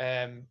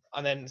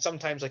 And then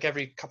sometimes,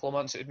 every couple of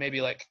months, it would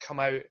maybe come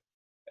out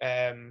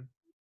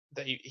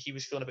that he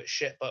was feeling a bit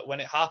shit. But when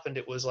it happened,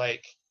 it was the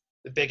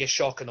biggest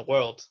shock in the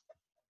world.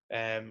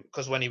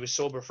 Because when he was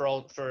sober,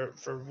 for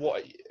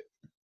what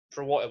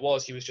it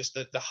was, he was just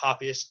the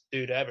happiest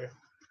dude ever.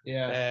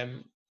 Yeah.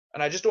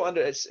 And I just don't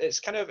it is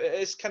kind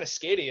of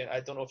scary. I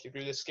don't know if you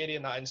agree. It's scary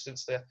in that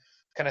instance, the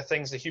kind of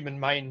things the human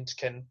mind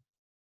can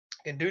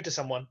do to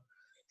someone,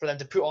 for them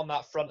to put on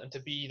that front and to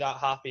be that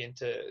happy and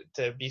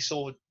to be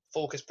so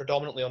focused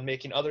predominantly on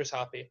making others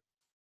happy,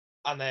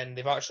 and then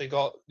they've actually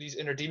got these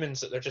inner demons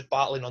that they're just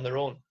battling on their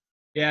own.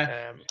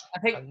 Yeah. I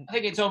think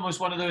it's almost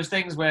one of those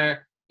things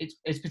where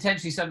it's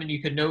potentially something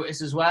you could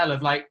notice as well,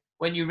 of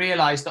when you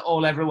realize that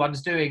all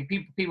everyone's doing,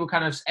 people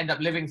kind of end up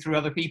living through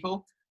other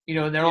people,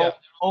 and they're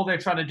all they're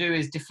trying to do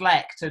is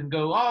deflect and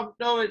go, oh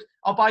no,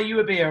 I'll buy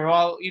you a beer, or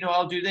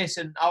I'll do this,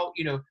 and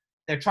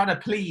they're trying to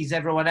please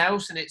everyone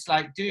else. And it's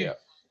dude,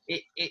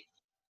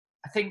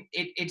 I think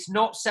it's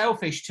not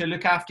selfish to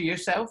look after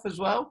yourself as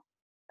well.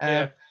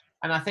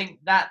 And I think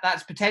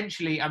that's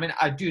potentially, I mean,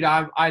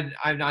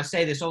 I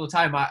say this all the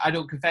time. I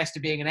don't confess to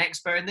being an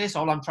expert in this.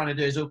 All I'm trying to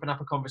do is open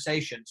up a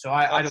conversation. So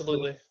I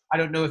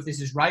don't know if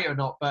this is right or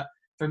not, but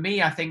for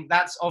me, I think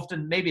that's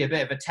often maybe a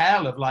bit of a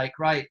tell of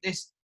right,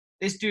 this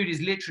dude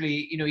is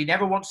literally, he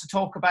never wants to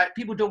talk about,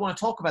 people don't want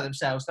to talk about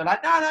themselves. They're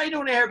like, no, you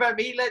don't want to hear about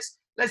me. Let's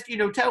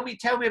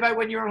tell me about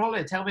when you're on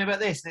holiday. Tell me about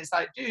this. And it's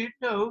dude,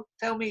 no,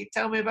 tell me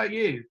about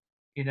you,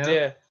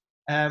 Yeah.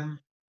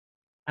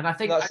 And I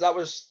think that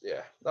was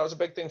a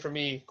big thing for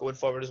me going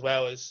forward as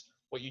well, is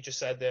what you just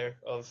said there,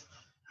 of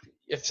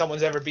if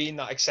someone's ever been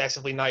that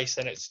excessively nice,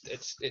 then it's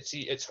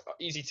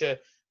easy to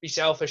be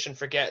selfish and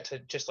forget to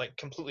just like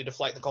completely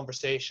deflect the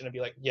conversation and be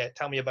like, yeah,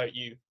 tell me about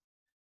you,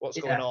 what's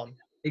going Yeah, on, and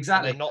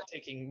exactly. then not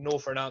taking no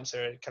for an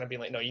answer, kind of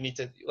being like, no, you need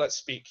to, let's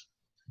speak.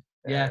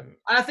 Yeah, and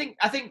I think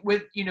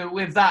with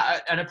with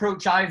that an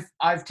approach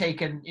I've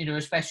taken,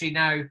 especially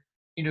now,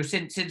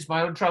 since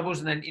my own troubles,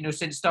 and then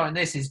since starting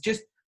this, is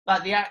just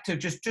like the act of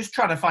just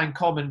trying to find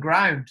common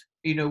ground.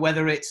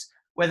 Whether it's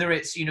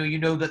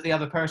that the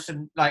other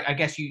person, like, I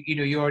guess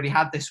you already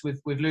had this with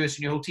Lewis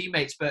and your whole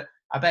teammates, but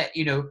I bet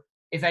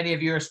if any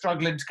of you are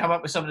struggling to come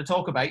up with something to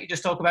talk about, you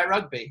just talk about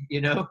rugby.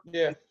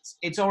 Yeah,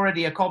 It's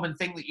already a common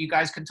thing that you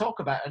guys can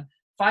talk about, and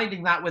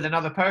finding that with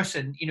another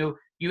person,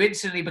 you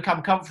instantly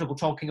become comfortable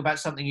talking about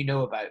something you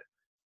know about.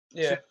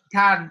 So yeah,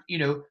 you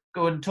can,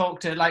 go and talk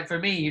to, like, for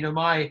me,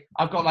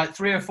 I've got like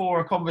 3 or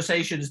 4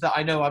 conversations that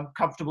I know I'm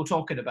comfortable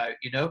talking about,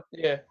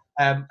 yeah,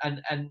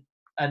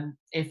 and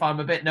if I'm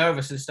a bit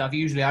nervous and stuff,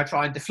 usually I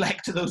try and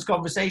deflect to those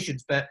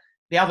conversations, but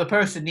the other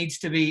person needs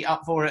to be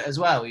up for it as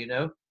well,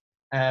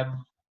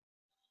 um,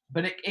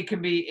 but it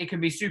can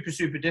be super,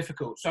 super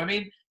difficult. So I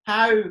mean,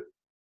 how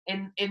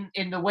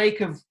in the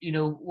wake of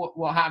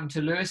what happened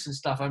to Lewis and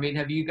stuff, I mean,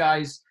 have you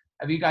guys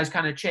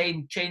kind of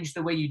changed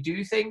the way you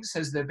do things?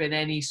 Has there been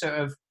any sort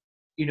of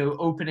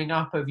opening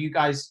up of you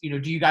guys? Do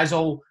you guys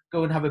all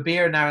go and have a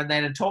beer now and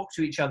then and talk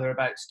to each other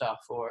about stuff,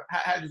 or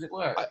how does it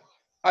work?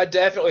 I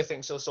definitely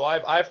think so. So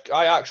I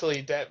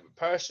actually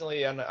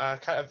personally, and I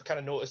kind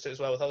of noticed it as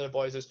well with other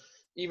boys, is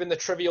even the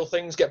trivial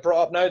things get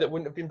brought up now that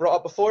wouldn't have been brought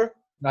up before.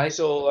 Right?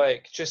 So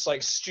like just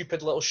like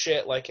stupid little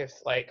shit, like if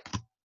like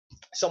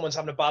someone's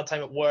having a bad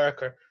time at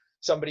work, or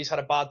somebody's had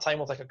a bad time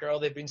with like a girl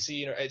they've been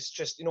seeing, or it's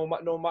just no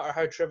matter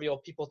how trivial,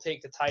 people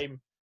take the time.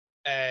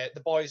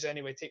 The boys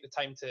anyway take the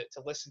time to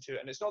listen to it,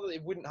 and it's not that they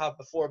wouldn't have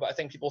before, but I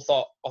think people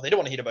thought, oh, they don't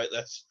want to hear about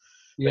this.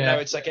 But now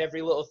Yeah. it's like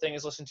every little thing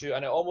is listened to,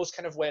 and it almost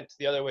kind of went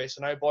the other way.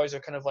 So now boys are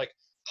kind of like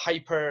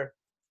hyper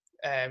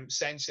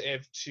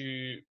sensitive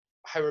to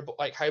how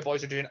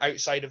boys are doing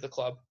outside of the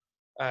club,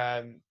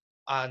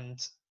 and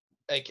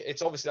like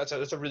it's obviously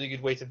that's a really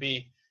good way to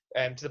be,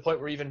 to the point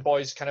where even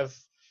boys kind of,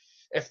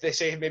 if they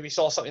say maybe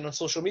saw something on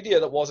social media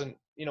that wasn't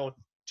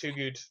too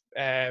good,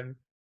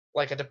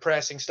 like a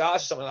depressing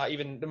status or something like that,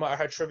 even no matter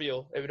how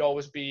trivial, it would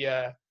always be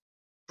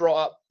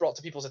brought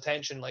to people's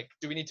attention. Like,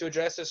 do we need to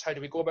address this? How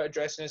do we go about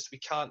addressing this? We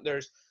can't.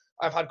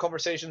 I've had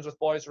conversations with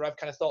boys where I've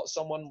kind of thought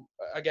someone,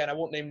 again, I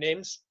won't name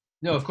names,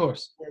 No, of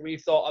course. where we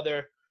thought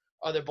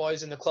other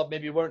boys in the club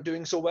maybe weren't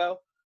doing so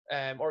well,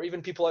 or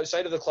even people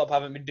outside of the club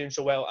haven't been doing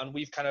so well, and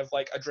we've kind of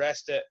like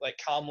addressed it like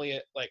calmly,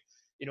 like,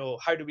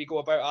 how do we go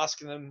about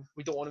asking them?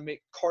 We don't want to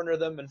corner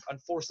them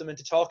and force them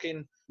into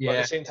talking, but at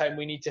Yeah. the same time,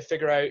 we need to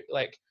figure out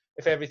like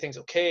if everything's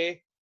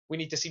okay. We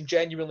need to seem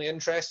genuinely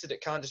interested.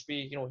 It can't just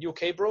be, you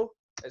okay, bro?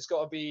 It's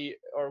got to be,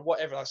 or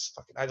whatever. That's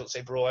fucking. I don't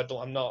say bro.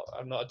 I'm not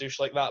a douche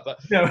like that. But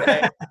No.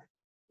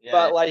 Yeah.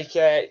 but like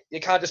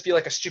it can't just be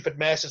like a stupid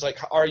message. Like,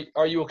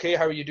 are you okay?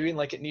 How are you doing?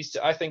 Like, it needs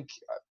to. I think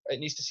it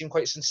needs to seem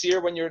quite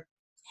sincere when you're,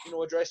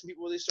 addressing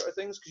people with these sort of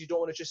things, because you don't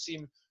want to just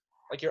seem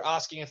like you're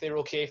asking if they're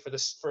okay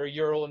for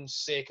your own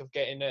sake of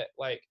getting it.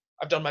 Like,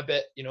 I've done my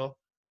bit.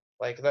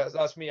 Like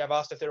that's me. I've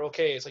asked if they're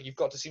okay. It's like you've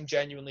got to seem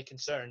genuinely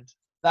concerned.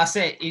 That's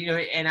it.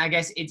 And I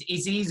guess it's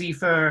easy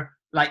for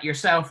like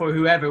yourself or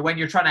whoever, when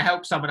you're trying to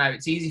help someone out,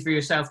 it's easy for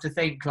yourself to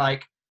think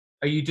like,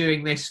 are you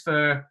doing this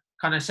for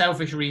kind of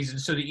selfish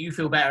reasons so that you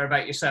feel better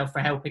about yourself for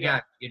helping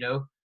Yeah.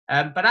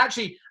 out? But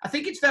actually, I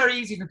think it's very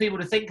easy for people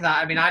to think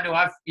that. I mean, I know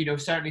I've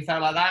certainly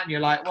felt like that, and you're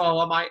like,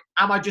 well,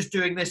 am I just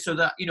doing this so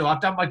that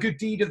I've done my good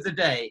deed of the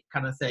day,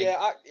 kind of thing.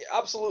 Yeah,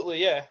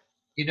 absolutely, yeah.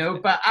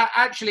 But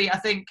actually, I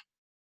think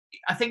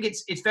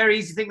it's very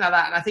easy to think like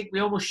that, and I think we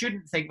almost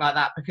shouldn't think like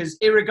that, because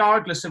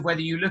irregardless of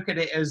whether you look at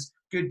it as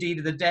good deed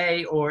of the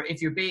day or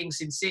if you're being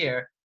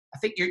sincere, I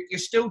think you're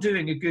still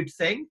doing a good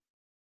thing.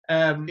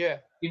 Yeah.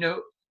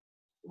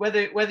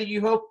 Whether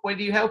you help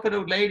an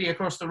old lady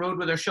across the road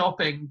with her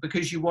shopping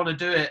because you want to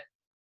do it,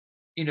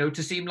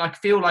 to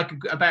feel like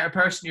a better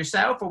person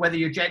yourself, or whether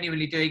you're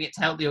genuinely doing it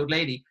to help the old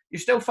lady, you're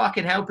still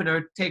fucking helping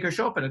her take her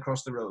shopping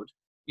across the road.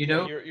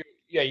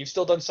 You've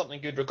still done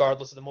something good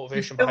regardless of the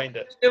motivation behind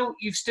it.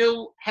 You've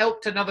still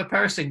helped another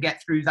person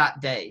get through that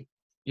day,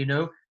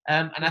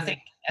 and I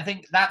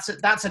think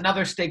that's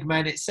another stigma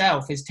in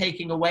itself, is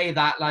taking away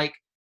that, like,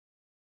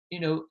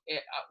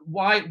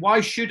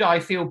 why should I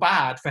feel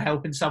bad for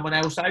helping someone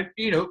else out?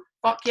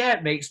 Fuck yeah,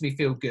 it makes me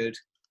feel good,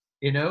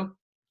 and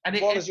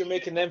As long as you're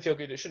making them feel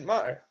good, it shouldn't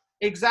matter.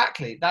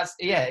 exactly. That's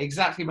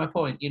exactly my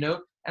point. And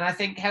I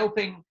think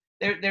helping,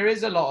 there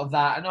is a lot of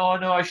that, and oh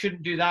no, I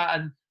shouldn't do that,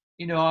 and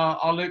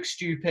I'll look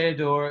stupid,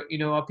 or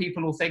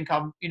people will think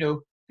I'm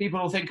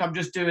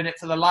just doing it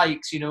for the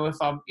likes. If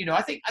I'm,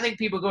 I think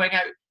people going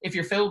out, if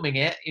you're filming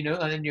it,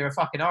 and then you're a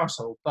fucking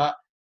arsehole. But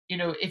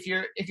if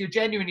you're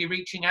genuinely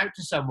reaching out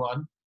to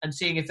someone and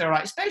seeing if they're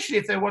right, especially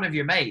if they're one of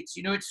your mates,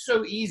 it's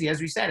so easy. As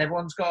we said,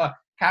 everyone's got a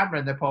camera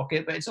in their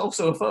pocket, but it's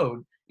also a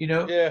phone.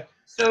 Yeah.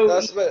 So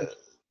That's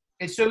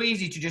it's so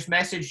easy to just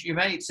message your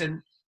mates,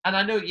 and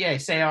I know,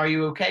 say, are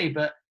you okay?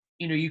 But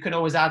you can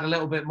always add a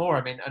little bit more.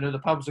 I mean, I know the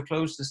pubs are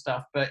closed and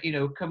stuff, but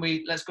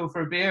let's go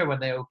for a beer when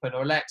they open,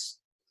 or let's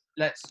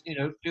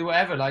do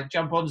whatever, like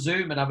jump on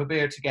Zoom and have a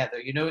beer together.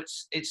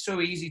 It's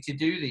so easy to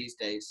do these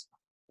days.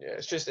 Yeah,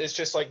 it's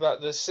just like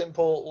that, the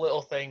simple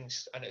little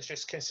things, and it's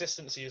just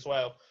consistency as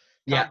well.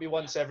 Can't be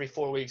once every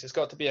 4 weeks. It's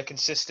got to be a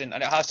consistent,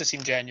 and it has to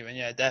seem genuine.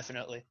 Yeah,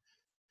 definitely.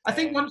 I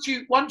think once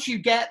you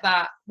get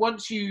that,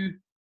 once you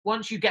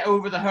get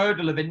over the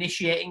hurdle of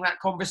initiating that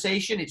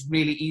conversation, it's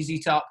really easy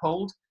to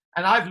uphold.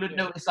 And I've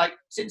noticed, like,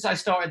 since I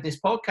started this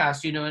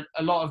podcast,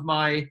 a lot of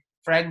my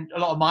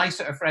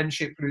sort of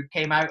friendship group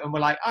came out and were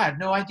like, I had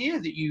no idea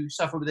that you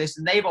suffer with this.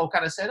 And they've all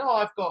kind of said, oh,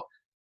 I've got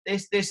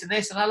this, this, and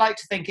this. And I like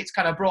to think it's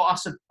kind of brought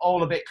us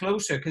all a bit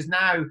closer, because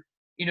now,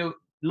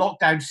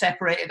 lockdown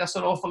separated us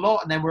an awful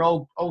lot. And then we're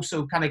all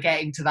also kind of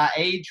getting to that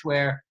age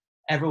where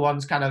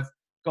everyone's kind of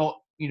got,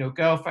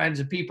 girlfriends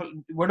and people.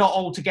 We're not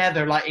all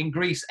together like in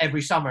Greece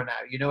every summer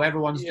now.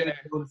 Everyone's doing their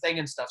own thing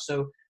and stuff.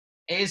 So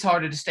it is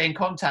harder to stay in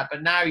contact.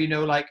 But now,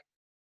 like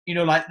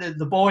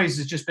the Boys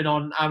has just been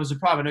on Amazon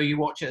Prime. I know you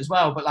watch it as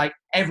well. But like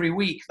every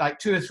week, like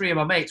 2 or 3 of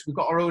my mates, we've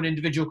got our own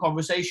individual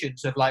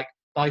conversations of like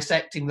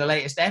dissecting the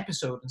latest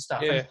episode and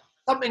stuff. Yeah.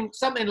 And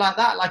something like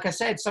that, like I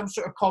said, some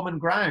sort of common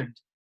ground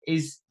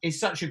is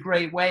such a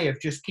great way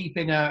of just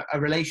keeping a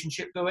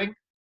relationship going.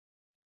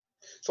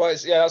 So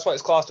that's why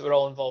it's class that we're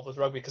all involved with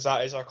rugby, because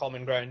that is our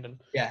common ground,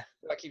 and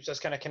that keeps us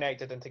kind of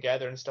connected and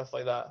together and stuff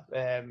like that.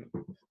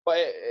 But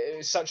it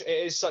is such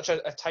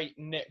a tight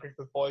knit group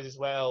of boys as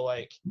well.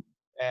 Like,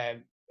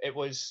 it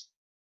was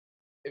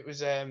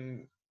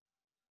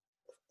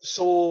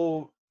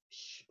so,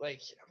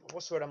 like,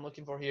 what's the word I'm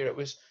looking for here?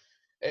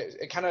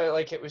 It kind of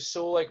like, it was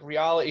so like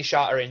reality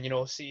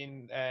shattering,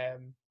 seeing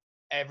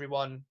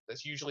everyone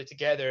that's usually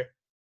together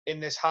in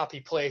this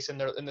happy place, and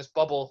they're in this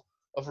bubble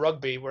of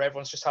rugby where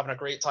everyone's just having a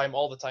great time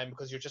all the time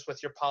because you're just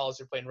with your pals,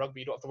 you're playing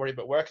rugby, you don't have to worry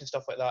about work and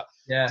stuff like that.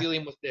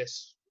 Dealing with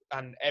this,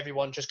 and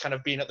everyone just kind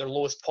of being at their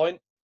lowest point.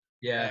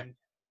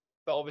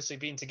 But obviously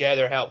being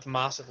together helped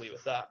massively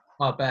with that.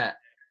 I bet.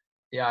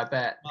 Yeah, I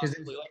bet. Because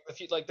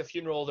like the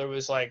funeral, there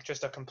was like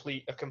just a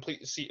complete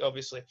sea.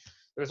 Obviously,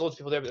 there was loads of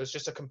people there, but there was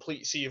just a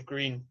complete sea of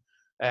green,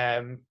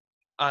 and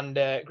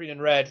green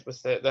and red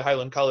with the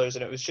Highland colours,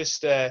 and it was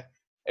just it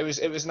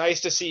was nice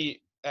to see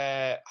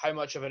how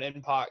much of an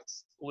impact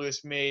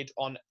Lewis made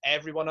on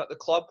everyone at the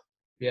club.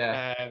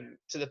 To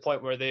the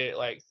point where they,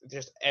 like,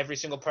 just every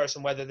single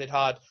person, whether they'd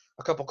had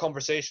a couple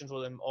conversations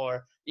with him,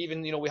 or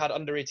even we had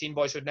under 18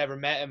 boys who'd never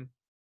met him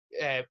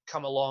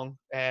come along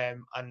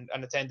and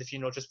attend the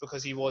funeral, just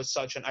because he was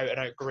such an out and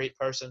out great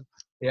person.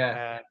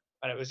 And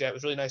it was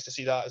really nice to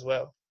see that as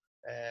well.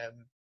 I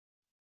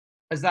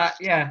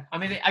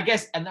mean, I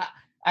guess, and that,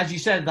 as you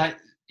said, like,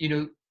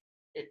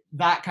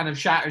 that kind of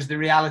shatters the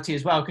reality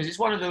as well, because it's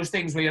one of those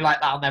things where you're like,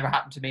 that'll never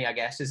happen to me, I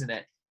guess, isn't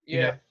it?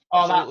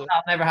 That'll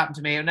never happen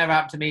to me. It'll never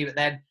happen to me. But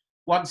then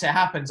once it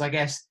happens, I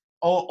guess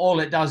all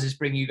it does is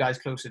bring you guys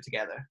closer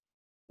together.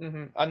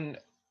 And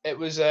it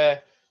was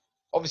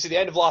obviously the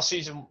end of last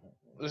season.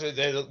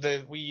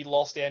 We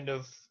lost the end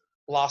of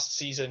last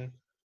season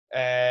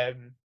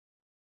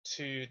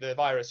to the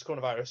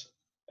coronavirus.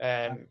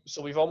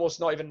 So we've almost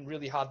not even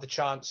really had the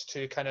chance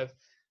to kind of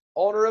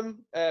honour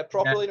him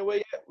properly in a way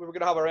yet. We were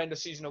going to have our end of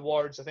season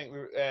awards. I think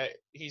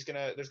there's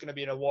going to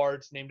be an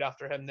award named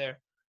after him there,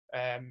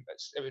 and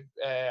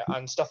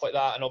stuff like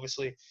that. And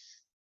obviously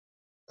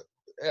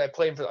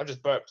playing for, I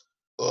just burped.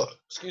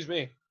 Excuse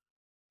me.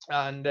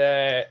 And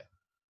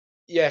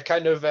he's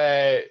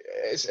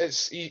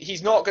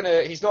not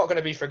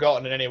gonna be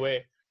forgotten in any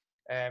way.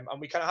 And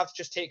we kind of have to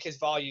just take his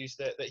values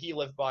that he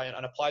lived by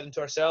and apply them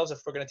to ourselves if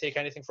we're going to take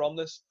anything from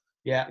this.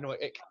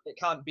 It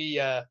can't be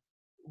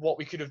what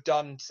we could have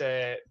done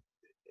to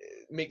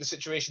make the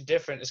situation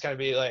different. It's going to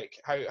be like,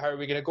 how are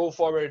we going to go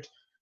forward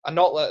and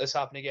not let this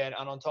happen again?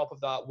 And on top of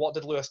that, what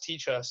did Lewis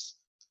teach us?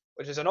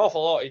 Which is an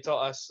awful lot. He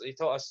taught us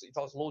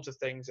loads of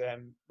things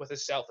with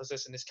his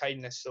selflessness and his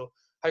kindness. So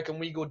how can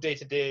we go day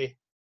to day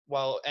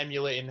while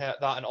emulating that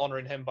and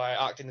honouring him by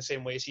acting the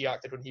same way as he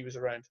acted when he was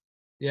around?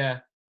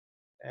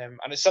 And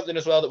it's something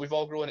as well that we've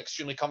all grown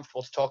extremely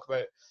comfortable to talk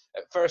about.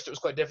 At first, it was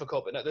quite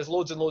difficult, but there's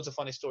loads and loads of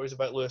funny stories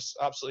about Lewis.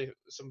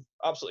 Some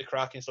absolutely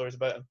cracking stories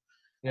about him.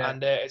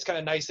 And it's kind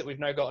of nice that we've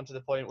now gotten to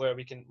the point where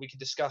we can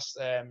discuss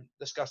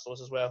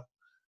those as well.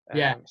 Stuff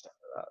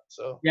like that.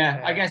 So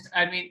I guess,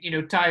 I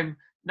mean, time.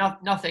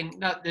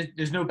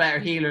 There's no better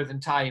healer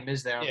than time,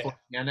 is there?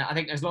 Unfortunately, and I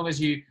think as long as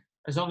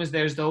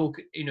there's the whole,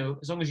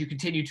 as long as you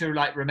continue to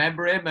like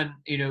remember him and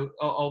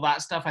all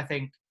that stuff, I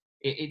think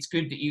it's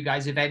good that you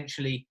guys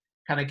eventually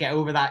kind of get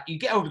over that. You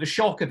get over the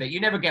shock of it.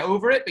 You never get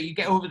over it, but you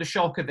get over the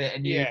shock of it,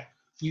 and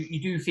you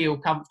do feel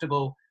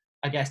comfortable,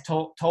 I guess,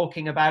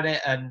 talking about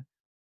it, and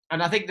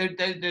I think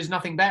there's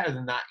nothing better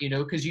than that,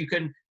 because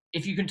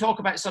if you can talk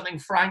about something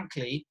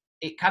frankly,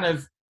 it kind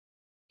of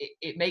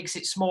it makes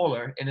it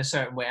smaller in a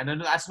certain way. And I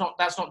know that's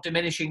not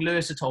diminishing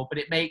Lewis at all, but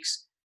it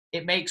makes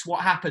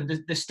what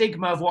happened, the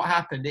stigma of what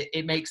happened,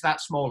 it makes that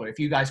smaller if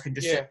you guys can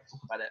just sit and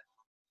talk about it.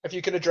 if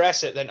you can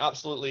address it, then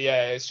absolutely,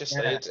 yeah. It's just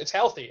Yeah. it's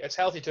healthy. It's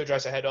healthy to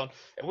address it head on.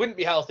 It wouldn't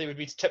be healthy would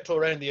be to tiptoe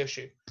around the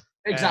issue.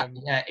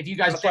 Exactly. Yeah. If you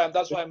guys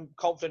That's why I'm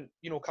confident,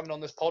 coming on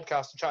this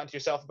podcast and chatting to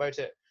yourself about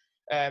it.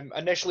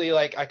 Initially,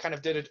 like I kind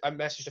of I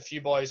messaged a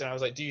few boys and I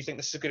was like, do you think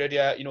this is a good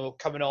idea?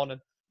 Coming on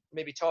and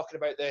maybe talking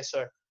about this,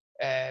 or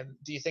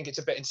do you think it's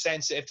a bit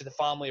insensitive to the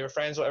family or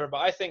friends, or whatever?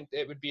 But I think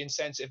it would be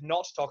insensitive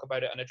not to talk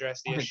about it and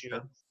address the issue.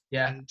 so.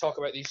 Yeah. And talk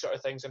about these sort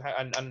of things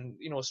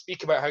and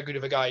speak about how good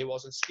of a guy he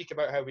was and speak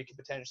about how we could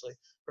potentially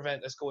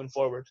prevent this going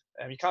forward.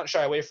 You can't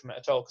shy away from it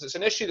at all because it's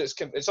an issue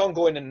it's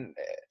ongoing in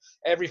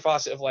every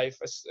facet of life,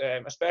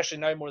 especially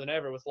now more than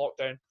ever with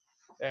lockdown.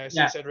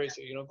 Suicide rates,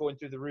 going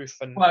through the roof,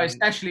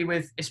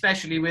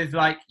 especially with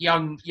like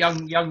young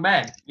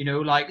men,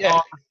 like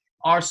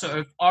our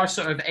sort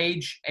of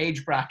age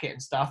bracket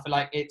and stuff.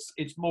 Like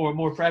it's more and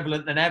more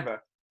prevalent than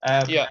ever.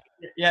 Like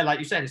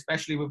you said,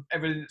 especially with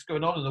everything that's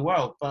going on in the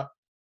world. But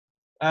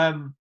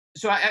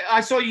so I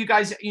saw you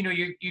guys, you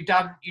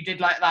did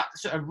like that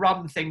sort of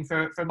run thing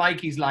for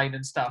Mikey's line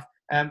and stuff.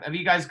 Have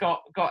you guys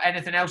got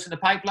anything else in the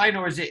pipeline,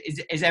 or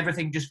is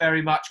everything just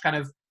very much kind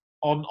of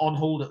on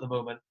hold at the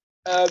moment?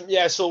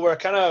 So we're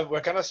kind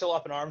of still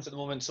up in arms at the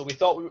moment. So we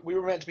thought we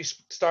were meant to be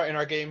starting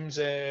our games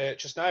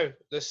just now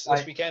this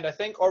weekend, I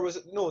think, or was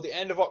it the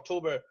end of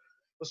October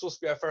was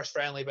supposed to be our first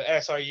friendly, but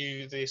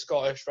SRU, the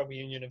Scottish Rugby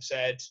Union, have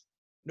said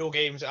no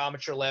games at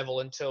amateur level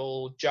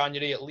until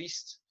January at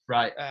least.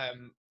 Right.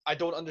 I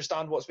don't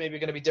understand what's maybe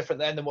going to be different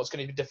then than what's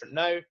going to be different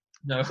now.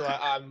 No. So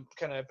I'm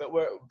but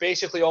we're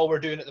basically all we're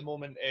doing at the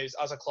moment is,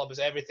 as a club, is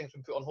everything's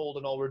been put on hold,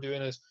 and all we're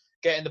doing is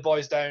getting the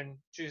boys down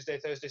Tuesday,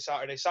 Thursday,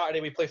 Saturday. Saturday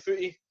we play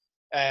footy.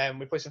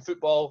 We play some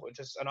football, which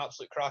is an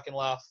absolute cracking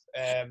laugh.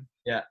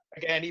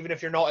 Again, even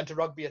if you're not into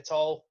rugby at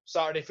all,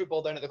 Saturday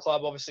football down at the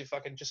club, obviously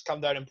fucking just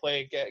come down and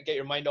play, get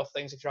your mind off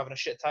things if you're having a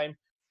shit time.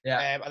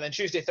 And then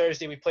Tuesday,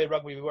 Thursday we play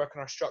rugby, we work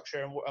on our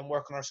structure and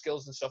work on our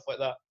skills and stuff like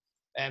that.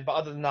 But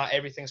other than that,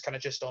 everything's kind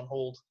of just on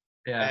hold.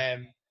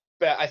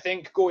 But I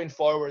think going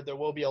forward, there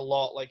will be a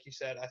lot, like you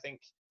said. I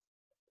think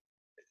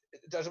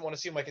it doesn't want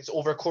to seem like it's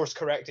over course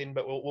correcting,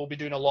 but we'll be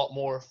doing a lot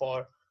more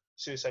for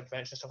suicide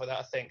prevention and stuff like that,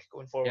 I think,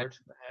 going forward.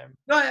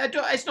 No, I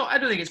don't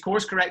think it's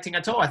course correcting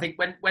at all. I think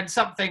when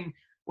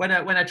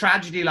a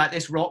tragedy like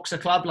this rocks a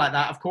club like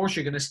that, of course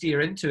you're going to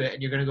steer into it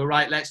and you're going to go,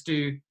 right, let's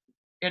do,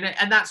 and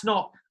that's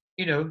not,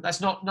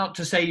 that's not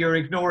to say you're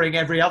ignoring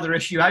every other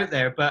issue out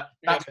there, but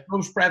that's the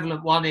most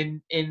prevalent one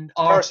in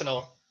our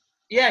personal.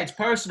 Yeah, it's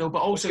personal, but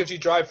also gives you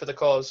drive for the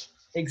cause.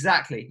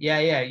 Exactly.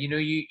 Yeah. You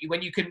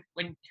when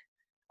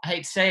I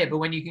hate to say it, but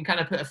when you can kind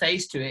of put a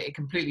face to it, it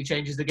completely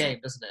changes the game,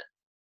 doesn't it?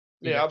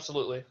 Yeah,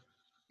 absolutely.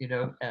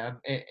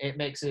 It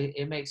makes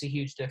a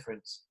huge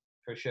difference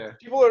for sure.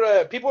 People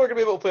are gonna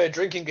be able to play a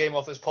drinking game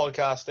off this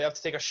podcast. They have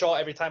to take a shot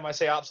every time I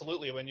say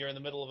absolutely when you're in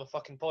the middle of a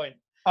fucking point.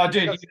 Oh,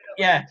 dude,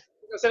 yeah.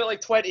 I've said it like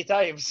 20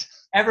 times.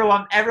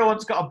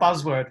 Everyone's got a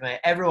buzzword, mate.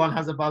 Everyone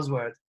has a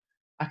buzzword.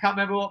 I can't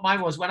remember what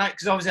mine was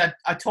because obviously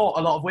I taught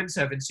a lot of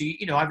windsurfing, so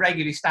I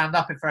regularly stand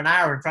up for an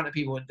hour in front of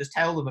people and just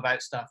tell them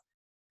about stuff.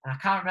 And I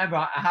can't remember.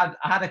 I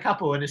had a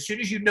couple, and as soon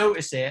as you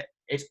notice it,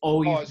 it's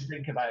all you can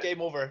think about.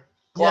 Game over.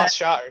 Glass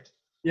shattered.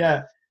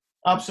 Yeah,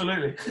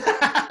 absolutely.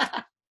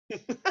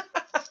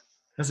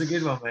 That's a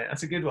good one, mate.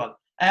 That's a good one.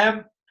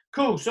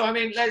 Cool. So I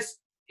mean, let's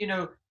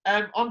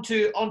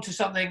onto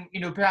something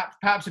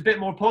perhaps a bit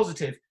more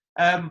positive.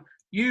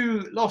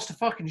 You lost a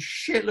fucking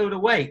shitload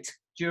of weight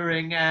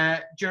during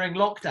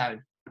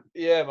lockdown.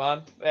 Yeah,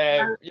 man.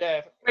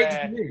 Weight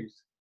did you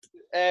lose?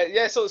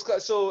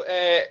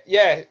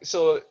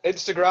 So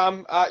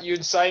Instagram at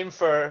Ewan Sime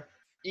for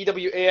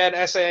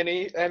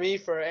EWANSIME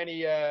for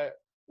any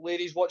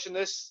ladies watching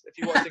this, if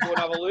you want to go and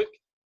have a look.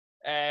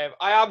 I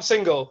am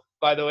single,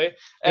 by the way.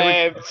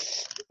 Over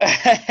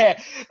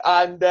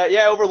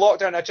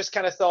lockdown, I just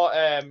kind of thought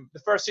the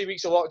first 2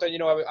 weeks of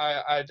lockdown,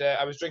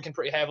 I was drinking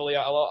pretty heavily,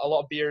 a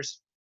lot of beers,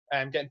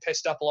 getting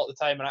pissed up a lot of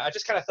the time, and I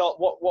just kind of thought,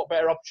 what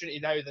better opportunity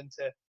now than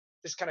to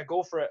just kind of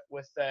go for it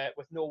with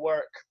no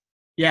work.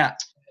 Yeah.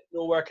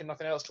 No work and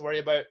nothing else to worry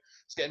about.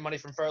 Just getting money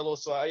from furlough.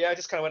 So I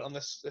just kind of went on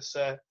this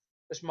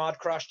mad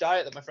crash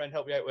diet that my friend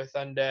helped me out with,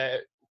 and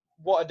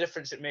what a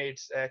difference it made,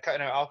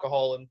 cutting out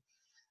alcohol and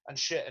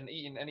shit, and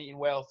eating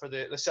well for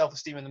the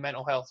self-esteem and the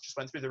mental health just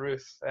went through the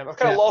roof. I've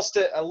kind of lost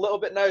it a little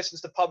bit now since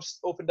the pubs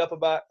opened up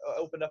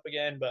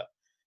again, but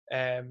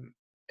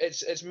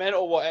it's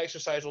mental what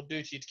exercise will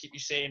do to you to keep you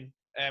sane.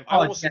 I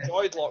almost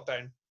enjoyed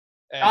lockdown.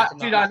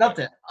 Dude, I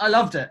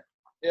loved it.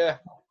 Yeah.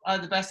 I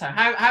had the best time.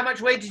 How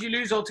much weight did you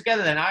lose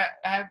altogether then?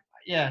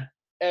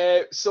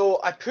 So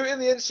I put in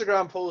the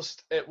Instagram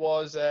post it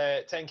was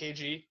 10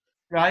 kg.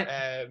 Right.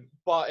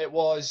 But it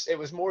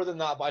was more than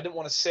that, but I didn't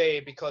want to say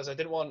because I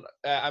didn't want.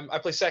 I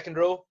play second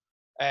row,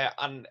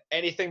 and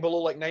anything below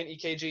like 90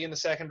 kg in the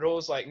second row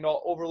is like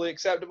not overly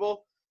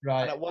acceptable.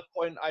 Right. And at one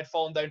point I'd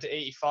fallen down to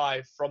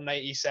 85 from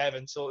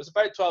 97, so it was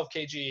about 12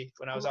 kg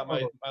when I was at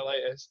my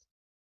lightest.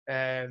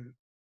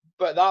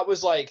 But that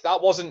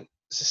wasn't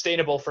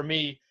sustainable for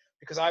me.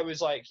 Because I was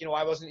like,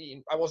 I wasn't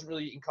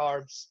really eating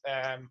carbs.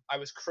 I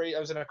was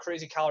in a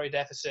crazy calorie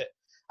deficit,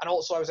 and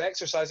also I was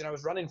exercising. I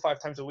was running 5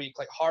 times a week,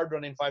 like hard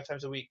running 5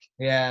 times a week.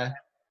 Yeah.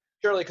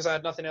 Purely because I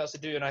had nothing else to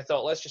do, and I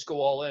thought, let's just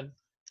go all in.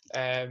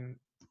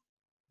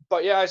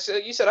 But yeah,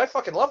 you said I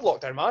fucking love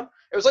lockdown, man.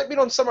 It was like being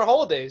on summer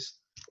holidays.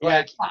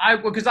 Yeah,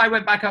 because I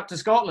went back up to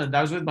Scotland.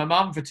 I was with my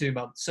mum for 2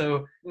 months,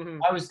 so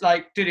I was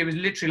like, dude, it was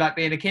literally like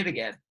being a kid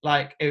again.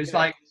 Like it was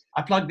like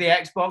I plugged the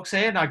Xbox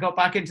in, I got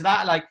back into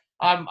that. Like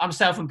I'm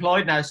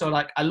self-employed now, so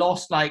like I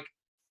lost like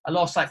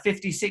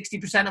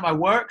 50-60% of my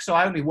work, so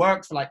I only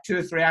worked for like 2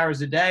 or 3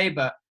 hours a day.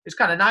 But it's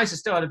kind of nice. I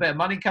still had a bit of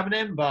money coming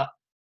in, but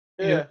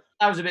you know,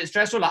 that was a bit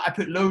stressful. Like I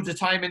put loads of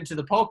time into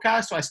the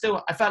podcast, so I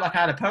felt like I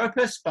had a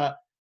purpose, but.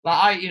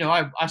 Like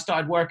I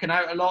started working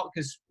out a lot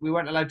because we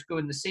weren't allowed to go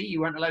in the sea. You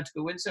weren't allowed to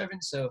go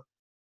windsurfing, so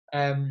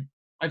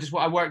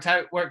I worked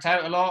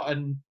out a lot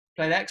and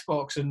played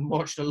Xbox and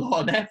watched a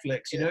lot of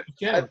Netflix. You know,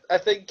 yeah. I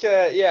think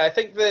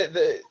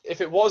that if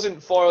it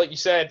wasn't for, like you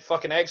said,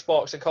 fucking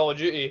Xbox and Call of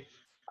Duty,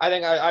 I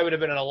think I would have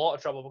been in a lot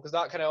of trouble, because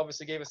that kind of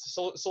obviously gave us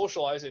the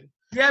socializing.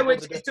 Yeah, well,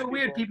 it's so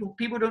weird.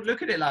 People don't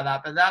look at it like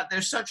that, but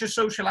there's such a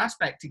social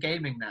aspect to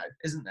gaming now,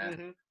 isn't there?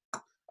 Mm-hmm.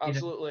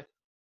 Absolutely. You know?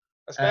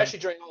 Especially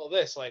during all of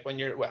this, like when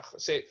you're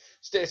say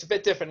it's a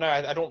bit different now.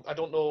 I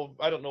don't know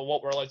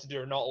what we're allowed to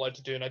do or not allowed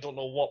to do, and I don't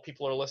know what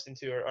people are listening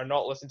to or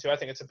not listening to. I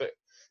think it's a bit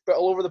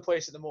all over the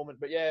place at the moment.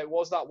 But yeah, it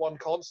was that one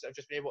constant of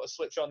just being able to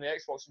switch on the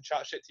Xbox and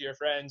chat shit to your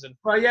friends. And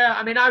well, yeah,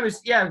 I mean,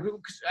 as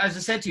I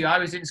said to you, I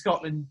was in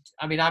Scotland.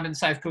 I mean, I'm in the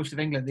south coast of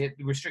England. The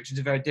restrictions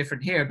are very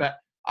different here, but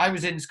I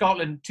was in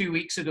Scotland 2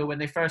 weeks ago when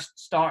they first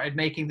started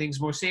making things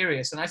more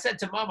serious, and I said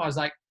to Mum, I was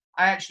like,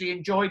 I actually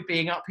enjoyed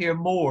being up here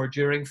more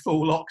during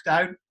full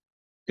lockdown.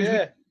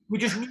 Yeah. We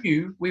just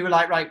knew, we were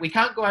like, right, we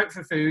can't go out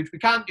for food, we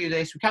can't do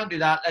this, we can't do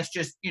that. Let's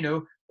just,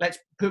 let's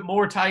put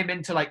more time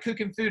into like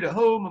cooking food at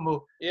home, and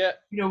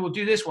we'll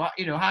do this,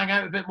 hang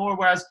out a bit more.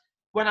 Whereas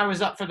when I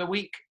was up for the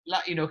week,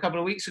 a couple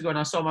of weeks ago, and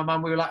I saw my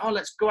mum, we were like, oh,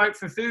 let's go out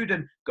for food.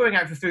 And going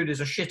out for food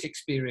is a shit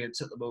experience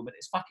at the moment.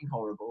 It's fucking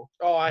horrible.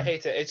 Oh, I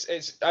hate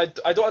it.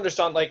 I don't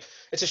understand. Like,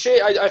 it's a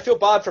shame. I feel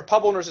bad for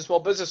pub owners and small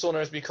business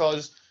owners,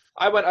 because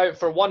I went out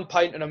for 1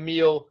 pint and a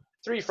meal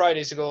 3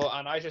 Fridays ago,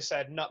 and I just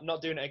said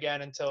not doing it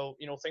again until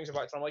things are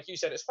back to normal. Like you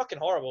said, it's fucking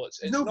horrible.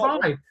 It's no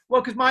not vibe.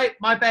 Well, because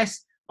my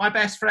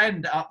best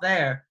friend up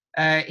there,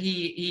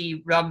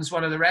 he runs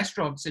one of the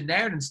restaurants in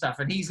there and stuff,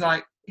 and he's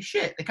like,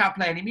 shit, they can't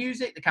play any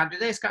music, they can't do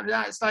this, can't do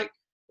that. It's like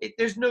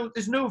there's no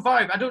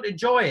vibe. I don't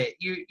enjoy it.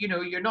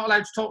 You're not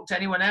allowed to talk to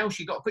anyone else.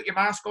 You got to put your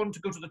mask on to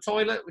go to the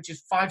toilet, which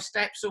is 5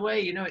 steps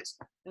away. It's.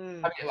 I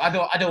mean, I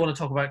don't want to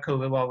talk about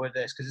COVID while we're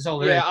this, because it's all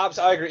there. Yeah,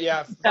 I agree.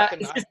 Yeah,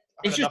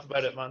 it's enough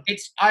about it, man.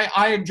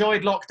 I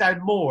enjoyed lockdown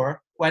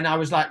more when I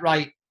was like,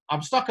 right,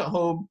 I'm stuck at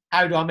home.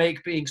 How do I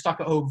make being stuck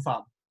at home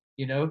fun?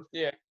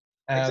 Yeah.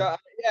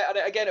 Exactly. Yeah, and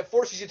again, it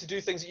forces you to do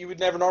things that you would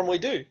never normally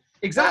do.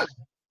 Exactly.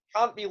 You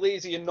can't be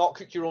lazy and not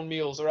cook your own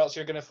meals, or else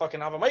you're going to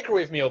fucking have a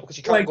microwave meal because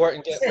you can't go out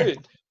and get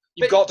food.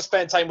 You've got to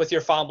spend time with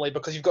your family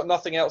because you've got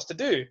nothing else to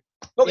do.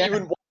 Not that you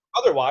wouldn't want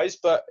otherwise,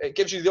 but it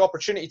gives you the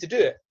opportunity to do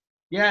it.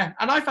 Yeah,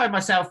 and I find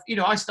myself,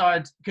 I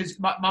started, because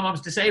my mum's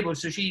disabled,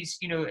 so she's,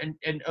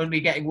 and only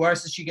getting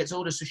worse as she gets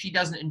older, so she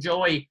doesn't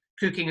enjoy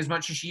cooking as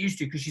much as she used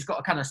to, because she's got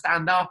to kind of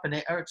stand up and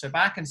it hurts her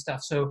back and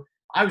stuff. So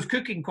I was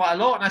cooking quite a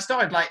lot, and I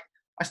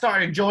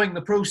started enjoying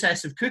the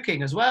process of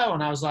cooking as well,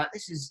 and I was like,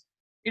 this is,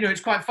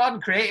 it's quite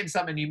fun creating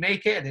something. You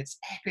make it, and it's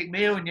epic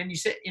meal, and then you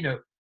sit,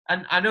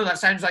 and I know that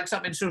sounds like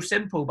something so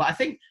simple, but I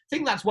think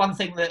that's one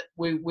thing that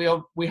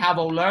we have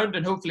all learned,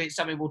 and hopefully it's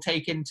something we'll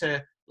take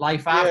into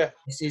life after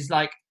this, is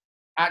like,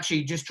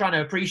 actually just trying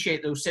to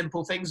appreciate those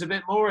simple things a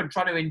bit more, and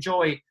trying to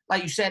enjoy,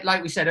 like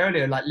we said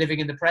earlier, like living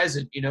in the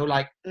present,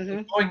 like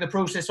enjoying the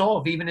process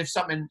of, even if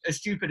something as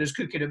stupid as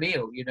cooking a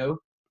meal,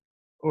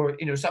 or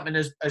something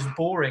as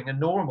boring and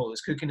normal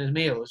as cooking a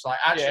meal, is like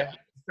actually it's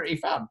pretty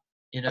fun.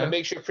 And it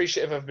makes you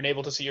appreciative of being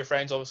able to see your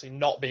friends, obviously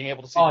not being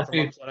able to see them for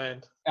months on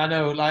end. I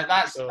know, like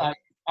that's like,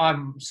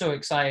 I'm so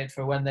excited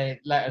for when they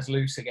let us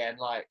loose again.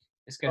 Like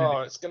it's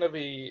gonna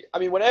be. I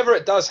mean, whenever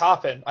it does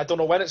happen, I don't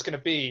know when it's gonna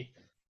be.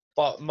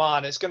 But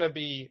man, it's gonna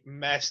be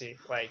messy.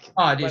 Like,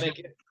 I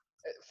think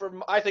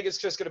it's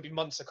just gonna be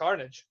months of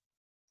carnage.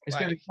 It's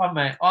gonna be fun,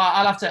 mate.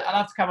 I'll have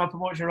to come up and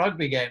watch a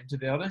rugby game, to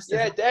be honest.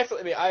 Yeah,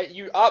 definitely, mate.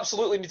 You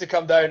absolutely need to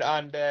come down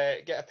and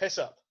get a piss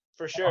up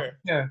for sure.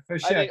 Yeah, for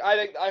sure.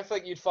 I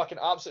think you'd fucking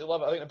absolutely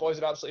love it. I think the boys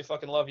would absolutely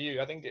fucking love you.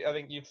 I think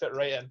you'd fit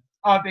right in.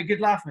 Oh, it'd be a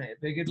good laugh, mate.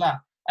 It'd be a good laugh.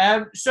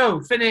 So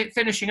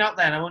finishing up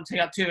then, I won't take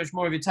up too much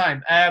more of your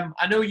time.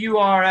 I know you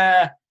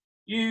are.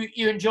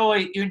 You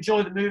enjoy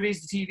the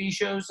movies, the TV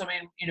shows. I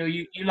mean,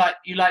 you like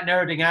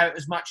nerding out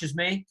as much as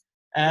me.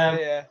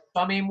 I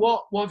mean,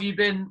 what have you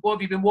been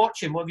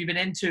watching? What have you been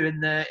into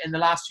in the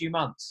last few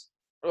months?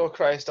 Oh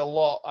Christ, a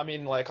lot. I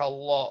mean, like a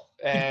lot.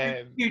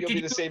 You'll be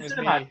the same as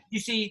me.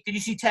 Did you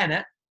see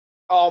Tenet?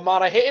 Oh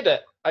man, I hated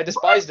it. I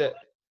despised it.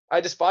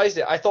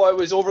 I thought it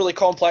was overly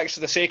complex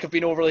for the sake of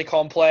being overly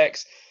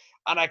complex,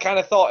 and I kind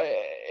of thought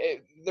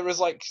there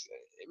was like.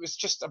 It was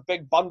just a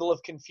big bundle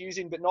of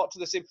confusing, but not to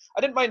the same.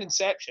 I didn't mind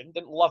Inception,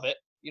 didn't love it,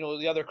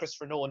 the other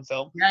Christopher Nolan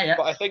film. Yeah, yeah.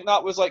 But I think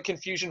that was like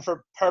confusion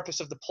for purpose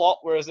of the plot,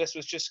 whereas this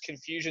was just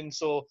confusion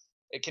so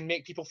it can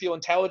make people feel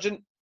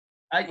intelligent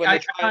when they try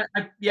to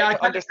understand I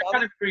kind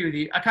it. of agree with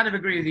you. I kind of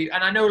agree with you,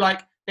 and I know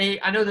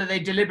I know that they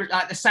deliberately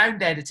the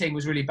sound editing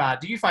was really bad.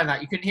 Did you find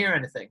that you couldn't hear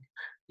anything?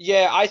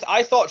 Yeah,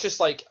 I thought just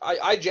like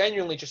I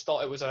genuinely just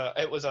thought it was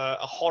a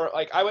horror.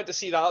 Like I went to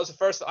see that. That was the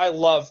first. I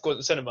love going to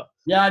the cinema.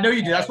 Yeah, I know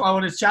you do. That's why I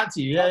wanted to chat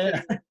to you.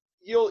 Yeah, yeah.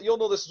 You'll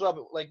know this as well.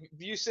 But like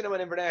View Cinema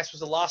in Inverness was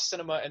the last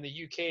cinema in the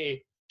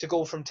UK to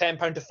go from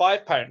 £10 to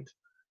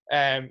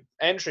 £5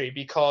 entry,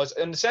 because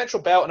in the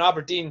Central Belt in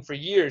Aberdeen for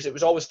years it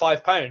was always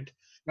 £5, but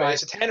Right.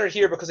 it's a tenner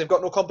here because they've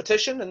got no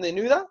competition and they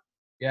knew that.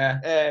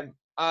 Yeah.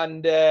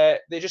 And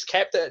they just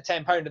kept it at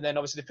 £10, and then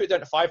obviously they put it down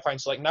to £5.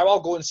 So like now I'll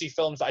go and see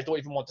films that I don't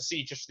even want to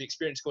see just for the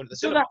experience going to the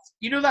cinema.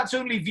 That's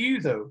only View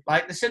though.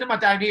 Like the cinema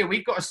down here,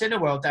 we've got a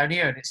Cineworld down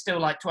here, and it's still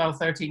like 12,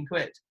 13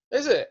 quid.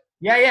 Is it?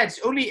 Yeah, yeah.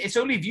 It's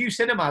only View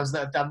cinemas that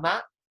have done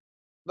that.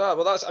 No,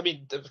 well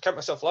I count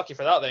myself lucky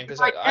for that then,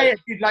 because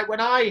dude, like when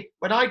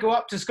I go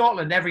up to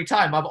Scotland every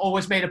time, I've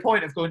always made a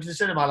point of going to the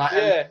cinema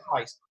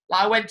twice.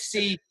 Like I went to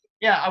see.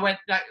 Yeah, I went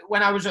like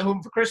when I was at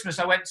home for Christmas.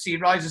 I went to see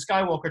Rise of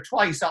Skywalker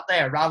twice up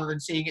there rather than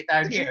seeing it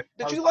down here.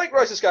 Did you like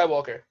Rise of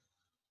Skywalker?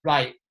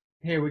 Right,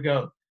 here we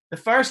go. The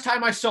first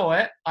time I saw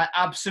it, I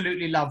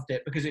absolutely loved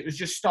it because it was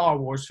just Star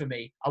Wars for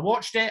me. I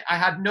watched it. I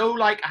hadn't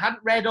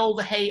read all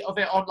the hate of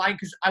it online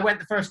because I went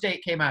the first day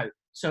it came out.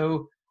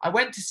 So I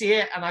went to see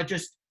it, and I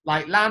just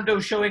like Lando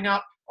showing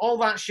up, all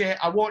that shit.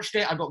 I watched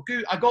it. I got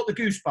the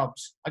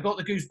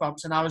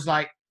goosebumps, and I was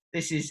like,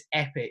 this is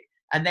epic.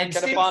 And then you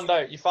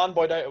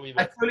fanboyed out a wee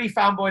bit. I fully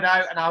fanboyed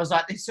out, and I was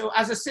like, so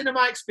as a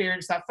cinema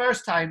experience, that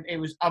first time, it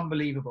was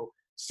unbelievable.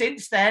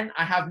 Since then,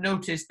 I have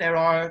noticed there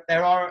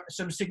are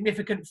some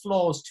significant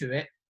flaws to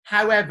it.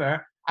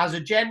 However, as a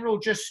general,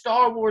 just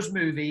Star Wars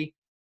movie,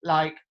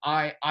 like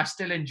I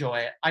still enjoy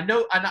it. I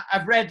know, and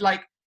I've read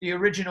like the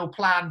original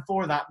plan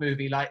for that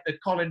movie, like the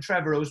Colin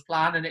Trevorrow's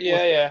plan, and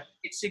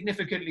it's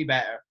significantly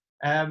better.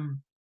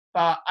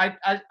 But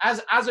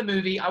as a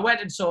movie, I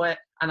went and saw it,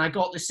 and I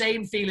got the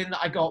same feeling that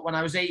I got when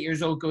I was 8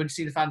 years old going to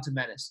see The Phantom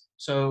Menace.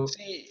 So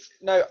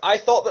now I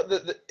thought that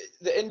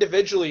the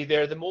individually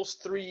the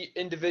most 3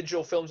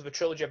 individual films of a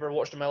trilogy I've ever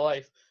watched in my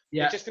life.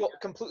 Yeah. They just feel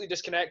completely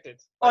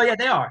disconnected. Oh yeah,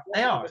 they are.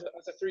 They are. As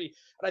a 3,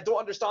 and I don't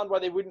understand why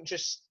they wouldn't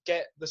just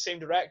get the same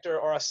director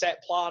or a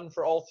set plan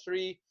for all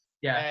 3.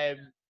 Yeah.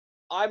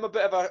 I'm a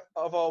bit of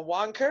a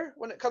wanker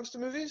when it comes to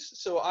movies,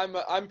 so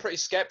I'm pretty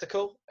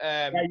skeptical.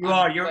 Yeah, you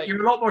are.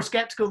 You're a lot more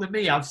skeptical than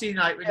me. I've seen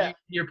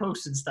your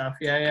posts and stuff.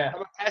 Yeah, yeah.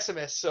 I'm a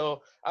pessimist,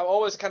 so I'm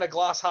always a kind of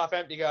glass half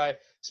empty guy.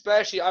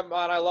 Especially I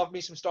love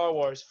me some Star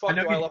Wars. Fuck,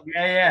 I love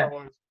Star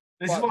Wars.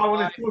 This is what I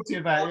want to talk to you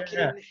about.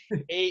 I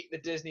hate the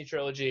Disney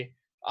trilogy.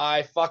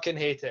 I fucking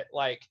hate it.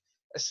 Like,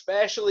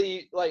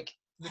 especially like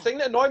the thing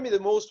that annoyed me the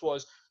most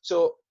was,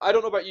 so I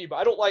don't know about you, but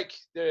I don't like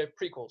the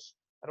prequels.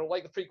 I don't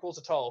like the prequels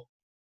at all.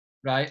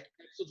 Right.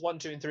 Episodes 1,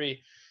 2, and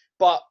 3,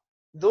 but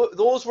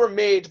those were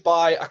made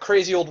by a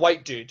crazy old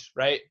white dude,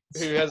 right?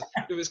 Who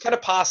was kind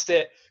of past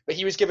it, but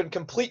he was given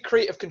complete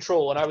creative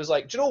control. And I was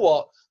like, do you know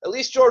what? At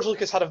least George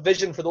Lucas had a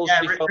vision for those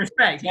 3 films.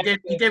 Respect.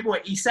 He did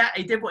what he set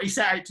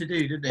out to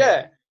do, didn't he?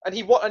 Yeah, and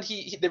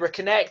they were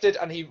connected,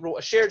 and he wrote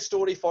a shared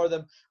story for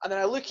them. And then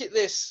I look at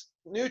this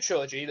new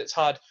trilogy that's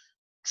had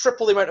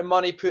triple the amount of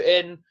money put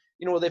in.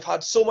 You know, they've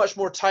had so much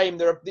more time.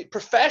 The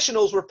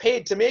professionals were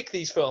paid to make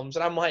these films.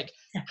 And I'm like,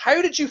 how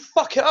did you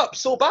fuck it up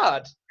so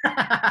bad?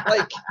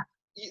 Like,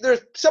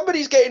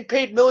 somebody's getting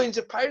paid millions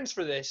of pounds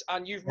for this,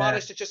 and you've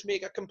managed to just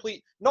make a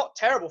complete, not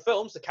terrible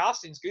films. The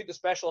casting's good. The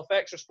special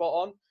effects are spot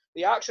on.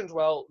 The action's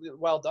well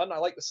done. I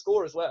like the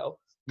score as well.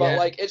 But,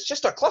 like, it's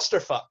just a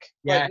clusterfuck.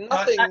 Yeah. Like,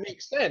 nothing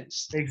makes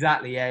sense.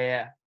 Exactly,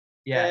 yeah.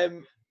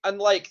 And,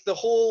 like, the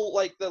whole,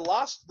 like, the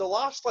last,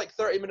 like,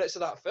 30 minutes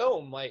of that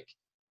film, like,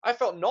 I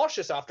felt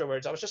nauseous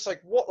afterwards. I was just like,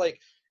 what? Like,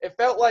 it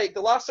felt like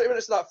the last 30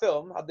 minutes of that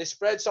film, had they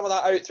spread some of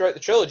that out throughout the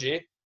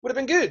trilogy, would have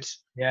been good.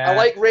 Yeah. I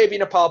like Rey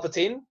being a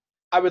Palpatine.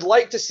 I would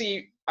like to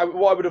see,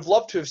 what I would have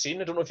loved to have seen,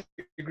 I don't know if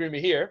you agree with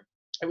me here,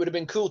 it would have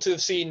been cool to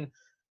have seen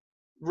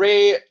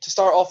Rey to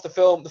start off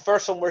the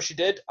first film where she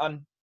did,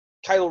 and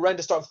Kylo Ren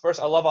to start with first.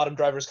 I love Adam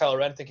Driver's Kylo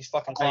Ren. I think he's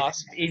fucking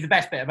class. He's the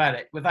best bit about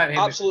it. Without him,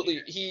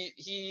 absolutely.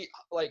 He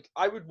like,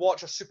 I would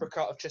watch a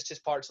supercut of just his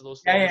parts of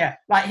those films. Yeah.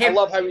 Like him. I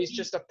love how he's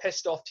just a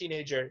pissed off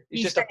teenager.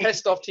 He's just a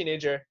pissed off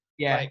teenager.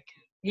 Yeah. Like,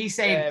 he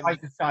saved Rise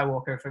of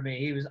Skywalker for me.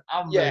 He was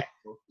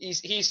unbelievable. Yeah.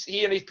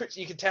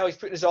 You can tell he's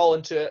putting his all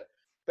into it.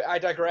 But I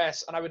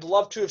digress. And I would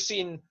love to have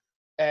seen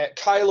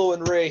Kylo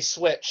and Rey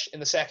switch in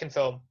the second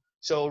film.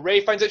 So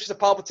Rey finds out she's a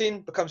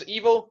Palpatine, becomes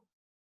evil,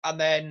 and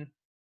then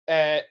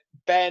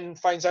Ben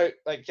finds out,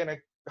 like, kind of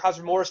has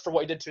remorse for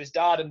what he did to his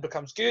dad and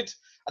becomes good.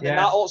 And then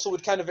that also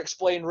would kind of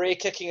explain Rey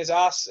kicking his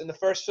ass in the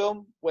first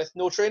film with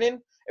no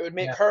training. It would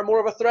make her more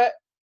of a threat,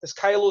 because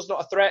Kylo's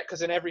not a threat,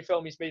 because in every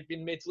film he's been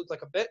made to look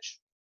like a bitch.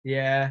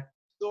 Yeah.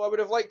 So I would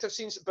have liked to have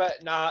seen,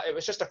 but nah, it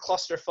was just a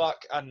clusterfuck,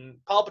 and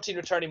Palpatine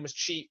returning was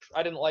cheap.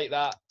 I didn't like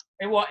that.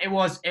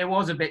 It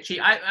was a bit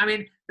cheap. I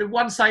mean, the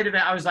one side of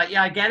it, I was like,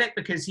 yeah, I get it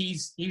because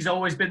he's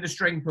always been the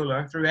string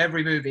puller through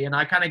every movie, and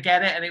I kind of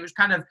get it. And it was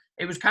kind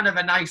of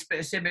a nice bit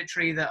of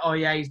symmetry that oh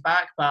yeah, he's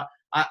back, but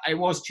it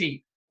was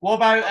cheap. What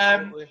about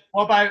Absolutely.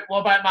 what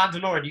about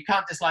Mandalorian? You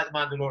can't dislike the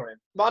Mandalorian.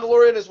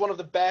 Mandalorian is one of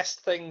the best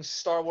things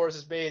Star Wars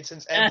has made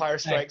since Empire Definitely.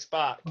 Strikes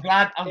Back.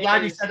 I'm glad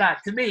you Is said that.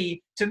 To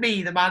me, the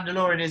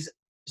Mandalorian is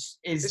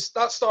it's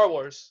that's Star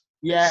Wars.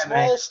 It's yeah,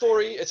 mate. small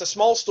story. It's a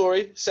small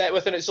story set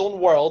within its own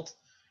world.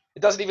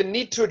 It doesn't even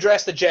need to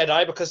address the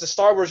Jedi because the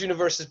Star Wars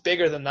universe is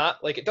bigger than that.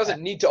 Like it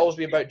doesn't need to always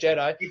be about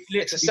Jedi. It's It's a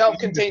literally the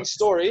self-contained universe.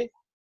 story.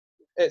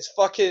 It's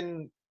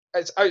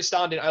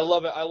outstanding. I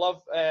love it. I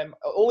love.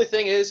 Only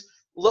thing is,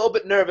 a little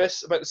bit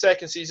nervous about the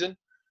second season,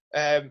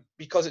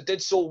 because it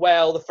did so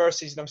well the first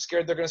season. I'm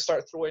scared they're going to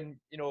start throwing,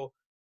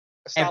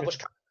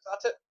 established Everything.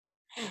 characters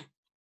at it.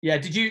 Yeah.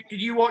 Did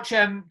you watch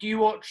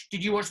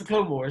the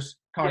Clone Wars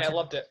Yeah, I cartoon?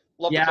 loved it.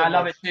 Love the Yeah, I Clone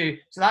love Wars. it too.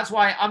 So that's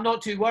why I'm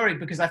not too worried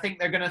because I think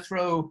they're going to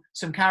throw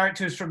some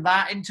characters from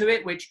that into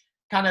it, which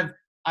kind of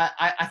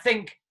I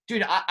think,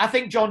 dude, I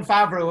think John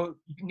Favreau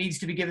needs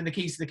to be given the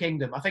keys to the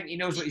kingdom. I think he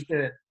knows what he's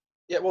doing.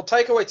 Yeah, well,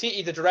 Taika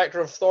Waititi, the director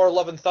of Thor: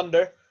 Love and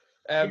Thunder,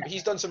 Yeah,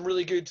 he's done some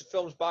really good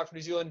films back from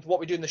New Zealand. What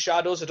We Do in the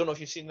Shadows. I don't know if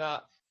you've seen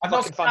that. I've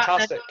not Fucking seen that. And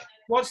then fantastic.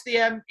 what's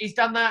the he's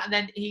done that, and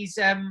then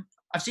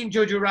I've seen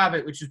Jojo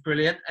Rabbit, which was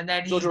brilliant, and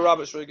then Jojo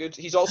Rabbit's really good.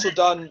 He's also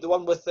done the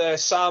one with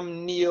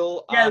Sam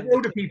Neill yeah, and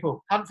Wilder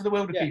People, Hunt for the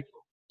Wilder yeah,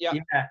 People. yeah,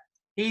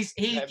 Yeah,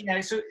 he um,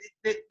 yeah. So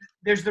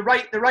there's the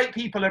right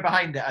people are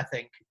behind it. I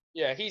think.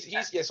 yeah.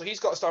 So he's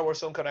got a Star Wars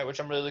film coming out, which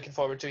I'm really looking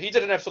forward to. He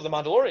did an episode of The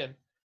Mandalorian.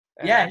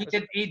 Yeah, he Which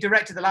did. He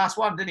directed the last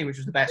one, didn't he? Which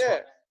was the best one. Yeah,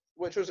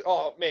 which was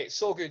mate,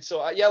 so good.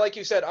 So yeah, like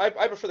you said, I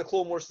prefer the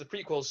Clone Wars to the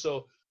prequels.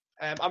 So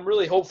I'm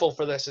really hopeful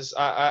for this.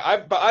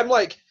 But I'm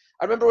like,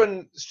 I remember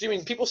when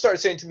streaming people started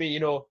saying to me,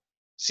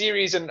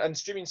 series and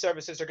streaming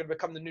services are going to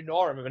become the new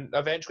norm, and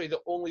eventually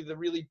only the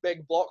really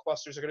big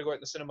blockbusters are going to go out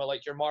in the cinema,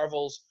 like your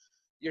Marvels,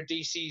 your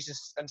DCs,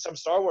 and some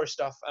Star Wars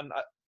stuff. And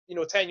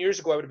 10 years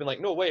ago I would have been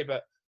like, no way,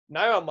 but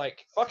now I'm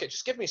like, fuck it,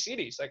 just give me a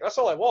series. Like that's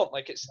all I want.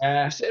 Like you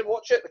sit and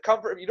watch it, the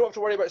comfort of you don't have to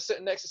worry about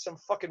sitting next to some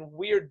fucking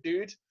weird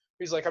dude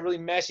who's like a really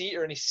messy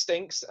eater and he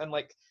stinks, and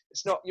like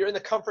it's not, you're in the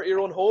comfort of your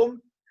own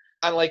home,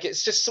 and like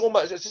it's just so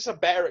much, it's just a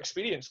better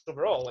experience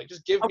overall. Like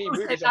just give I me will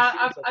say movies on that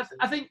streaming I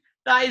services. think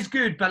that is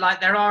good, but like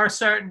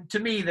to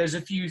me, there's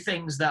a few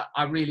things that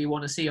I really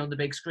want to see on the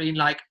big screen.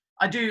 Like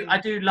I do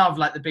love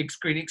like the big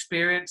screen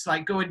experience,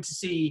 like going to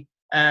see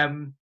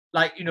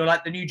like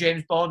the new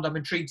James Bond. I'm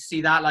intrigued to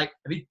see that. Like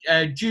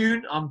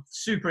June, I'm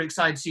super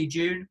excited to see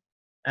June.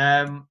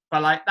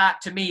 But like that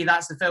to me,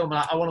 that's the film.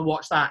 Like, I want to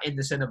watch that in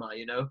the cinema.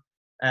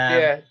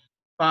 Yeah,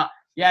 But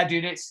yeah,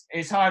 dude,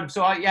 it's hard.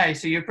 So yeah,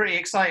 so you're pretty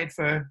excited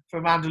for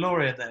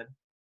Mandalorian then?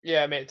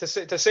 yeah, mate. To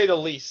say the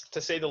least,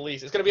 it's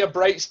going to be a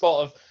bright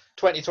spot of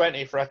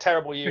 2020 for a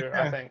terrible For year,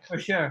 I sure, think. for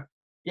sure.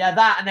 Yeah,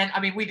 that, and then I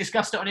mean, we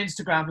discussed it on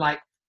Instagram. Like,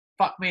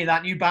 fuck me,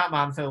 that new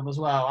Batman film as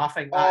well. I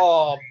think that.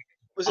 Oh,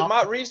 was it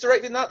Matt Reeves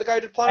directing that? The guy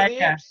who did Planet Yeah, of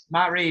the yeah, Apes?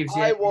 Matt Reeves.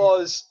 Yeah, I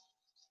was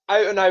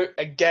out and out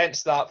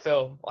against that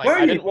film. Like were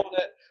I you? didn't want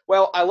it.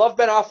 Well, I love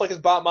Ben Affleck as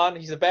Batman.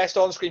 He's the best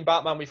on-screen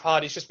Batman we've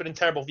had. He's just been in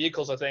terrible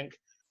vehicles, I think. So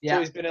Yeah,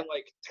 he's been in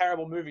like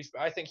terrible movies,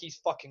 but I think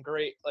he's fucking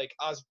great, like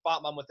as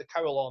Batman with the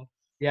cowl on.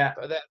 yeah,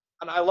 But then,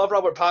 and I love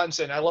Robert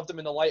Pattinson. I loved him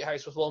in The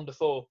Lighthouse with Willem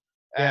Dafoe.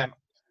 yeah.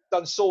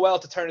 Done so well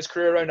to turn his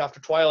career around after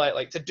Twilight.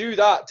 Like to do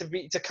that,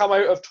 to come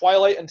out of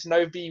Twilight and to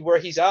now be where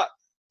he's at,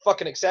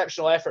 fucking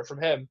exceptional effort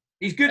from him.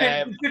 He's good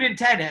in Um, he's good in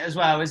Tenet as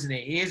well, isn't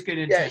he? He is good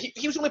in yeah, Tenet.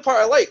 he was the only part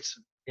I liked.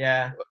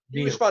 Yeah,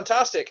 He was deal.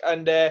 fantastic,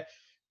 and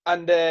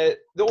the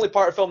only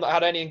part of the film that I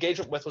had any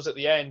engagement with was at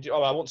the end.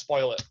 Oh, I won't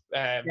spoil it.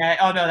 Yeah.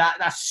 Oh no,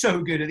 that's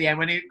so good at the end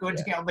when he's going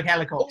Yeah. to get on the The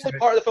only helicopter.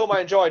 part of the film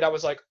I enjoyed, I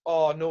was like,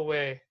 oh no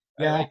way.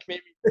 Yeah, Like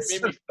maybe it's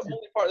made so me the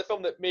only part of the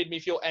film that made me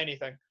feel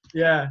anything.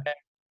 yeah,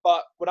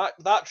 But when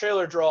that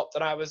trailer dropped,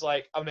 and I was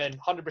like, I'm in,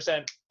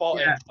 100% bought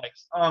in. yeah. Like,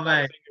 Oh got the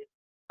man, finger.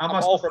 I I'm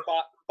must all for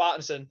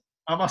Pattinson.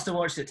 I must have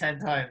watched it 10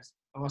 times.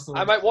 I must have I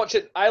watched might watch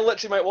it. I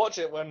literally might watch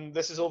it when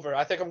this is over.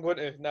 I think I'm going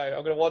to now.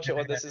 I'm going to watch it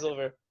when it. this is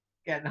over.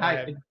 Getting Um,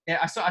 hyped.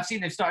 Yeah, I've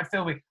seen they've started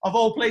filming. Of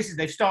all places,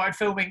 they've started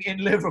filming in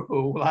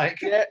Liverpool. Like,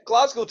 yeah,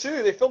 Glasgow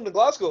too. They filmed in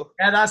Glasgow.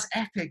 yeah, that's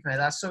epic, man.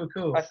 That's so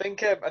cool. I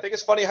think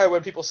it's funny how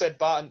when people said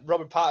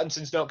Robert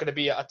Pattinson's not going to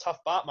be a tough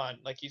Batman,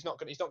 like he's not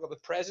got the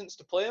presence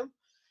to play him.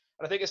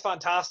 And I think it's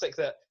fantastic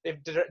that they've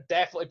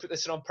definitely put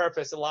this in on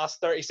purpose. The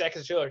last 30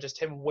 seconds of the trailer,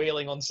 just him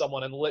wailing on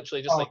someone and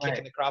literally just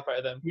kicking the crap out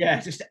of them.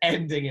 Yeah, just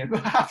ending him,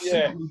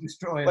 absolutely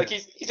destroying Like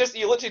him. he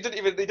literally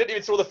didn't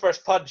even throw the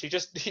first punch. He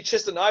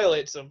just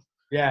annihilates him.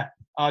 Yeah.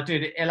 Oh,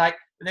 dude, like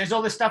there's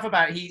all this stuff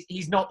about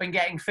he's not been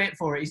getting fit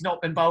for it. He's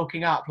not been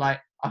bulking up.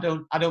 Like I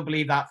don't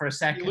believe that for a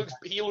second.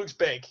 He looks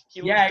big.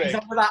 Yeah, big. he's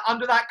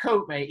under that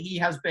coat, mate.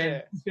 He's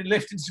been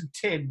lifting some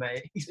tin,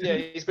 mate.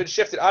 He's been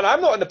shifted, and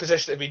I'm not in a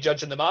position to be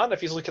judging the man if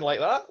he's looking like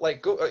that.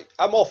 Like,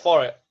 I'm all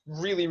for it.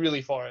 Really,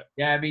 really for it.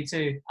 Yeah, me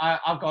too.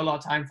 I've got a lot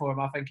of time for him.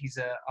 I think he's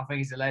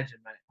a legend,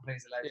 mate. I think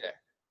he's a legend. Yeah.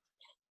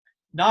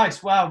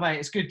 Nice. Wow, mate.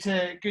 It's good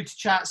to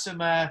chat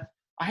some.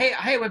 I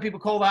hate when people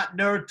call that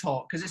nerd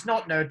talk, because it's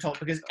not nerd talk,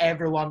 because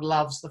everyone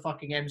loves the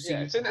fucking Yeah,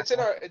 MCU.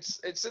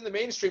 it's in the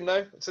mainstream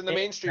now. It's in the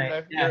mainstream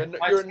Mate, now.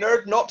 yeah, You're a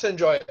nerd not to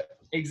enjoy it.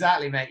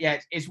 exactly, mate. Yeah,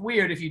 it's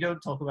weird if you don't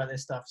talk about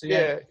this stuff. So yeah,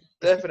 Yeah, it's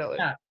good. definitely.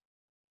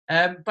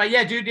 Yeah. But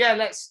yeah, dude, yeah,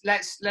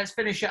 let's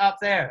finish it up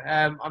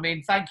there. I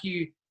mean, thank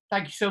you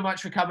so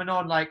much for coming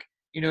on. Like,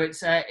 you know,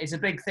 it's a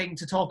big thing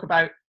to talk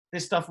about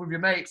this stuff with your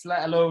mates,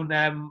 let alone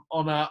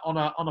on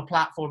a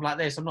platform like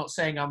this. I'm not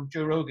saying I'm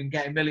Joe Rogan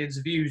getting millions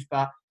of views,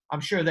 but I'm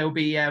sure there'll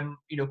be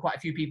you know, quite a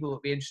few people that'll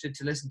be interested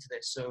to listen to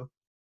this. So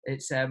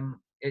it's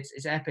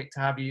epic to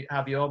have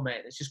you on,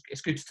 mate.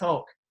 It's good to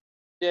talk.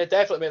 Yeah,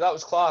 definitely, mate. That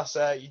was class.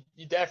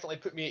 You definitely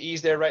put me at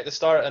ease there right at the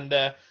start, and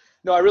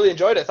no, I really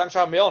enjoyed it. Thanks for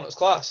having me on. It was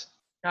class.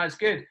 No, it's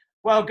good.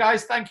 Well,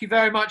 guys, thank you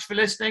very much for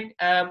listening.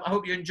 I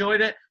hope you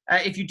enjoyed it.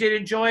 If you did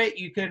enjoy it,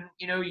 you can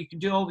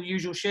do all the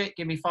usual shit.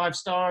 Give me 5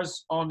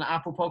 stars on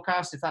Apple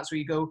Podcast if that's where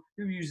you go.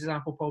 Who uses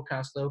Apple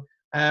Podcast though?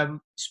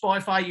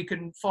 Spotify, you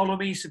can follow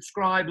me,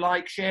 subscribe,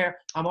 like, share.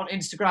 I'm on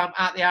Instagram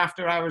at the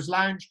After Hours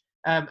Lounge,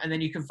 and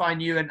then you can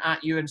find Ewan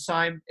at Ewan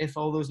Sime if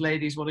all those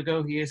ladies want to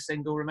go. He is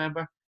single,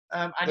 remember.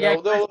 And yeah,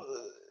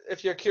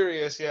 If you're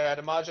curious, yeah, I'd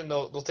imagine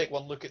they'll take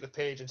one look at the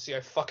page and see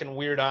how fucking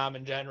weird I am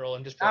in general,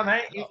 and just be like,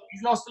 mate, no.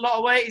 he's lost a lot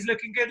of weight. He's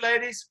looking good,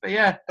 ladies. But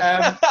yeah.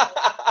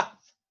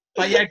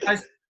 But yeah,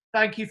 guys,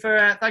 thank you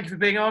for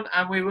being on,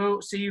 and we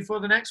will see you for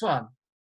the next one.